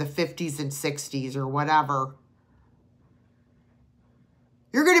from the 50s and 60s or whatever.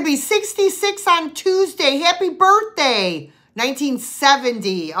 You're going to be 66 on Tuesday. Happy birthday.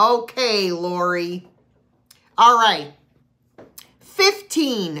 1970. Okay, Lori. All right.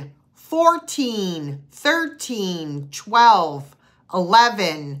 15, 14, 13, 12,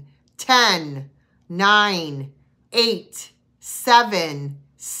 11, 10, 9, 8, 7,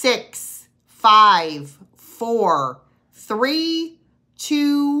 6, 5, 4, 3,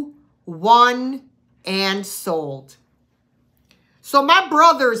 2, 1, and sold. So my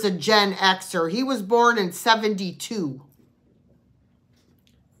brother's a Gen Xer. He was born in 72.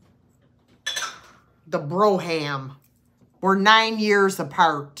 The Broham. We're 9 years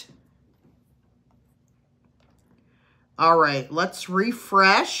apart. All right, let's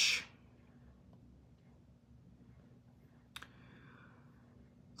refresh.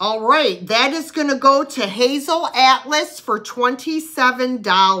 All right, that is going to go to Hazel Atlas for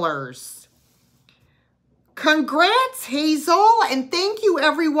 $27. Congrats, Hazel, and thank you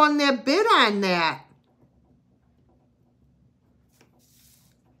everyone that bid on that.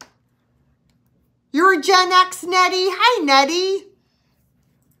 You're a Gen X, Nettie. Hi, Nettie.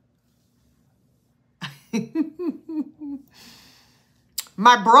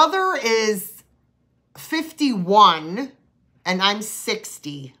 My brother is 51 and I'm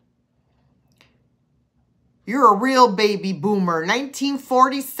 60. You're a real baby boomer.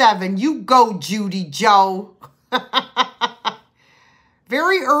 1947. You go, Judy Joe.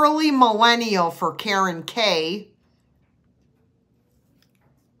 Very early millennial for Karen K.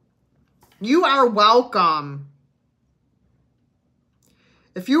 You are welcome.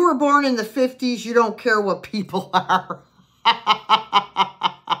 If you were born in the 50s, you don't care what people are.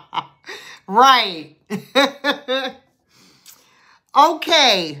 Right.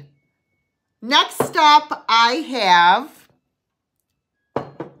 Okay. Next up, I have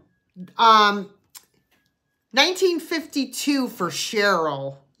 1952 for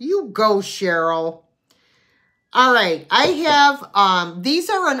Cheryl. You go, Cheryl. All right. I have, these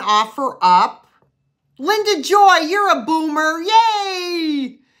are an offer up. Linda Joy, you're a boomer.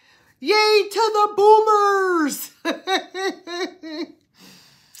 Yay! Yay to the boomers!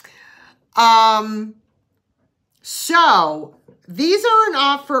 So, these are an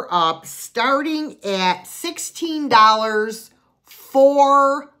offer up starting at $16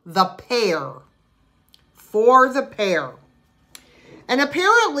 for the pair. For the pair. And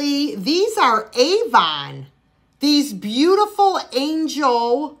apparently, these are Avon. These beautiful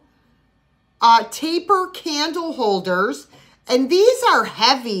angel taper candle holders. And these are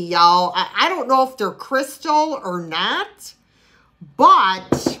heavy, y'all. I don't know if they're crystal or not.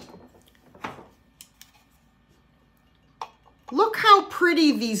 But look how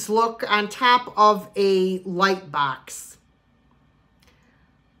pretty these look on top of a light box.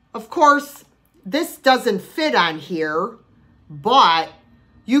 Of course, this doesn't fit on here, but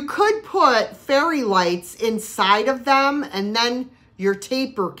you could put fairy lights inside of them and then your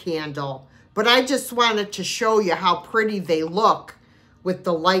taper candle. But I just wanted to show you how pretty they look with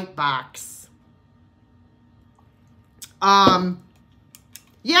the light box. Yeah,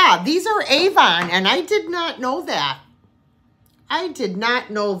 these are Avon, and I did not know that. I did not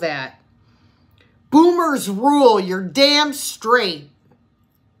know that. Boomers rule. You're damn straight.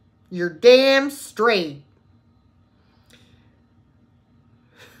 You're damn straight.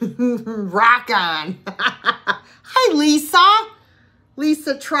 Rock on. Hi, Lisa.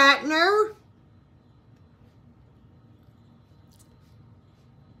 Lisa Trotner.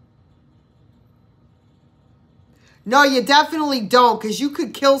 No, you definitely don't, because you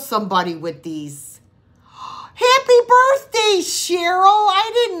could kill somebody with these. Happy birthday, Cheryl. I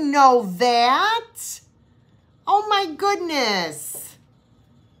didn't know that. Oh, my goodness.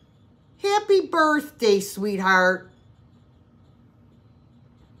 Happy birthday, sweetheart.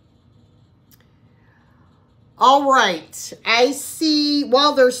 All right. I see,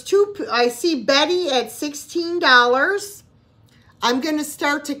 well, there's two. I see Betty at $16. I'm going to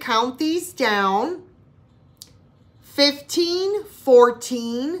start to count these down. 15,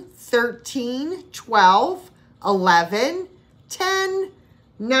 14, 13, 12, 11, 10,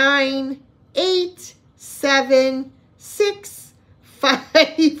 9, 8, 7, 6,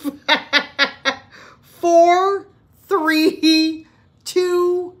 5, 4, 3,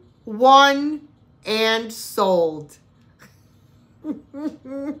 2, 1, and sold.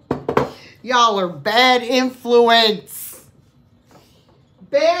 Y'all are bad influence.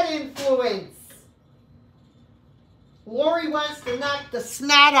 Bad influence. Lori wants to knock the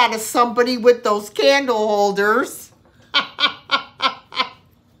snot out of somebody with those candle holders.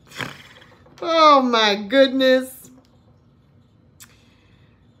 Oh my goodness.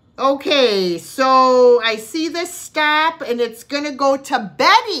 Okay, so I see this stop and it's going to go to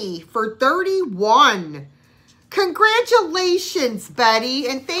Betty for 31. Congratulations, Betty,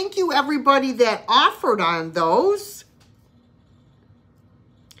 and thank you everybody that offered on those.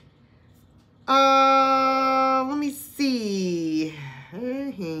 Let me see.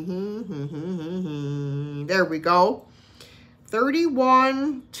 There we go.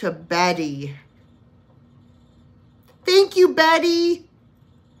 31 to Betty. Thank you, Betty.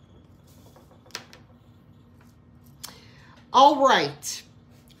 All right.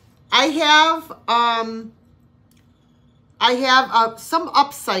 I have some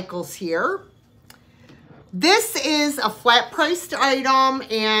upcycles here. This is a flat priced item,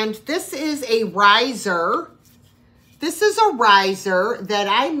 and this is a riser. This is a riser that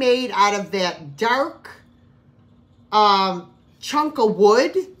I made out of that dark chunk of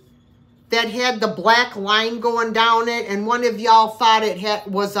wood that had the black line going down it, and one of y'all thought it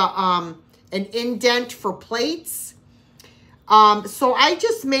was an indent for plates. So I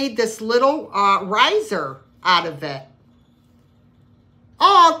just made this little riser out of it.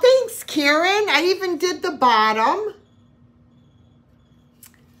 Oh, thanks, Karen. I even did the bottom.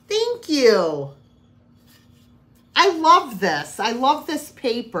 Thank you. I love this. I love this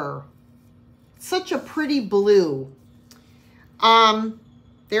paper. Such a pretty blue.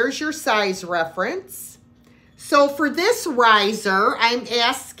 There's your size reference. So for this riser, I'm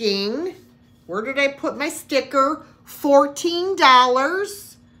asking, where did I put my sticker?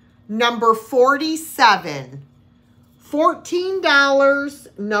 $14, number 47.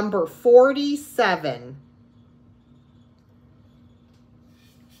 $14, number 47.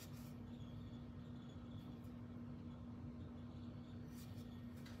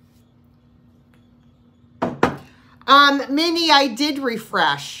 Minnie, I did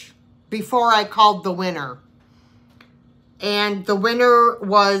refresh before I called the winner. And the winner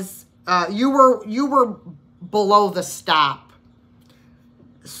was, you were below the stop.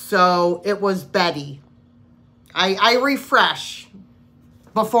 So it was Betty. I refresh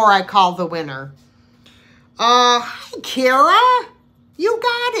before I call the winner. Hi, Kara. You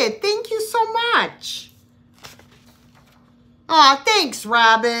got it. Thank you so much. Aw, thanks,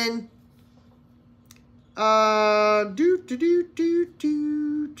 Robin. Where'd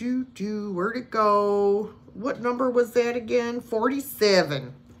it go? What number was that again?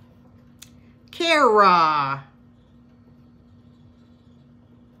 47. Kara.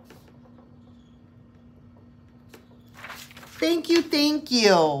 Thank you, thank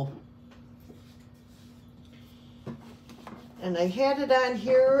you. And I had it on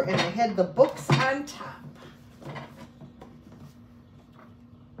here, and I had the books on top.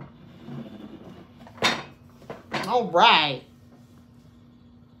 All right.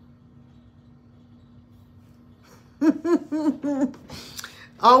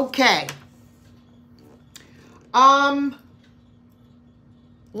 Okay.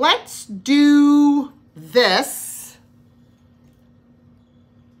 Let's do this.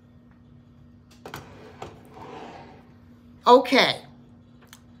 Okay.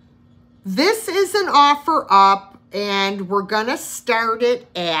 This is an offer up, and we're gonna start it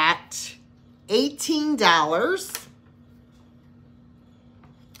at $18.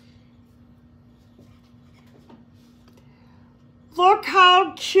 Look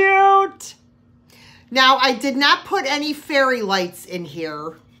how cute. Now, I did not put any fairy lights in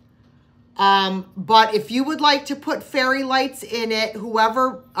here. But if you would like to put fairy lights in it,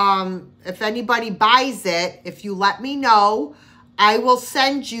 whoever, if anybody buys it, if you let me know, I will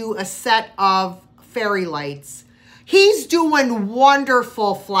send you a set of fairy lights. He's doing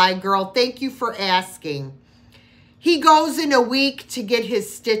wonderful, Fly Girl. Thank you for asking. He goes in a week to get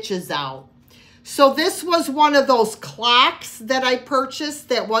his stitches out. So this was one of those clocks that I purchased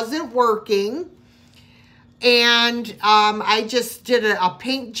that wasn't working. And I just did a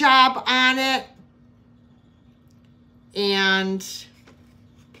paint job on it. And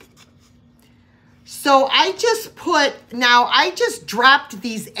so I just I just dropped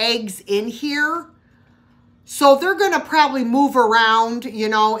these eggs in here. So they're going to probably move around, you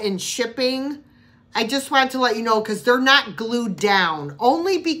know, in shipping. I just wanted to let you know because they're not glued down.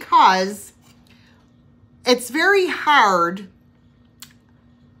 Only because it's very hard.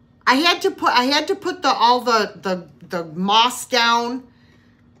 I had to put all the moss down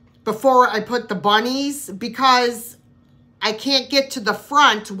before I put the bunnies because I can't get to the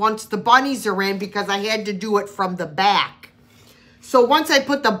front once the bunnies are in because I had to do it from the back. So once I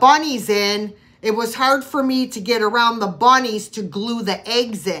put the bunnies in, it was hard for me to get around the bunnies to glue the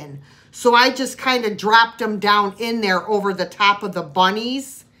eggs in. So I just kind of dropped them down in there over the top of the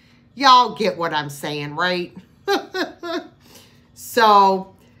bunnies. Y'all get what I'm saying, right?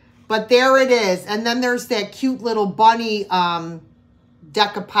 So, but there it is. And then there's that cute little bunny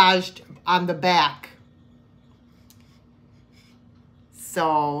decoupaged on the back.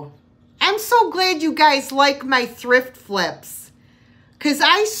 So, I'm so glad you guys like my thrift flips. Because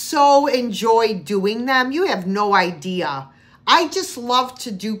I so enjoy doing them. You have no idea. I just love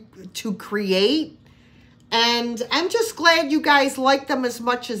to create. And I'm just glad you guys like them as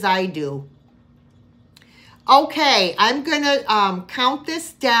much as I do. Okay, I'm going to count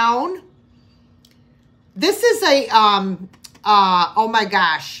this down. This is a, oh my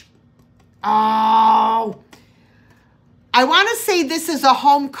gosh. Oh, I want to say this is a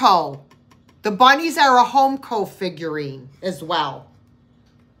Homeco. The bunnies are a Homeco figurine as well.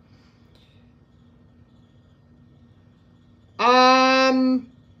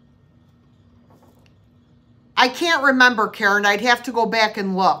 I can't remember, Karen. I'd have to go back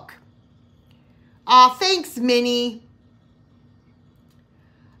and look. Thanks, Minnie.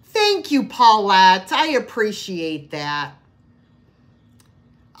 Thank you, Paulette. I appreciate that.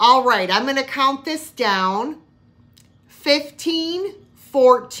 All right, I'm going to count this down. 15,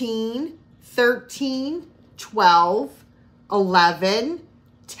 14, 13, 12, 11,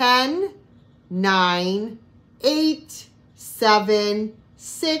 10, 9, 8, 7,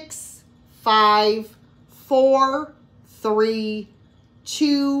 6, 5, 4, 3,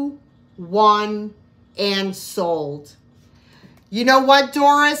 2, 1, and sold. You know what,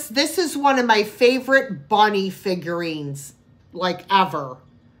 Doris? This is one of my favorite bunny figurines, like, ever.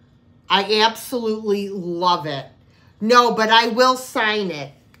 I absolutely love it. No, but I will sign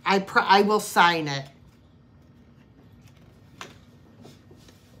it. I will sign it.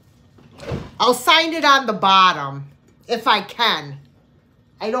 I'll sign it on the bottom, if I can.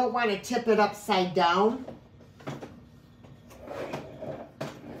 I don't want to tip it upside down.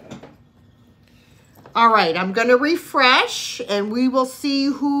 All right, I'm going to refresh, and we will see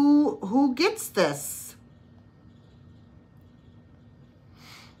who gets this.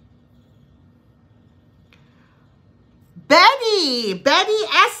 Betty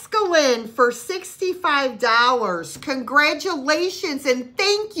Escalin for $65. Congratulations, and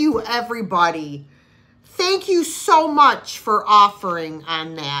thank you, everybody. Thank you so much for offering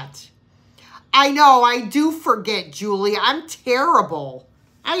on that. I know, I do forget, Julie. I'm terrible.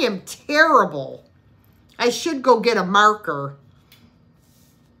 I am terrible. I should go get a marker.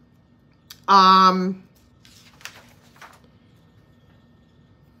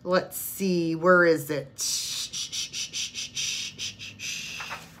 Let's see, where is it?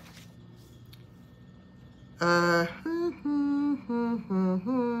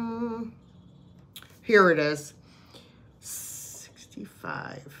 Here it is.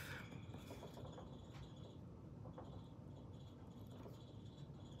 65.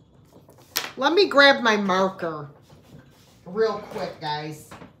 Let me grab my marker real quick, guys.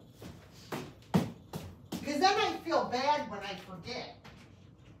 Because then I feel bad when I forget.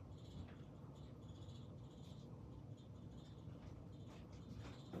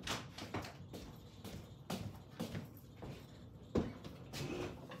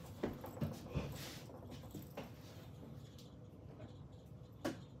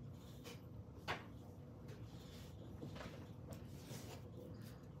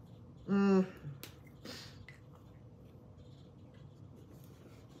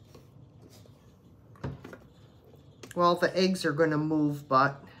 Well, the eggs are going to move,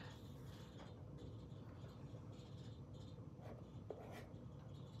 but...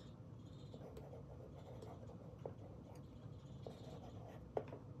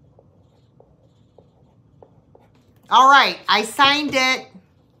 All right, I signed it.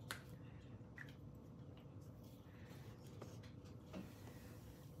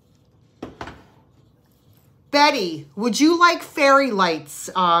 Betty, would you like fairy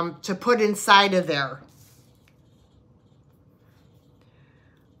lights to put inside of there?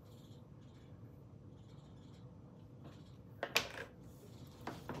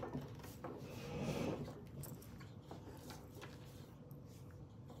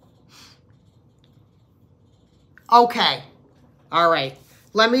 Okay. All right.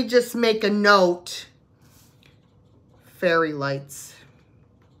 Let me just make a note. Fairy lights.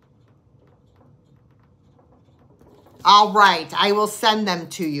 All right. I will send them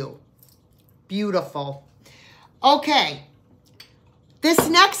to you. Beautiful. Okay. This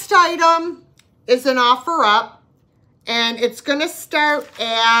next item is an offer up, and it's going to start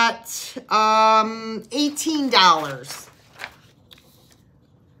at $18.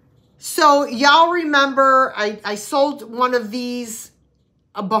 So y'all remember I sold one of these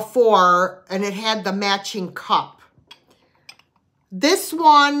before, and it had the matching cup. This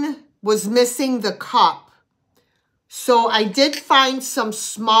one was missing the cup. So I did find some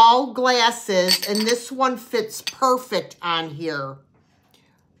small glasses, and this one fits perfect on here.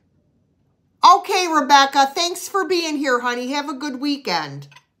 Okay, Rebecca, thanks for being here, honey. Have a good weekend.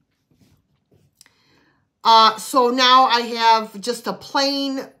 So now I have just a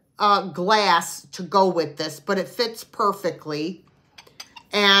plain glass to go with this, but it fits perfectly.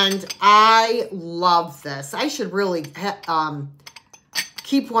 And I love this. I should really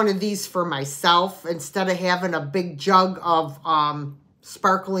keep one of these for myself instead of having a big jug of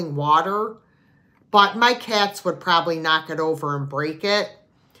sparkling water. But my cats would probably knock it over and break it.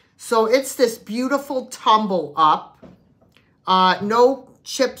 So it's this beautiful tumble up. No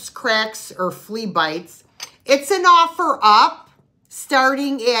chips, cracks, or flea bites. It's an offer up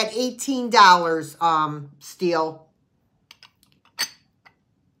starting at $18, Steel.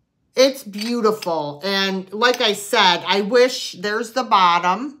 It's beautiful. And like I said, I wish, there's the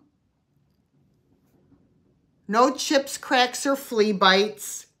bottom. No chips, cracks, or flea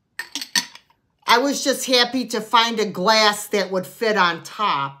bites. I was just happy to find a glass that would fit on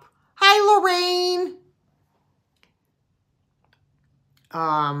top. Hi, Lorraine.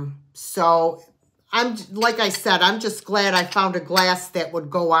 So like I said, I'm just glad I found a glass that would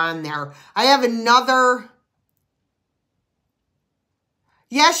go on there. I have another.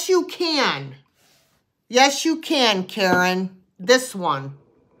 Yes, you can. Yes, you can, Karen. This one.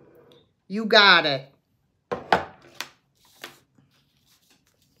 You got it.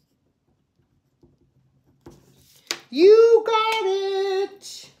 You got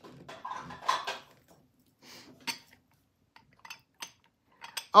it.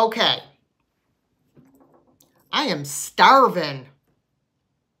 Okay. I am starving.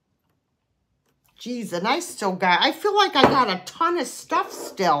 Jeez, and I feel like I got a ton of stuff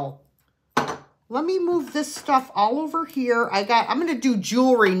still. Let me move this stuff all over here. I'm going to do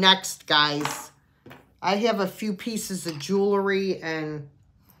jewelry next, guys. I have a few pieces of jewelry and...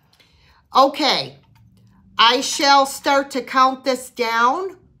 Okay. I shall start to count this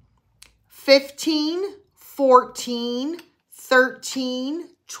down. 15, 14, 13,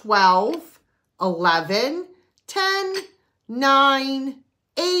 12, 11, 10, 9,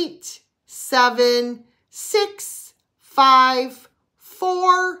 8, 7, 6, 5,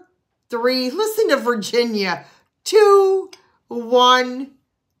 4, 3. Listen to Virginia. 2, 1,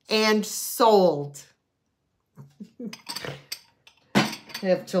 and sold. I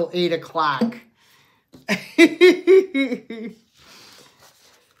have till 8 o'clock.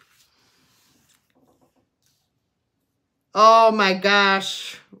 Oh my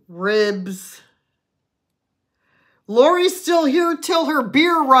gosh. Ribs. Lori's still here till her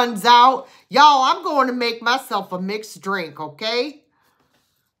beer runs out. Y'all, I'm going to make myself a mixed drink, okay?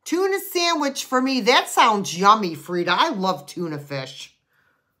 Tuna sandwich for me. That sounds yummy, Frida. I love tuna fish.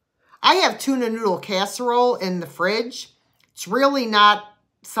 I have tuna noodle casserole in the fridge. It's really not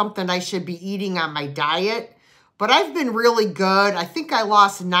something I should be eating on my diet, but I've been really good. I think I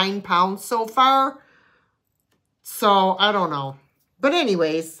lost 9 pounds so far. So, I don't know. But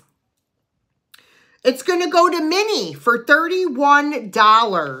anyways, it's going to go to Minnie for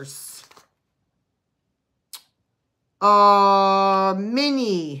 $31.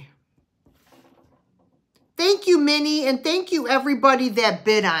 Minnie. Thank you, Minnie, and thank you everybody that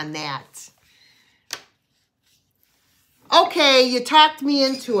bid on that. Okay, you talked me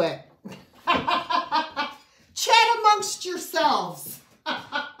into it. Chat amongst yourselves.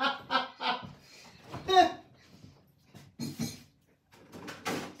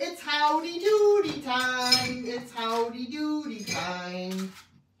 It's howdy doody time. It's howdy doody time.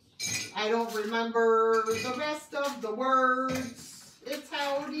 I don't remember the rest of the words. It's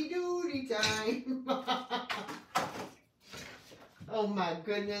howdy doody time. Oh my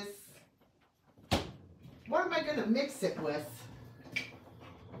goodness. What am I going to mix it with?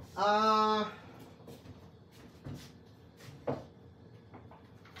 I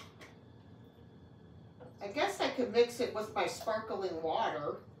guess I could mix it with my sparkling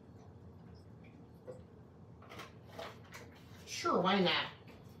water. Sure, why not?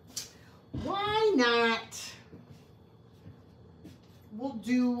 Why not? We'll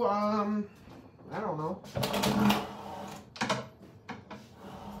do, I don't know.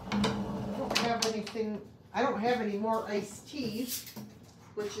 I don't have any more iced tea,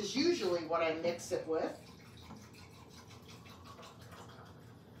 which is usually what I mix it with.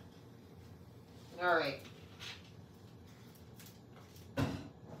 All right.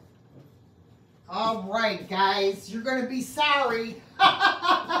 All right, guys, you're going to be sorry.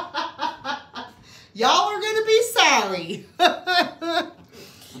 Y'all are going to be sorry.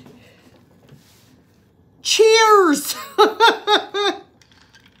 Cheers.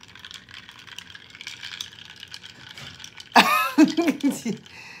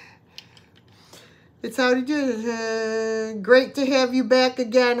 It's howdy do. Great to have you back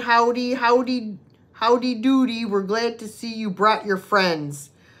again. Howdy, howdy, howdy doody. We're glad to see you brought your friends.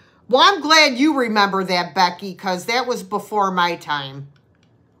 Well, I'm glad you remember that, Becky, because that was before my time.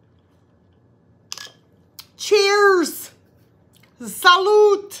 Cheers.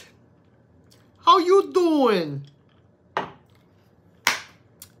 Salute. How you doing?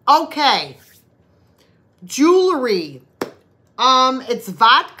 Okay. Jewelry. It's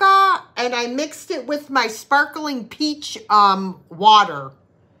vodka, and I mixed it with my sparkling peach water.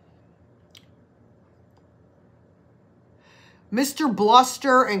 Mr.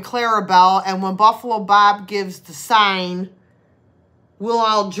 Bluster and Clarabelle, and when Buffalo Bob gives the sign, we'll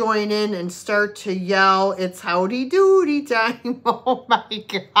all join in and start to yell, it's howdy doody time. Oh my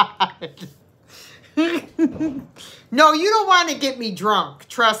God. No, you don't want to get me drunk.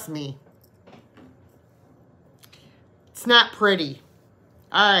 Trust me. It's not pretty.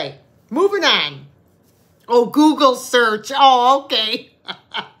 All right, moving on. Oh, Google search. Oh, okay.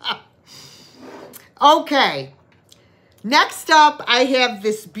 Okay. Next up, I have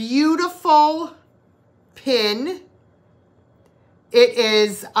this beautiful pin. It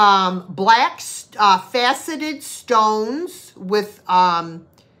is black faceted stones with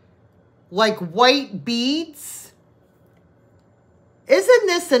like white beads. Isn't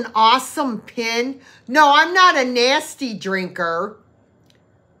this an awesome pin? No, I'm not a nasty drinker.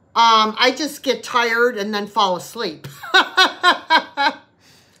 I just get tired and then fall asleep.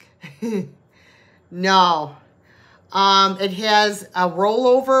 No. It has a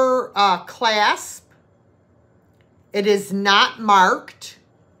rollover clasp. It is not marked.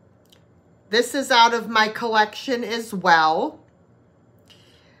 This is out of my collection as well.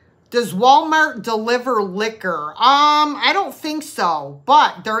 Does Walmart deliver liquor? I don't think so.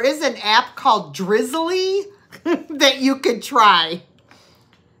 But there is an app called Drizzly that you could try.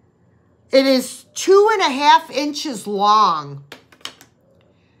 It is 2.5 inches long.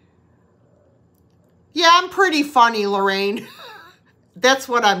 Yeah, I'm pretty funny, Lorraine. That's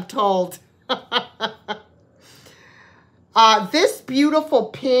what I'm told. This beautiful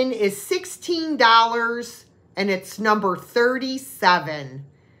pin is $16 and it's number 37.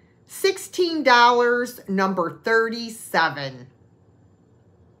 $16, number 37.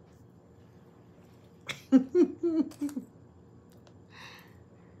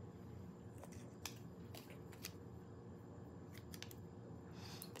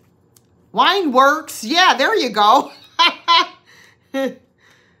 Wine works. Yeah, there you go.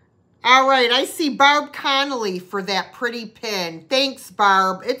 All right, I see Barb Connolly for that pretty pin. Thanks,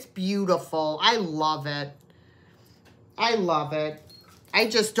 Barb. It's beautiful. I love it. I love it. I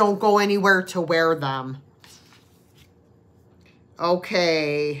just don't go anywhere to wear them.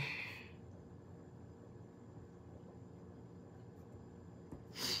 Okay.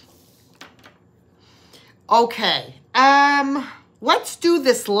 Okay. Let's do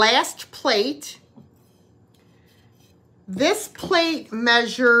this last plate. This plate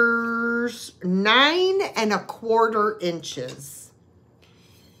measures 9¼ inches.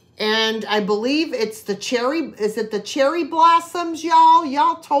 And I believe it's the cherry, is it the cherry blossoms, y'all?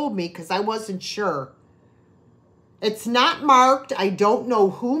 Y'all told me because I wasn't sure. It's not marked. I don't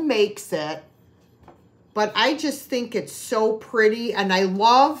know who makes it. But I just think it's so pretty. And I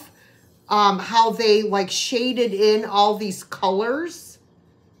love how they like shaded in all these colors.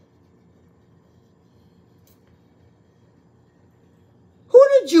 Who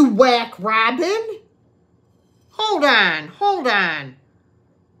did you whack, Robin? Hold on, hold on.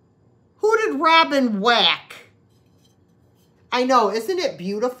 Who did Robin whack? I know, isn't it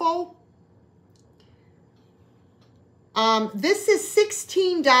beautiful? This is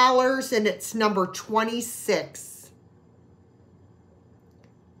 $16 and it's number 26.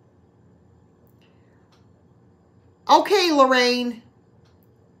 Okay, Lorraine.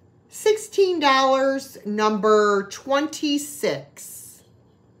 $16, number 26.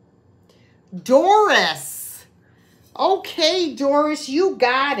 Doris. Okay, Doris, you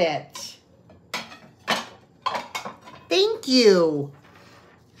got it. Thank you.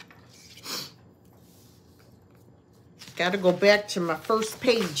 Got to go back to my first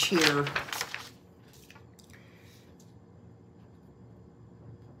page here.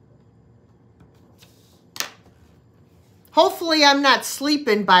 Hopefully I'm not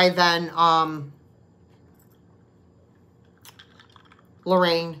sleeping by then,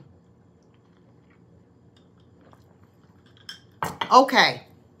 Lorraine. Okay.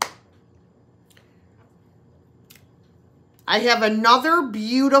 I have another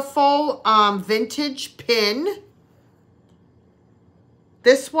beautiful vintage pin.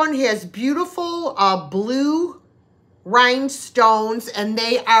 This one has beautiful blue rhinestones, and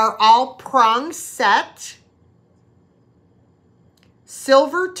they are all prong set.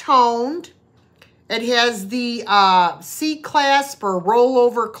 Silver toned. It has the C-clasp or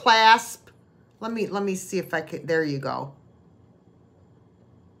rollover clasp. Let me see if I can. There you go.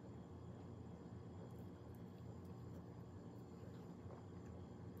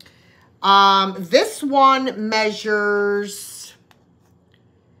 This one measures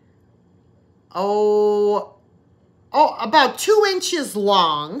about 2 inches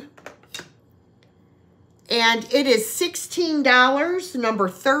long. And it is $16, number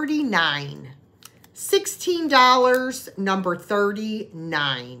 39. $16, number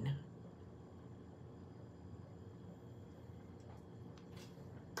 39.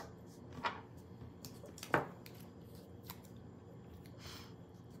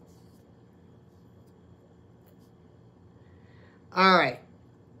 All right.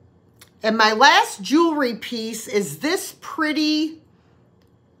 And my last jewelry piece is this pretty.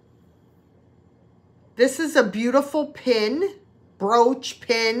 This is a beautiful pin. brooch,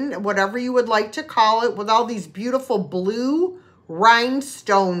 pin, whatever you would like to call it, with all these beautiful blue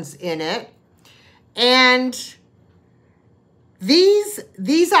rhinestones in it. And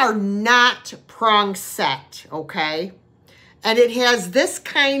these are not prong set, okay? And it has this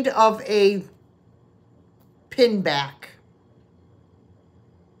kind of a pin back.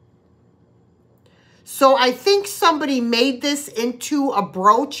 So I think somebody made this into a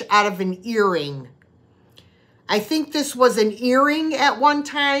brooch out of an earring. I think this was an earring at one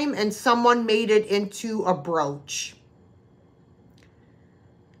time and someone made it into a brooch.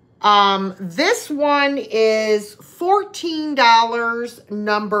 This one is $14,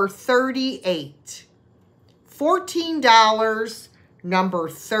 number 38. $14, number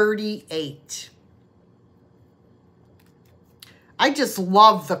 38. I just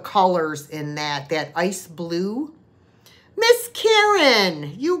love the colors in that ice blue. Miss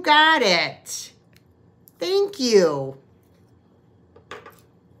Karen, you got it. Thank you.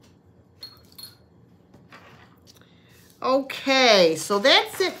 Okay, so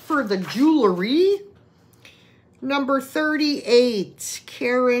that's it for the jewelry. Number 38,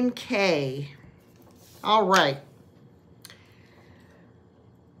 Karen K. All right.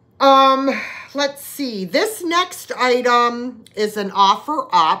 Let's see. This next item is an offer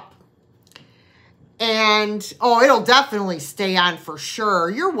up. And, oh, it'll definitely stay on for sure.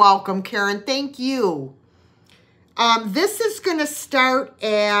 You're welcome, Karen. Thank you. This is going to start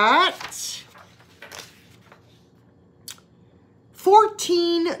at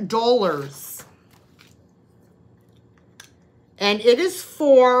 $14. And it is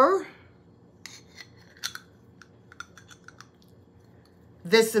for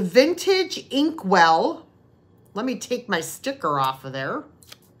this vintage inkwell. Let me take my sticker off of there.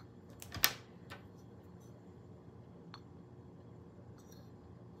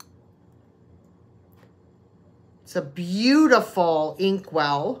 It's a beautiful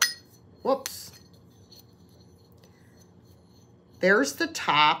inkwell. Whoops. There's the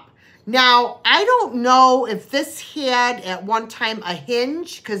top. Now, I don't know if this had at one time a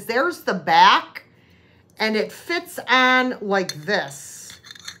hinge, because there's the back, and it fits on like this.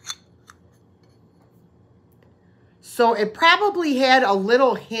 So it probably had a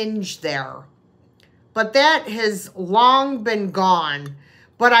little hinge there, but that has long been gone.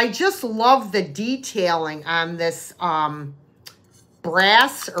 But I just love the detailing on this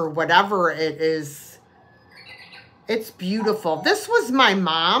brass or whatever it is. It's beautiful. This was my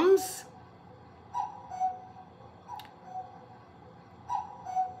mom's.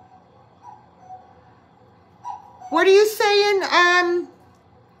 What are you saying,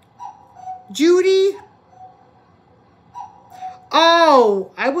 Judy?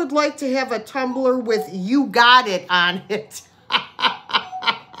 Oh, I would like to have a tumbler with "You Got It" on it.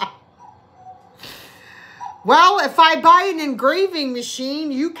 Well, if I buy an engraving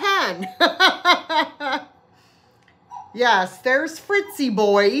machine, you can. Yes, there's Fritzy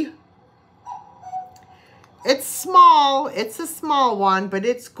Boy. It's small. It's a small one, but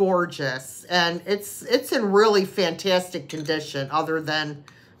it's gorgeous. And it's in really fantastic condition other than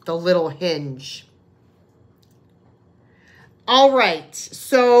the little hinge. All right,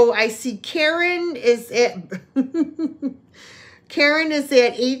 so I see Karen is at Karen is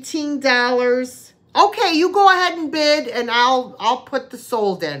at $18. Okay, you go ahead and bid, and I'll put the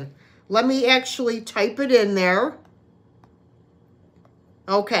sold in. Let me actually type it in there.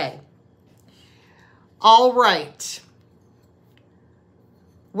 Okay. All right.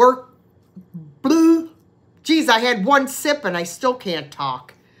 We're blue. Geez, I had one sip and I still can't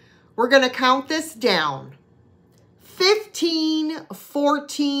talk. We're going to count this down. 15,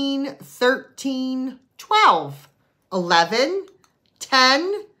 14, 13, 12, 11,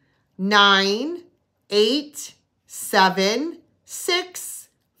 10, 9, 8, 7, 6,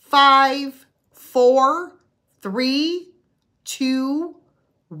 5, 4, 3, 2,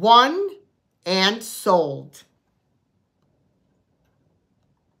 1, and sold.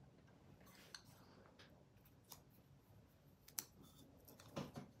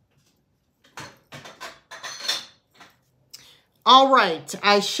 All right,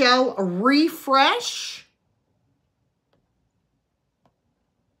 I shall refresh.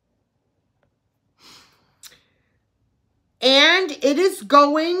 And it is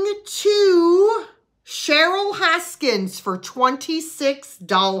going to Cheryl Hoskins for 26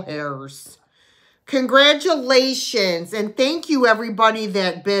 doll hairs. Congratulations, and thank you everybody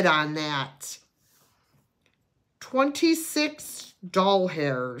that bid on that. 26 doll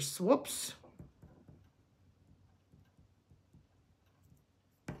hairs. Whoops.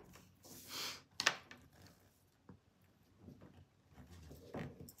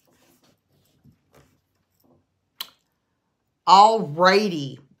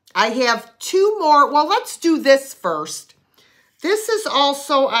 Alrighty. I have two more. Well, let's do this first. This is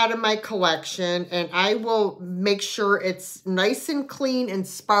also out of my collection, and I will make sure it's nice and clean and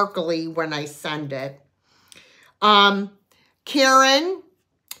sparkly when I send it. Karen,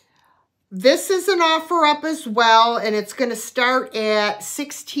 this is an offer up as well, and it's going to start at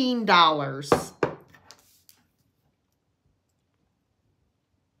 $16.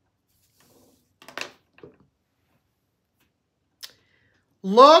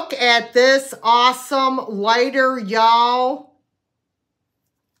 Look at this awesome lighter, y'all.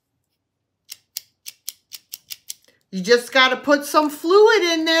 You just got to put some fluid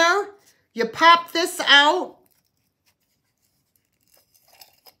in there. You pop this out.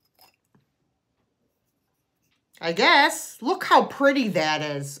 I guess. Look how pretty that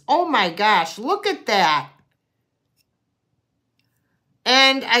is. Oh my gosh, look at that.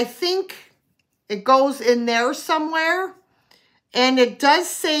 And I think it goes in there somewhere. And it does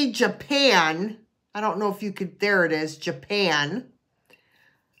say Japan. I don't know if you could, there it is, Japan.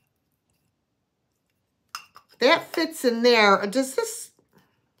 That fits in there. Does this?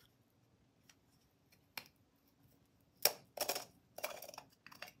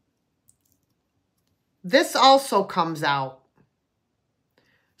 This also comes out.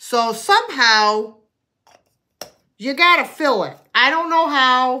 So somehow you got to fill it. I don't know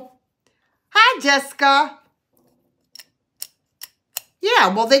how. Hi, Jessica.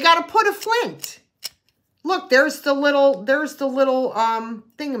 Yeah, well, they got to put a flint. Look, there's the little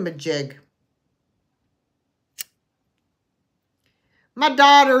thingamajig. My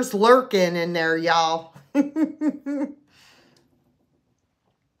daughter's lurking in there, y'all.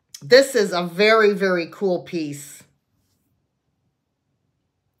 This is a very, very cool piece.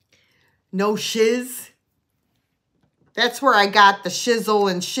 No shiz. That's where I got the shizzle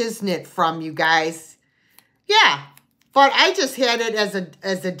and shiznit from, you guys. Yeah, but I just had it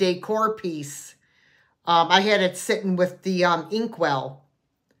as a decor piece. I had it sitting with the inkwell.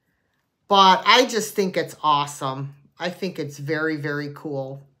 But I just think it's awesome. I think it's very, very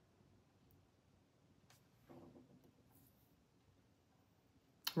cool.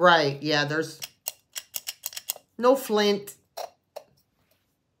 Right, yeah, there's no flint.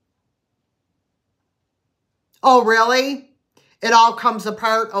 Oh, really? It all comes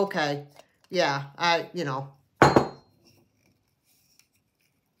apart? Okay. Yeah, you know.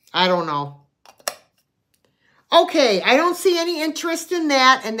 I don't know. Okay, I don't see any interest in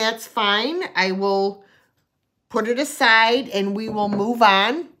that, and that's fine. I will put it aside, and we will move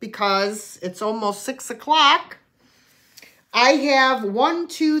on because it's almost 6 o'clock. I have 1,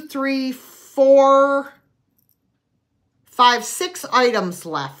 2, 3, 4, 5, 6 items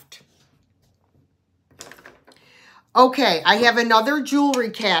left. Okay, I have another jewelry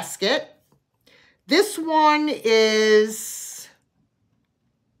casket. This one is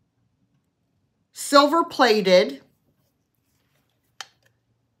silver plated.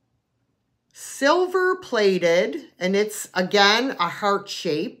 Silver plated, and it's, again, a heart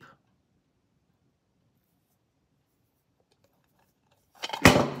shape.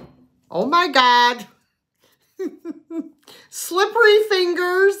 Oh my God. Slippery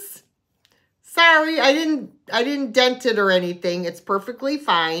fingers. Sorry, I didn't dent it or anything. It's perfectly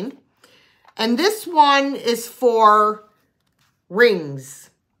fine. And this one is for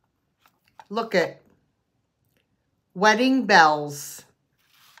rings. Look at wedding bells.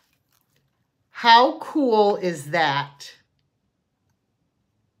 How cool is that?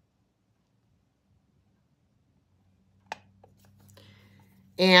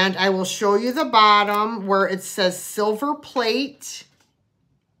 And I will show you the bottom where it says silver plate.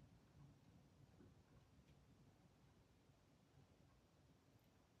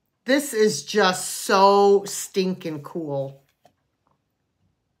 This is just so stinking cool.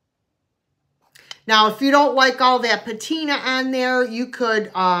 Now, if you don't like all that patina on there, you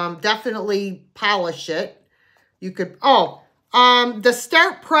could definitely polish it. You could, the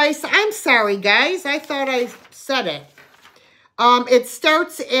start price, I'm sorry, guys. I thought I said it. It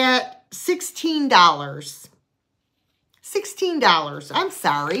starts at $16. $16. I'm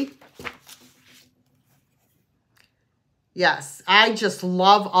sorry. Yes, I just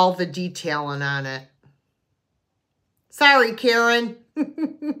love all the detailing on it. Sorry, Karen.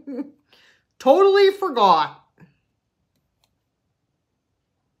 Totally forgot.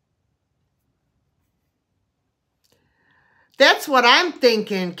 That's what I'm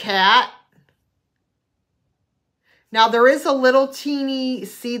thinking, Kat. Now, there is a little teeny,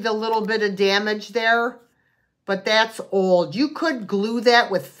 see the little bit of damage there? But that's old. You could glue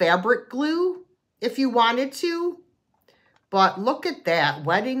that with fabric glue if you wanted to. But look at that,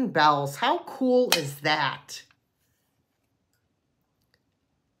 wedding bells. How cool is that?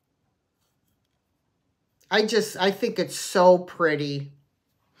 I think it's so pretty.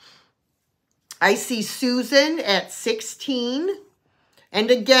 I see Susan at 16.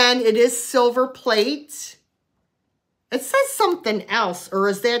 And again, it is silver plate. It says something else, or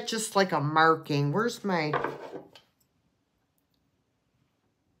is that just like a marking? Where's my...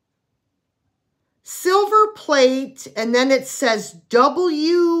 Silver plate, and then it says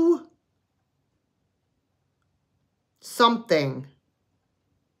W something.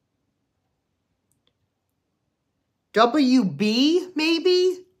 WB,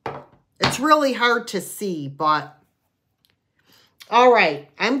 maybe? It's really hard to see, but... All right,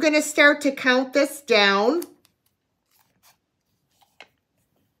 I'm going to start to count this down.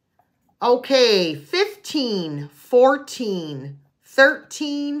 Okay, 15, 14,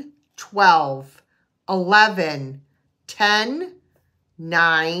 13, 12, 11, 10,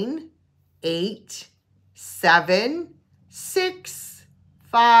 9, 8, 7, 6,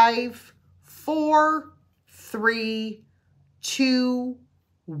 5, 4, 3, 2,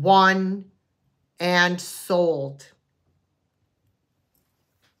 1, and sold.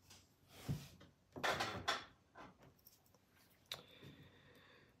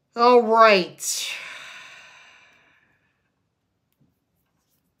 All right.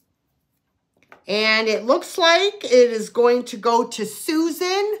 And it looks like it is going to go to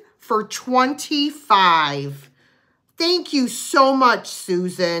Susan for 25. Thank you so much,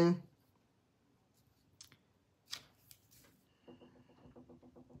 Susan.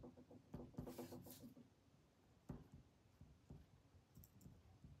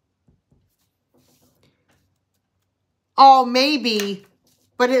 Oh, maybe.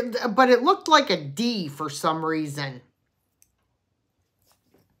 But it looked like a D for some reason.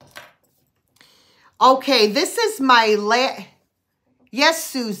 Okay, this is my Yes,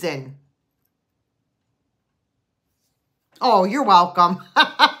 Susan. Oh, you're welcome.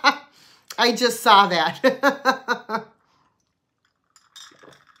 I just saw that.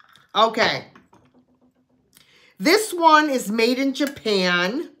 Okay. This one is made in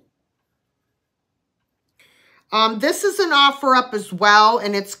Japan. This is an offer up as well,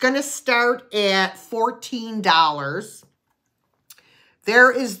 and it's going to start at $14.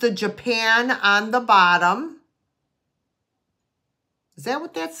 There is the Japan on the bottom. Is that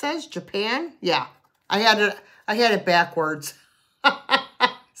what that says? Japan? Yeah. I had it backwards.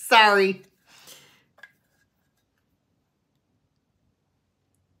 Sorry.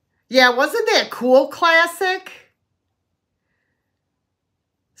 Yeah, wasn't that cool, classic?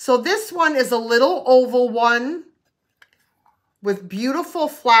 So this one is a little oval one with beautiful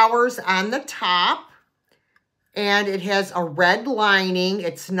flowers on the top. And it has a red lining.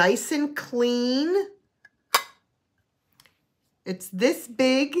 It's nice and clean. It's this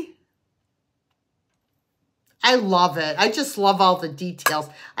big. I love it. I just love all the details.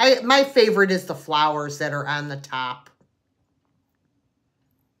 My favorite is the flowers that are on the top.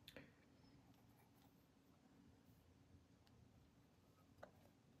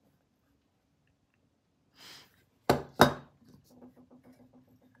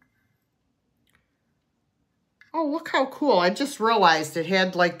 Oh, look how cool. I just realized it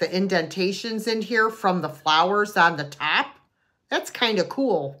had like the indentations in here from the flowers on the top. That's kind of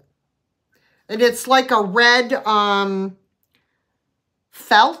cool. And it's like a red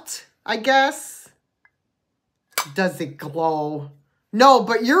felt, I guess. Does it glow? No,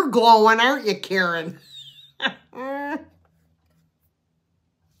 but you're glowing, aren't you, Karen?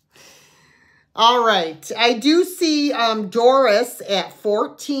 All right. I do see Doris at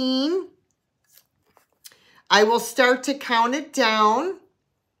 14. I will start to count it down.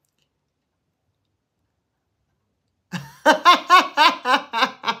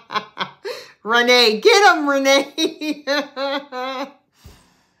 Renee, get him, Renee.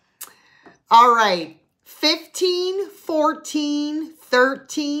 All right. 15, 14,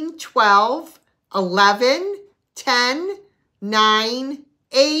 13, 12, 11, 10, 9,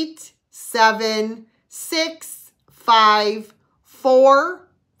 8, 7, 6, 5, 4,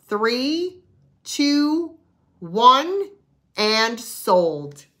 3, 2, 1, and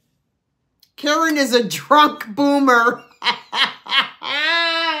sold. Karen is a drunk boomer.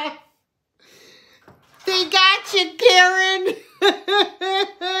 They got you, Karen.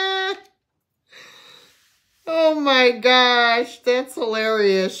 Oh my gosh, that's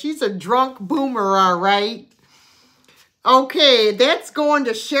hilarious. She's a drunk boomer, all right. Okay, that's going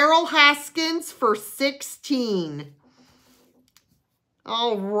to Cheryl Hoskins for 16.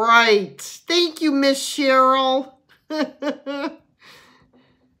 All right. Thank you, Miss Cheryl.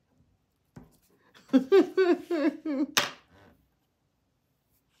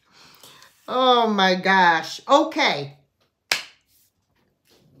 Oh my gosh. Okay.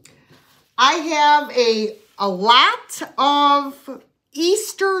 I have a lot of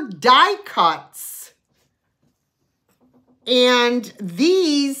Easter die cuts. And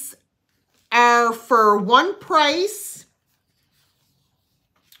these are for one price.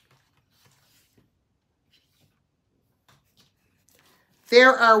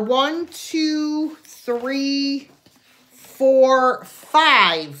 There are 1, 2, 3, 4,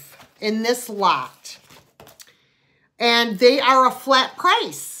 5 in this lot. And they are a flat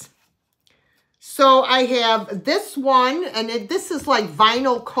price. So I have this one, and this is like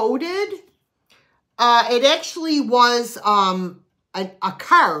vinyl coated. It actually was a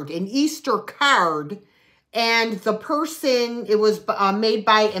card, an Easter card. And the person, it was made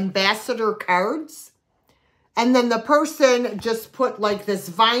by Ambassador Cards. And then the person just put like this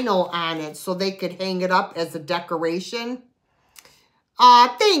vinyl on it so they could hang it up as a decoration.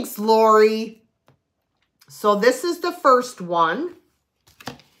 Thanks, Lori. So this is the first one.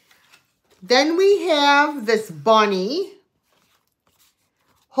 Then we have this bunny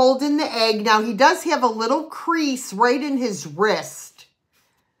holding the egg. Now, he does have a little crease right in his wrist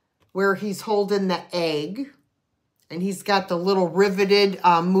where he's holding the egg. And he's got the little riveted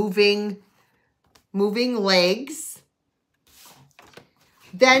moving legs.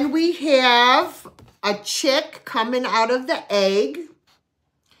 Then we have a chick coming out of the egg.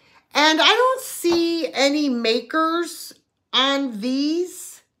 And I don't see any makers on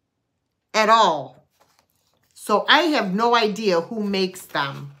these at all. So I have no idea who makes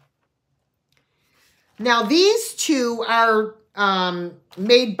them. Now these two are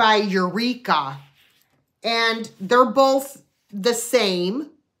made by Eureka. And they're both the same.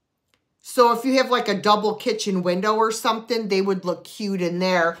 So if you have like a double kitchen window or something, they would look cute in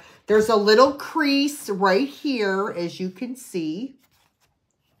there. There's a little crease right here, as you can see.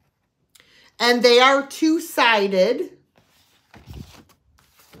 And they are two-sided.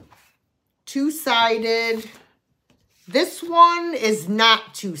 Two-sided. This one is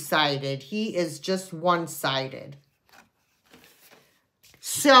not two-sided. He is just one-sided.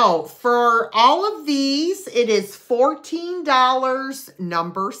 So, for all of these, it is $14,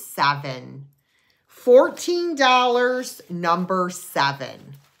 number 7. $14, number 7.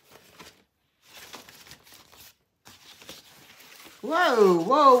 Whoa,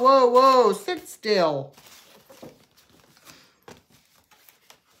 whoa, whoa, whoa, sit still.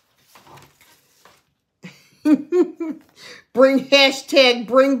 Bring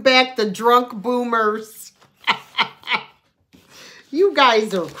back the drunk boomers. You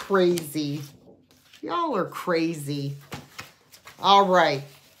guys are crazy. Y'all are crazy. All right.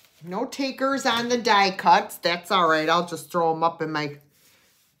 No takers on the die cuts. That's all right. I'll just throw them up in my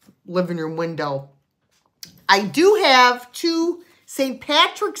living room window. I do have 2 St.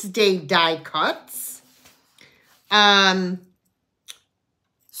 Patrick's Day die cuts.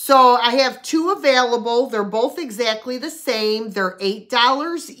 So I have 2 available. They're both exactly the same. They're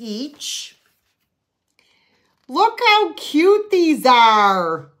 $8 each. Look how cute these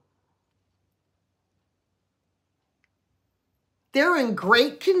are. They're in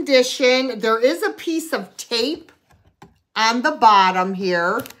great condition. There is a piece of tape on the bottom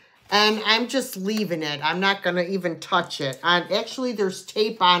here, and I'm just leaving it. I'm not going to even touch it. Actually, there's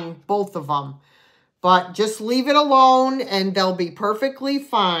tape on both of them, but just leave it alone, and they'll be perfectly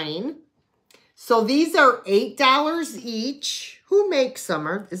fine. So these are $8 each. Who makes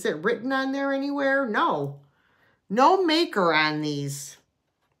them? Is it written on there anywhere? No. No maker on these.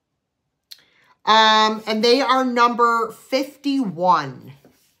 And they are number 51.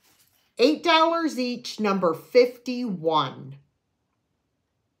 $8 each, number 51.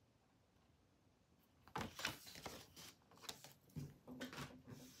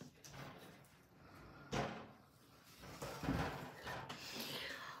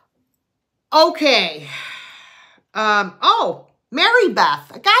 Okay. Oh, Mary Beth.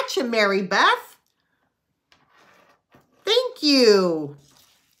 I got you, Mary Beth. Thank you.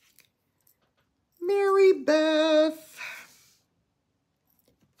 Mary Beth.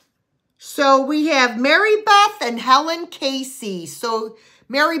 So we have Mary Beth and Helen Casey. So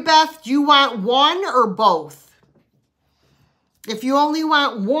Mary Beth, do you want one or both? If you only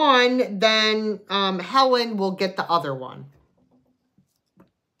want one, then Helen will get the other one.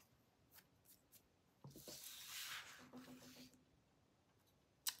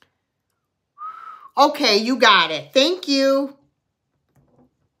 Okay, you got it. Thank you.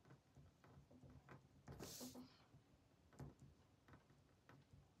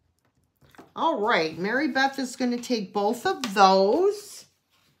 All right, Mary Beth is going to take both of those.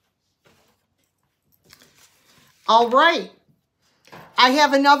 All right. I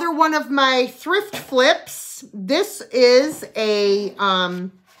have another one of my thrift flips. This is a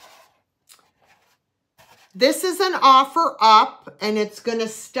This is an offer up, and it's going to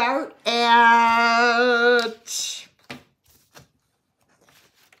start at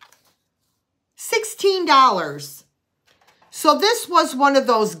 $16. So this was one of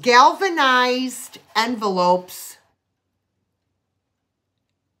those galvanized envelopes.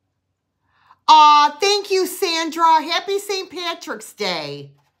 Aw, thank you, Sandra. Happy St. Patrick's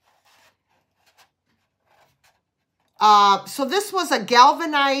Day. So this was a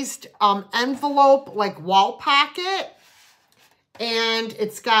galvanized envelope, like wall pocket. And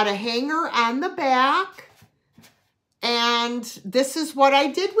it's got a hanger on the back. And this is what I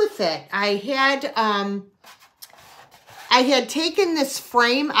did with it. I had taken this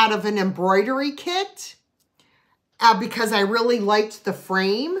frame out of an embroidery kit because I really liked the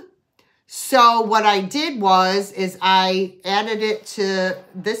frame. So what I did is I added it to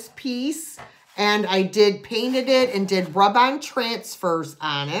this piece, and I painted it and did rub-on transfers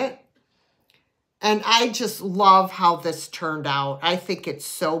on it. And I just love how this turned out. I think it's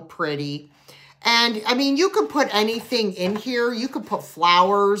so pretty. And I mean, you could put anything in here. You could put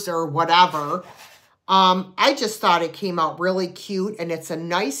flowers or whatever. I just thought it came out really cute, and it's a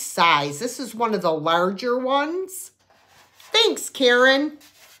nice size. This is one of the larger ones. Thanks, Karen.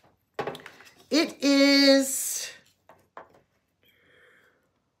 It is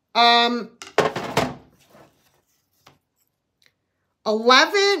 11,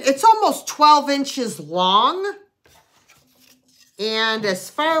 it's almost 12 inches long. And as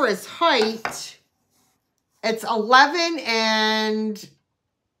far as height, it's 11 and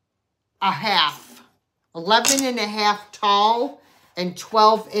a half. 11 and a half tall and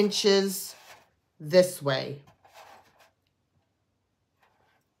 12 inches this way.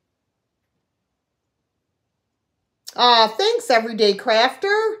 Thanks, Everyday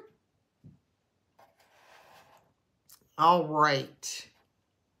Crafter. All right.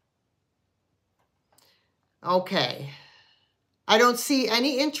 Okay. I don't see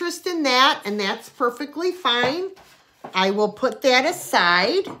any interest in that, and that's perfectly fine. I will put that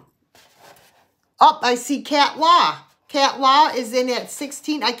aside. Oh, I see Cat Law. Cat Law is in at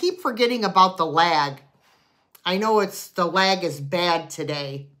 16. I keep forgetting about the lag. I know the lag is bad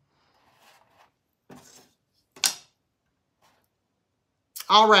today.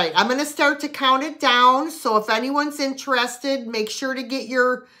 All right, I'm going to start to count it down. So if anyone's interested, make sure to get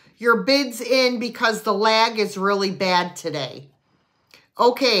your bids in because the lag is really bad today.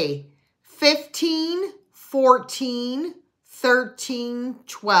 Okay, 15, 14, 13,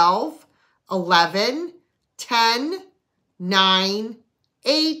 12, 11, 10, 9,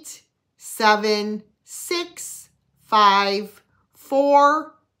 8, 7, 6, 5,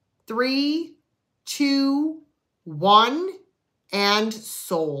 4, 3, 2, 1, and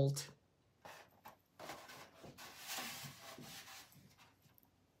sold.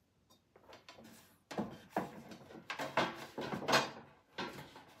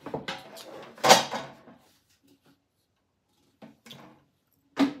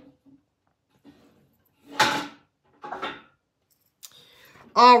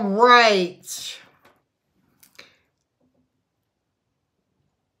 All right.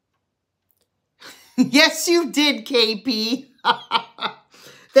 Yes, you did, KP.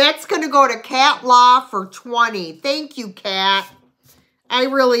 That's going to go to Cat Law for 20. Thank you, Cat. I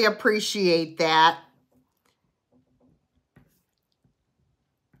really appreciate that.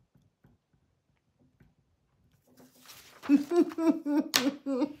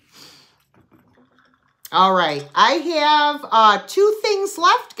 All right. I have 2 things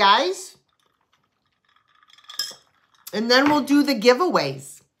left, guys. And then we'll do the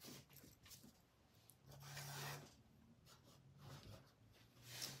giveaways.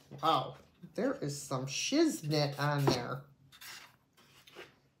 Wow, there is some shiznit on there.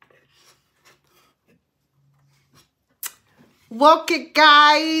 Look at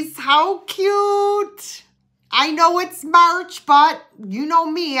guys, how cute. I know it's March, but you know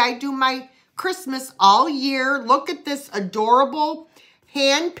me, I do my Christmas all year. Look at this adorable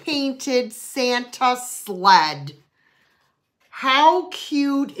hand-painted Santa sled. How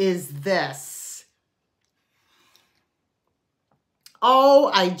cute is this? Oh,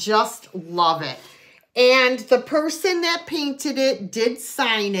 I just love it. And the person that painted it did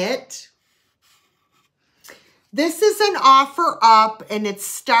sign it. This is an offer up, and it's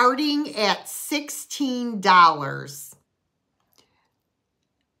starting at $16.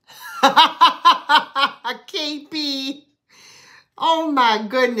 KP. Oh my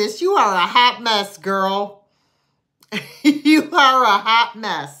goodness, you are a hot mess, girl. You are a hot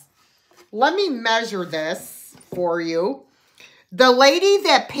mess. Let me measure this for you. The lady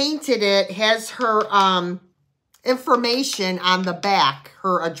that painted it has her information on the back.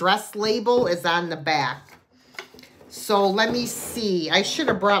 Her address label is on the back. So let me see. I should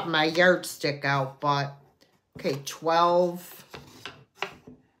have brought my yardstick out, but okay, 12.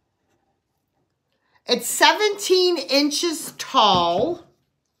 It's 17 inches tall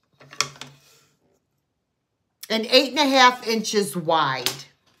and 8.5 inches wide.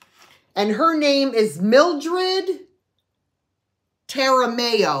 And her name is Mildred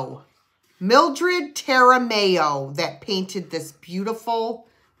Tarameo. Mildred Tarameo that painted this beautiful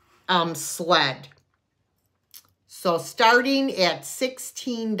sled. So starting at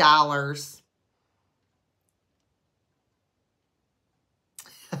 $16.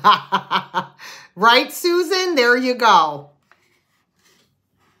 Right, Susan? There you go.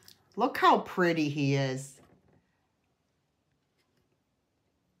 Look how pretty he is.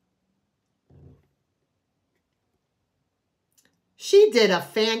 She did a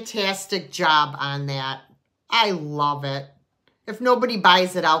fantastic job on that. I love it. If nobody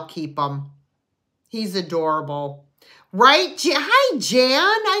buys it, I'll keep him. He's adorable. Right? Hi, Jan.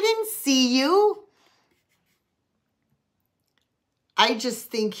 I didn't see you. I just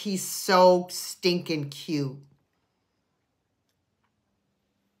think he's so stinking cute.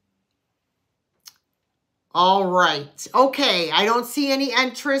 All right. Okay, I don't see any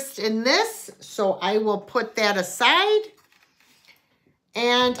interest in this, so I will put that aside.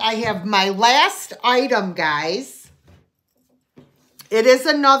 And I have my last item, guys. It is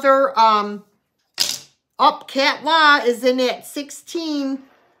another, Cat Law is in at 16.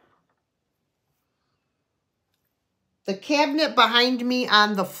 The cabinet behind me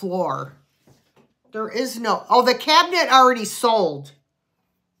on the floor. There is no, oh, the cabinet already sold.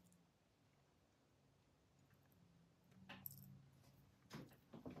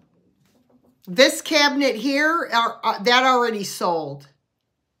 This cabinet here, that already sold.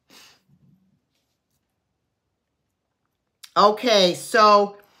 Okay,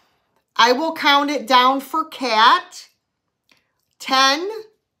 so I will count it down for Cat. 10,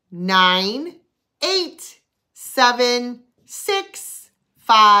 9, 8, 7, 6,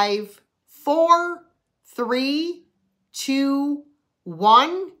 5, 4, 3, 2,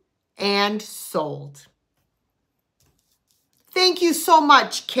 1, and sold. Thank you so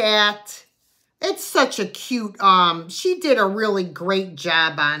much, Cat. It's such a cute, she did a really great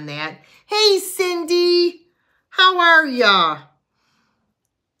job on that. Hey, Cindy. How are ya?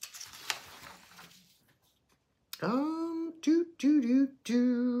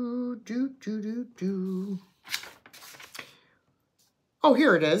 Oh,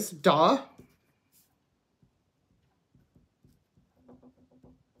 here it is. Duh.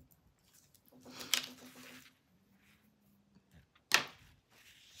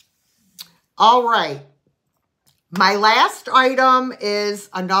 All right. My last item is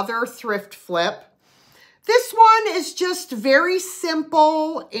another thrift flip. This one is just very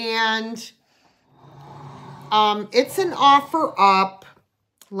simple, and it's an offer up.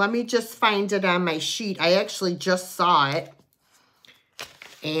 Let me just find it on my sheet. I actually just saw it.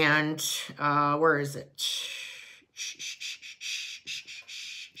 And where is it?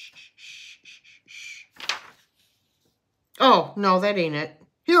 Oh, no, that ain't it.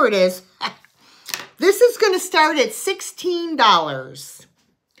 Here it is. This is going to start at $16.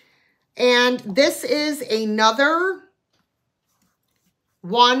 And this is another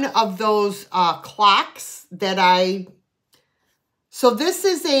one of those clocks that so this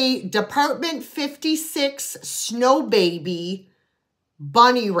is a Department 56 Snow Baby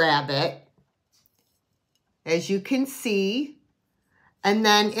bunny rabbit, as you can see. And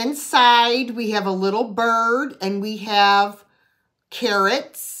then inside we have a little bird and we have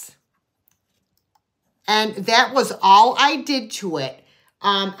carrots. And that was all I did to it.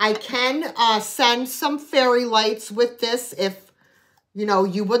 I can send some fairy lights with this if, you know,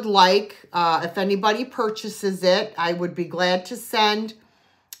 you would like. If anybody purchases it, I would be glad to send.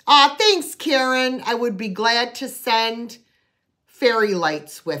 Thanks, Karen. I would be glad to send fairy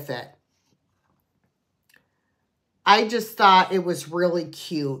lights with it. I just thought it was really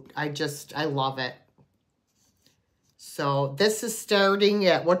cute. I love it. So this is starting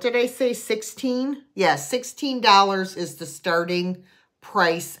at, what did I say, 16? Yeah, $16 is the starting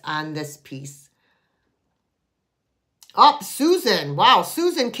price on this piece. Oh, Susan. Wow,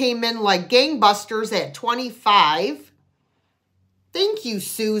 Susan came in like gangbusters at 25. Thank you,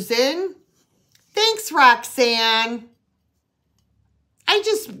 Susan. Thanks, Roxanne. I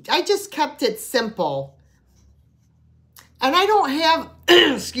just kept it simple. And I don't have,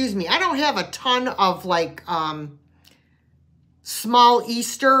 excuse me, I don't have a ton of like small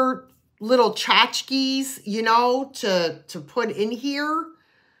Easter little tchotchkes, you know, to put in here.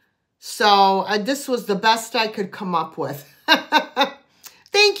 So this was the best I could come up with.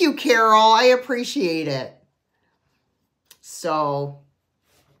 Thank you, Carol. I appreciate it. So,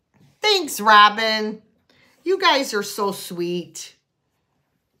 thanks, Robin. You guys are so sweet.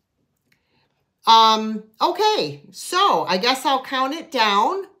 Okay, so I guess I'll count it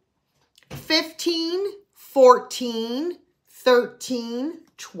down. 15, 14, 13,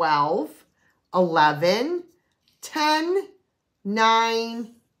 12, 11, 10,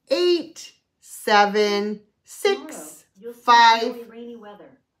 9, 8, 7, 6, 5. Rainy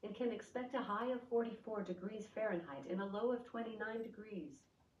weather and can expect a high of 44 degrees Fahrenheit and a low of 29 degrees.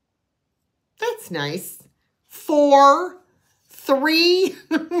 That's nice. 4, 3,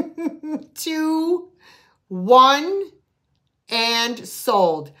 2, 1, and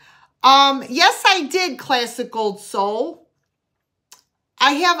sold. Yes, I did, Classic Gold Soul.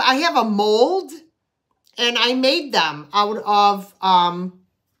 I have a mold, and I made them out of,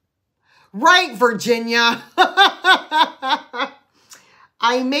 right, Virginia.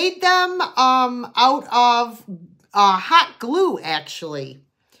 I made them out of hot glue, actually,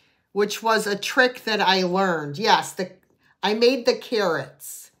 which was a trick that I learned. Yes, I made the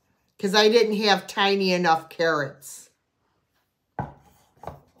carrots because I didn't have tiny enough carrots.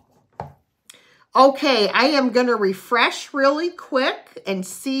 Okay, I am going to refresh really quick and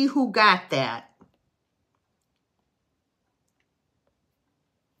see who got that.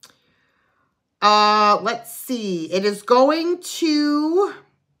 Let's see. It is going to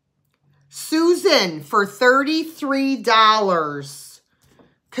Susan for $33.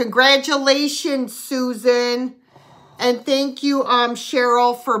 Congratulations, Susan. And thank you,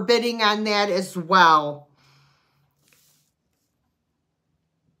 Cheryl, for bidding on that as well.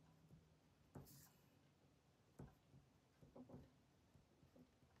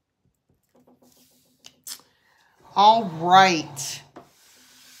 All right.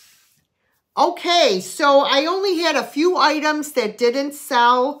 Okay, so I only had a few items that didn't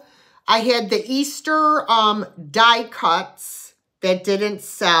sell. I had the Easter die cuts that didn't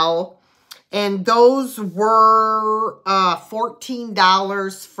sell. And those were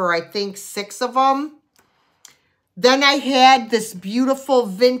 $14 for, I think, 6 of them. Then I had this beautiful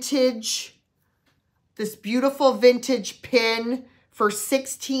vintage pin for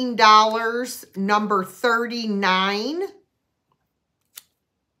 $16, number 39.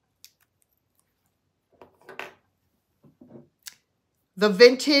 The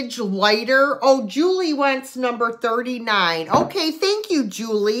vintage lighter. Oh, Julie wants number 39. Okay, thank you,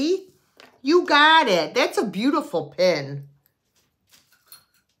 Julie. You got it. That's a beautiful pin.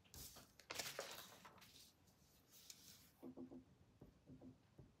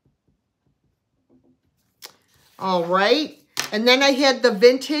 All right. And then I had the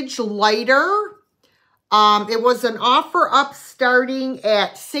vintage lighter. It was an offer up starting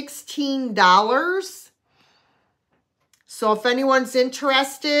at $16. So if anyone's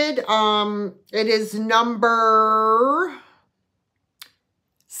interested, it is number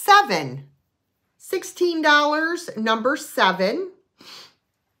 7. $16, number 7.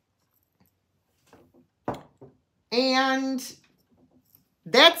 And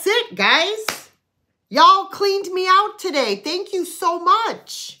that's it, guys. Y'all cleaned me out today. Thank you so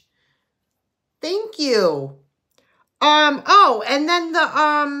much. Thank you. Oh, and then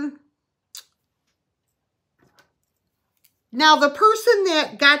the, now the person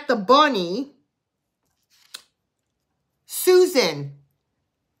that got the bunny, Susan,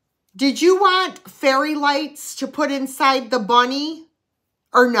 did you want fairy lights to put inside the bunny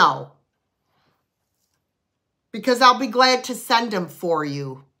or no? Because I'll be glad to send them for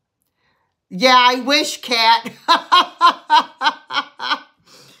you. Yeah, I wish, Kat.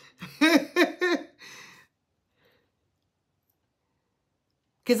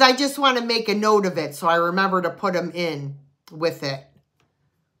 Because I just want to make a note of it so I remember to put them in with it.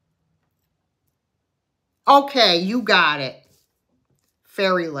 Okay, you got it.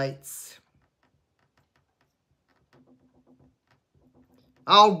 Fairy lights.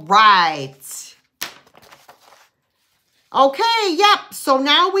 All right. Okay, yep. So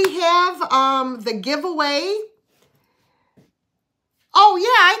now we have the giveaway. Oh, yeah,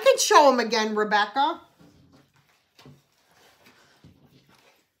 I can show them again, Rebecca.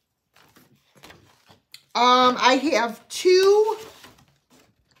 I have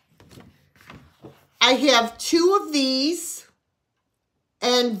two of these,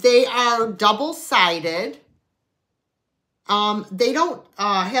 and they are double-sided. They don't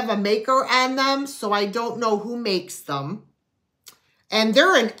have a maker on them, so I don't know who makes them. And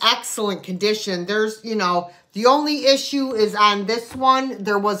they're in excellent condition. There's, you know, the only issue is on this one,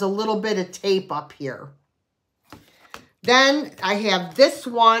 there was a little bit of tape up here. Then I have this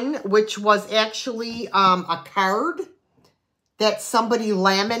one, which was actually a card that somebody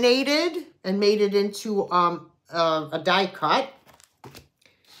laminated and made it into a die cut.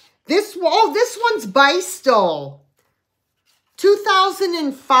 This one's Bystol.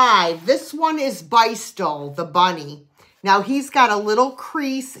 2005. This one is Bystol, the bunny. Now, he's got a little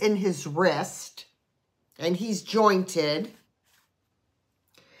crease in his wrist, and he's jointed.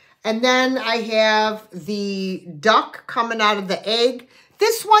 And then I have the duck coming out of the egg.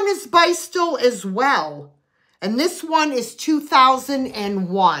 This one is Bystol as well. And this one is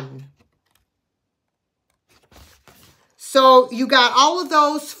 2001. So you got all of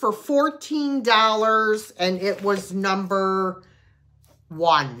those for $14, and it was number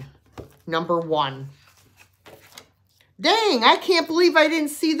one. Number one. Dang, I can't believe I didn't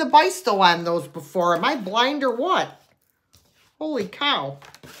see the Bystol on those before. Am I blind or what? Holy cow.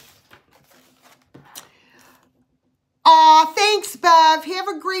 Aw, thanks, Bev. Have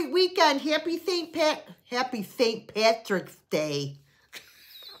a great weekend. Happy St. Patrick's Day.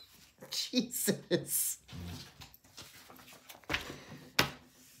 Jesus.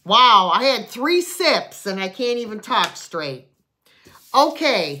 Wow, I had 3 sips and I can't even talk straight.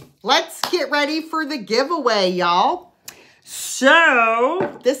 Okay, let's get ready for the giveaway, y'all.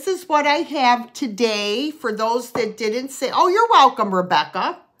 So, this is what I have today for those that didn't see. Oh, you're welcome,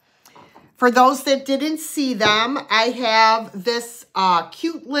 Rebecca. For those that didn't see them, I have this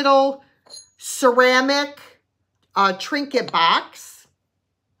cute little ceramic trinket box.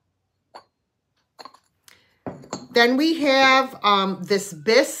 Then we have this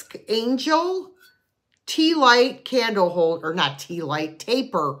bisque angel tea light candle holder, or not tea light,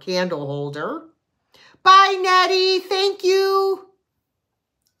 taper candle holder. Bye, Nettie. Thank you.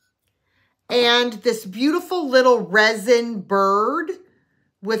 And this beautiful little resin bird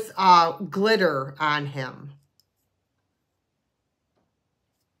with glitter on him.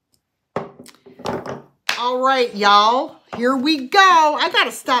 All right, y'all. Here we go. I got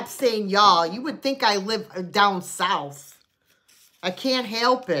to stop saying y'all. You would think I live down south. I can't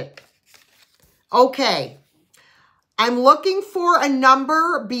help it. Okay. I'm looking for a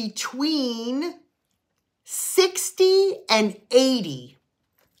number between 60 and 80.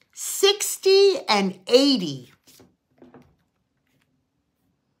 60 and 80.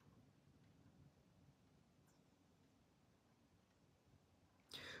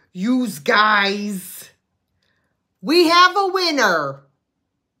 Yous guys. We have a winner.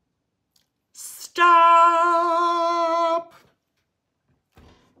 Stop.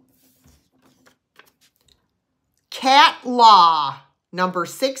 Cat Law, number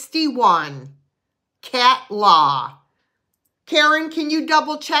 61. Cat Law. Karen, can you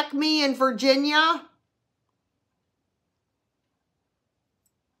double check me in Virginia?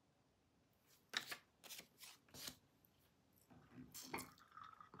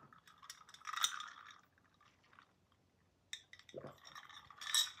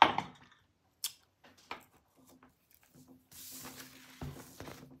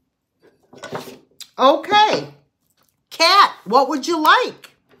 Okay. Cat, what would you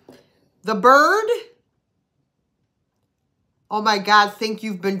like? The bird? Oh my God, think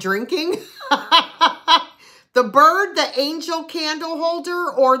you've been drinking? The bird, the angel candle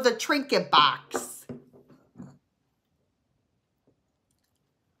holder, or the trinket box?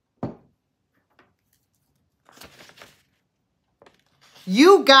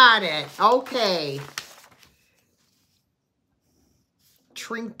 You got it. Okay.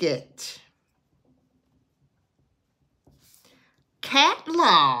 Trinket. Cat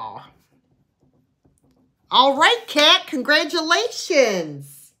Law. All right, Cat,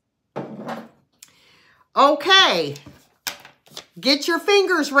 congratulations. Okay, get your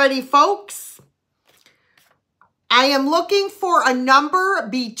fingers ready, folks. I am looking for a number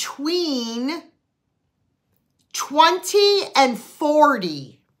between 20 and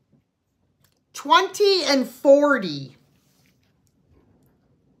 40. 20 and 40.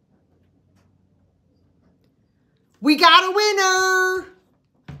 We got a winner.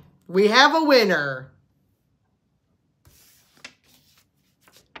 We have a winner.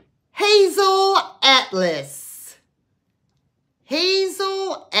 Hazel Atlas.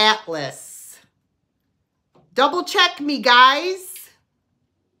 Hazel Atlas. Double check me, guys.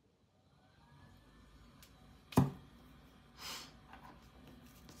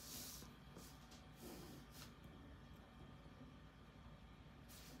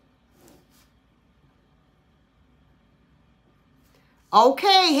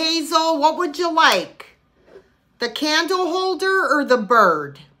 Okay, Hazel, what would you like? The candle holder or the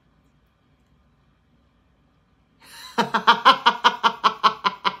bird?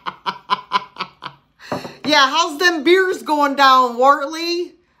 Yeah, how's them beers going down,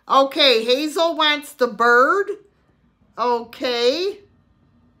 Wortley? Okay, Hazel wants the bird. Okay.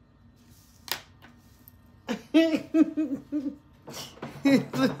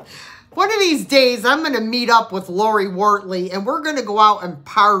 One of these days, I'm going to meet up with Lori Wortley, and we're going to go out and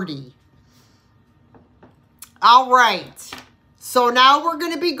party. All right. So now we're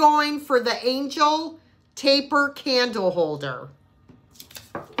going to be going for the Angel Taper Candle Holder.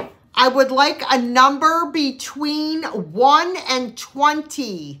 I would like a number between 1 and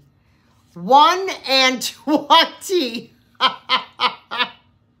 20. 1 and 20.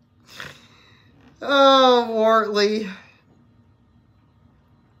 Oh, Wortley.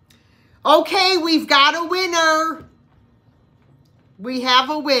 Okay, we've got a winner. We have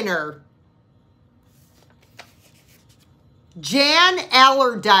a winner. Jan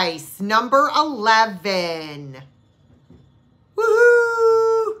Allardyce, number 11.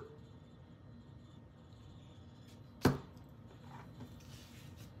 Woohoo!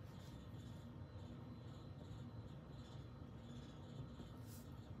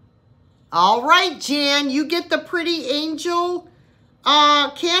 All right, Jan, you get the pretty angel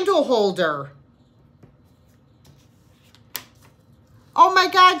candle holder. Oh my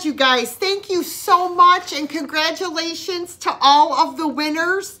God, you guys, thank you so much and congratulations to all of the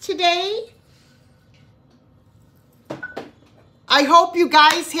winners today. I hope you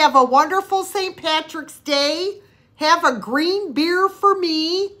guys have a wonderful St. Patrick's Day. Have a green beer for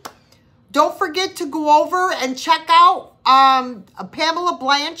me. Don't forget to go over and check out Pamela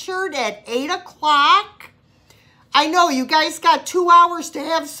Blanchard at 8 o'clock. I know you guys got 2 hours to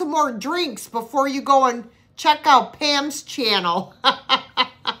have some more drinks before you go and check out Pam's channel.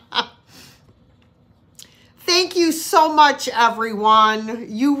 Thank you so much, everyone.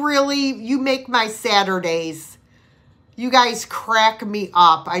 You make my Saturdays. You guys crack me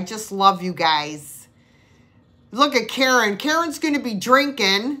up. I just love you guys. Look at Karen. Karen's going to be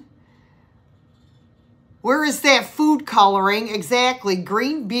drinking. Where is that food coloring? Exactly.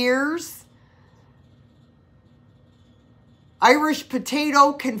 Green beers. Irish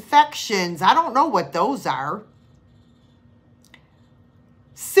potato confections. I don't know what those are.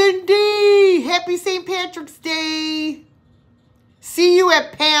 Cindy, happy St. Patrick's Day. See you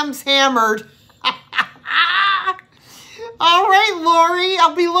at Pam's Hammered. All right, Lori,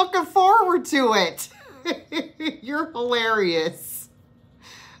 I'll be looking forward to it. You're hilarious.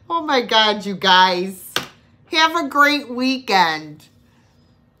 Oh my God, you guys. Have a great weekend.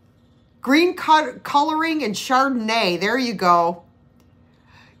 Green coloring and Chardonnay. There you go.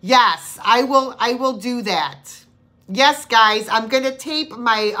 Yes, I will do that. Yes, guys, I'm going to tape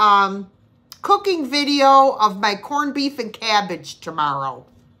my cooking video of my corned beef and cabbage tomorrow.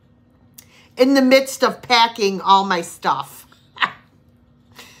 In the midst of packing all my stuff.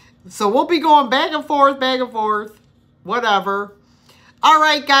 So we'll be going back and forth. Whatever. All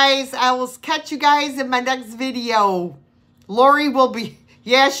right, guys. I will catch you guys in my next video. Lori will be...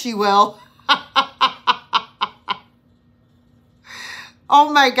 Yeah, she will.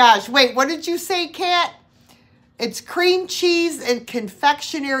 Oh, my gosh. Wait, what did you say, Kat? It's cream cheese and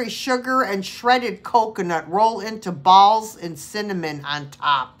confectionery sugar and shredded coconut. Roll into balls and cinnamon on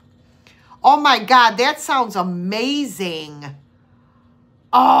top. Oh, my God. That sounds amazing.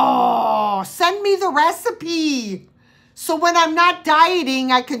 Oh, send me the recipe. So when I'm not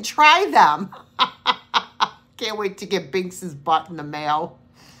dieting, I can try them. Can't wait to get Binks's butt in the mail.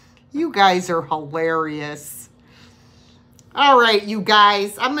 You guys are hilarious. All right, you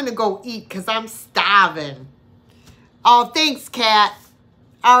guys. I'm going to go eat because I'm starving. Oh, thanks, Kat.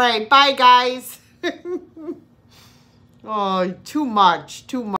 All right, bye, guys. Oh, too much.